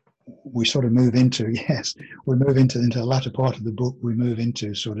 We sort of move into the latter part of the book. We move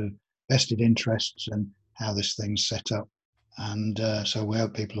into sort of vested interests and how this thing's set up, and so we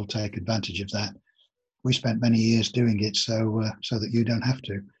hope people will take advantage of that. We spent many years doing it, so that you don't have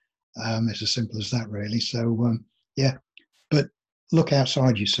to. It's as simple as that, really. So yeah, but look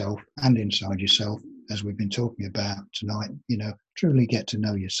outside yourself and inside yourself, as we've been talking about tonight. You know, truly get to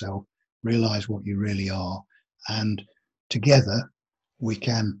know yourself, realize what you really are, and together we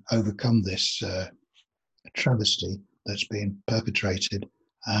can overcome this travesty that's being perpetrated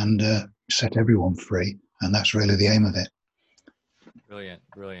and set everyone free. And that's really the aim of it.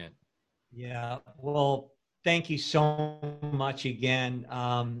 Brilliant. Yeah, well, thank you so much again.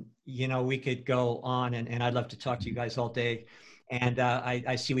 You know, we could go on, and I'd love to talk to you guys all day. And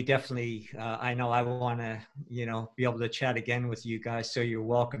I see we definitely, I know I want to, you know, be able to chat again with you guys. So you're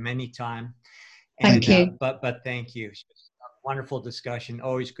welcome anytime. And, thank you. But thank you. Wonderful discussion.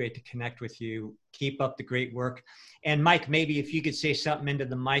 Always great to connect with you. Keep up the great work. And Mike, maybe if you could say something into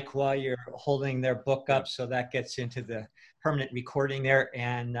the mic while you're holding their book up, so that gets into the permanent recording there.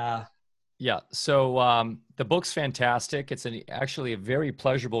 And yeah, so the book's fantastic. It's actually a very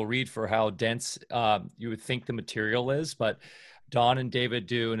pleasurable read for how dense you would think the material is, but Don and David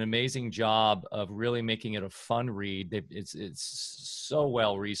do an amazing job of really making it a fun read. It's so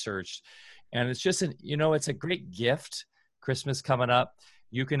well researched, and it's just it's a great gift. Christmas coming up.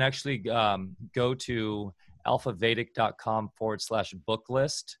 You can actually go to alphavedic.com/book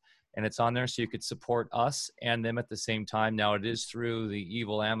list, and it's on there so you could support us and them at the same time. Now it is through the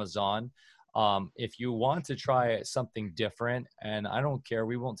evil Amazon. If you want to try something different, and I don't care,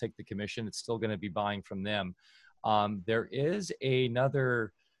 we won't take the commission. It's still going to be buying from them. There is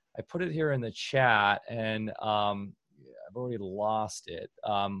another, I put it here in the chat, and I've already lost it,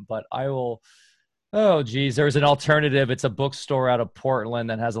 but I will. Oh, geez, there's an alternative. It's a bookstore out of Portland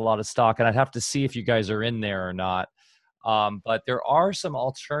that has a lot of stock, and I'd have to see if you guys are in there or not. But there are some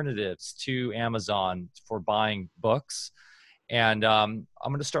alternatives to Amazon for buying books. And I'm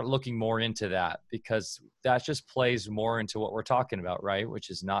going to start looking more into that, because that just plays more into what we're talking about, right? Which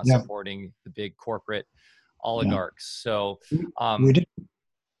is not supporting the big corporate oligarchs. So we did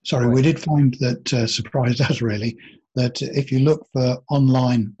find that surprised us really, that if you look for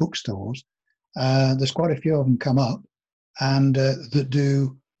online bookstores, there's quite a few of them come up, and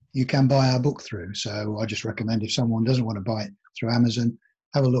you can buy our book through. So I just recommend, if someone doesn't want to buy it through Amazon,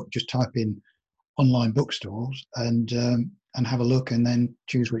 have a look, just type in online bookstores and have a look, and then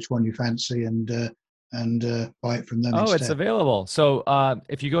choose which one you fancy and buy it from them instead. It's available. So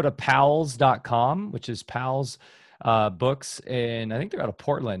if you go to pals.com, which is Pals Books, and I think they're out of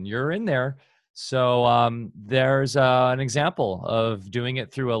Portland, you're in there. So there's an example of doing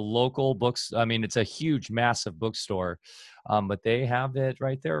it through a local books. I mean, it's a huge, massive bookstore, but they have it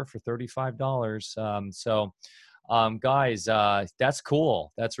right there for $35. Guys, that's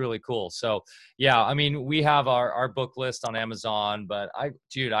cool. That's really cool. So yeah, I mean, we have our book list on Amazon, but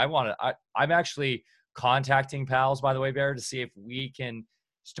I'm actually contacting Pals, by the way, Bear, to see if we can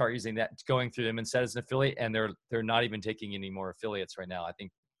start using that, going through them instead as an affiliate. And they're not even taking any more affiliates right now. I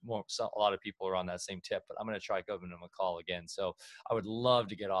think a lot of people are on that same tip, but I'm going to try giving them a call again. So I would love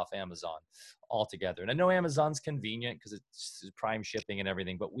to get off Amazon altogether. And I know Amazon's convenient because it's prime shipping and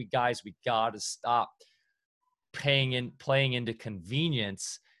everything, but we got to stop playing into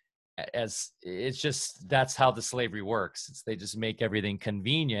convenience, as it's just, that's how the slavery works. They just make everything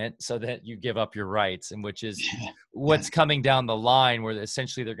convenient so that you give up your rights, and which is what's coming down the line, where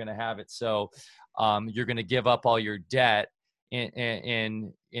essentially they're going to have it. So you're going to give up all your debt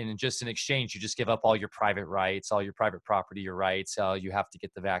in just in exchange, you just give up all your private rights, all your private property, your rights. You have to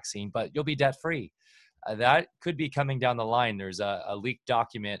get the vaccine, but you'll be debt free. That could be coming down the line. There's a leaked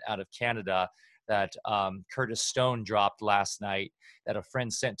document out of Canada that Curtis Stone dropped last night, that a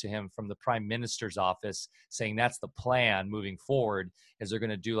friend sent to him from the Prime Minister's office, saying that's the plan moving forward, is they're going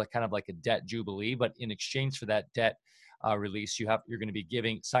to do kind of like a debt jubilee, but in exchange for that debt release, you're going to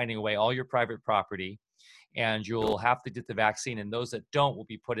be signing away all your private property, and you'll have to get the vaccine. And those that don't will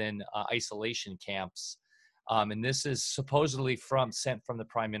be put in isolation camps. And this is supposedly sent from the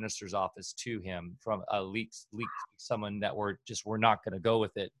Prime Minister's office to him, from a leaked someone that we're not going to go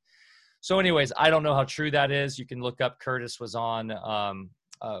with it. So anyways, I don't know how true that is. You can look up. Curtis was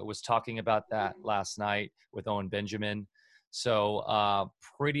was talking about that last night with Owen Benjamin. So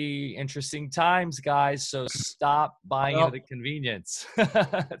pretty interesting times, guys. So stop buying into the convenience.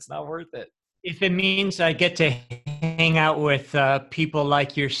 It's not worth it. If it means I get to hang out with people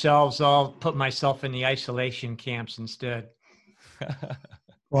like yourselves, I'll put myself in the isolation camps instead.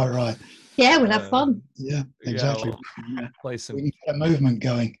 Quite right. Yeah, we'll have fun. Yeah, exactly. Yeah, play some. We get a movement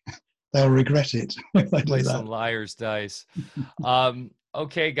going. They'll regret it if they play do that. Some liar's dice.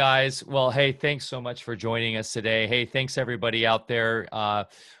 Okay, guys. Well, hey, thanks so much for joining us today. Hey, thanks everybody out there.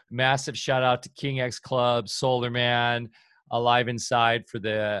 Massive shout out to King X Club, Solar Man, Alive Inside for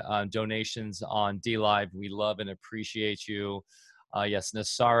the donations on DLive. We love and appreciate you. Yes,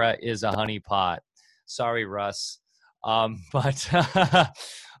 Nasara is a honeypot. Sorry, Russ. But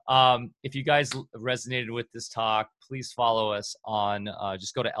if you guys resonated with this talk, please follow us on,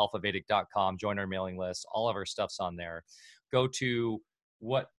 just go to alphavedic.com, join our mailing list. All of our stuff's on there. Go to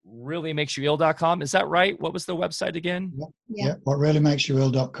whatreallymakesyouill.com. Is that right? What was the website again? Yeah.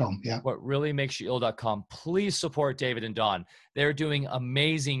 Whatreallymakesyouill.com. Yeah. Whatreallymakesyouill.com. Please support David and Don. They're doing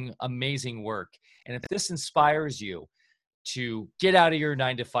amazing, amazing work. And if this inspires you to get out of your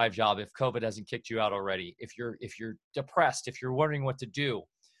 9-to-5 job, if COVID hasn't kicked you out already, if you're depressed, if you're wondering what to do,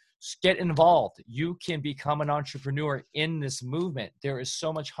 Get involved. You can become an entrepreneur in this movement. There is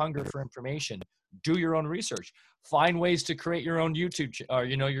so much hunger for information. Do your own research. Find ways to create your own YouTube, or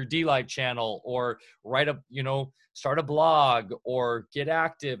your DLive channel, or write a, start a blog, or get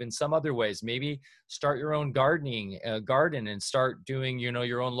active in some other ways. Maybe start your own garden and start doing,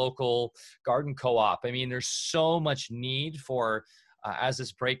 your own local garden co-op. I mean, there's so much need for,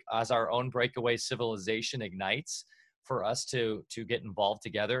 as our own breakaway civilization ignites, for us to get involved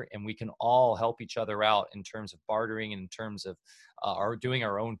together, and we can all help each other out in terms of bartering, in terms of doing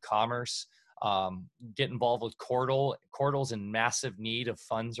our own commerce. Get involved with Cordal. Cordal's in massive need of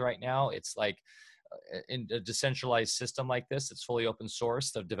funds right now. It's like in a decentralized system like this, it's fully open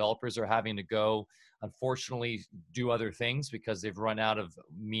source. The developers are having to go, unfortunately, do other things because they've run out of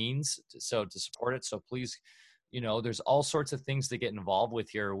means to support it. So please, there's all sorts of things to get involved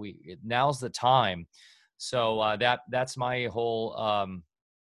with here. Now's the time. So that's my whole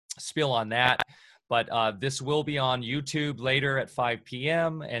spiel on that. But this will be on YouTube later at 5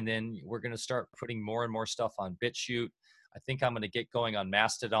 p.m. And then we're going to start putting more and more stuff on BitChute. I think I'm going to get going on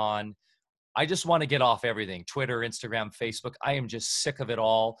Mastodon. I just want to get off everything. Twitter, Instagram, Facebook. I am just sick of it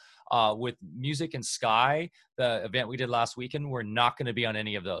all. With Music and Sky, the event we did last weekend, we're not going to be on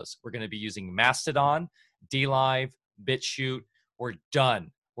any of those. We're going to be using Mastodon, DLive, BitChute. We're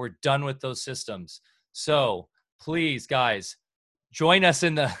done. We're done with those systems. So please, guys, join us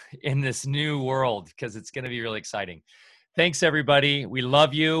in this new world, because it's going to be really exciting. Thanks, everybody. We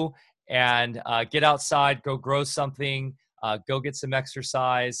love you. And get outside, go grow something, go get some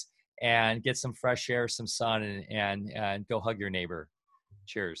exercise, and get some fresh air, some sun, and go hug your neighbor.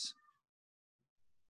 Cheers.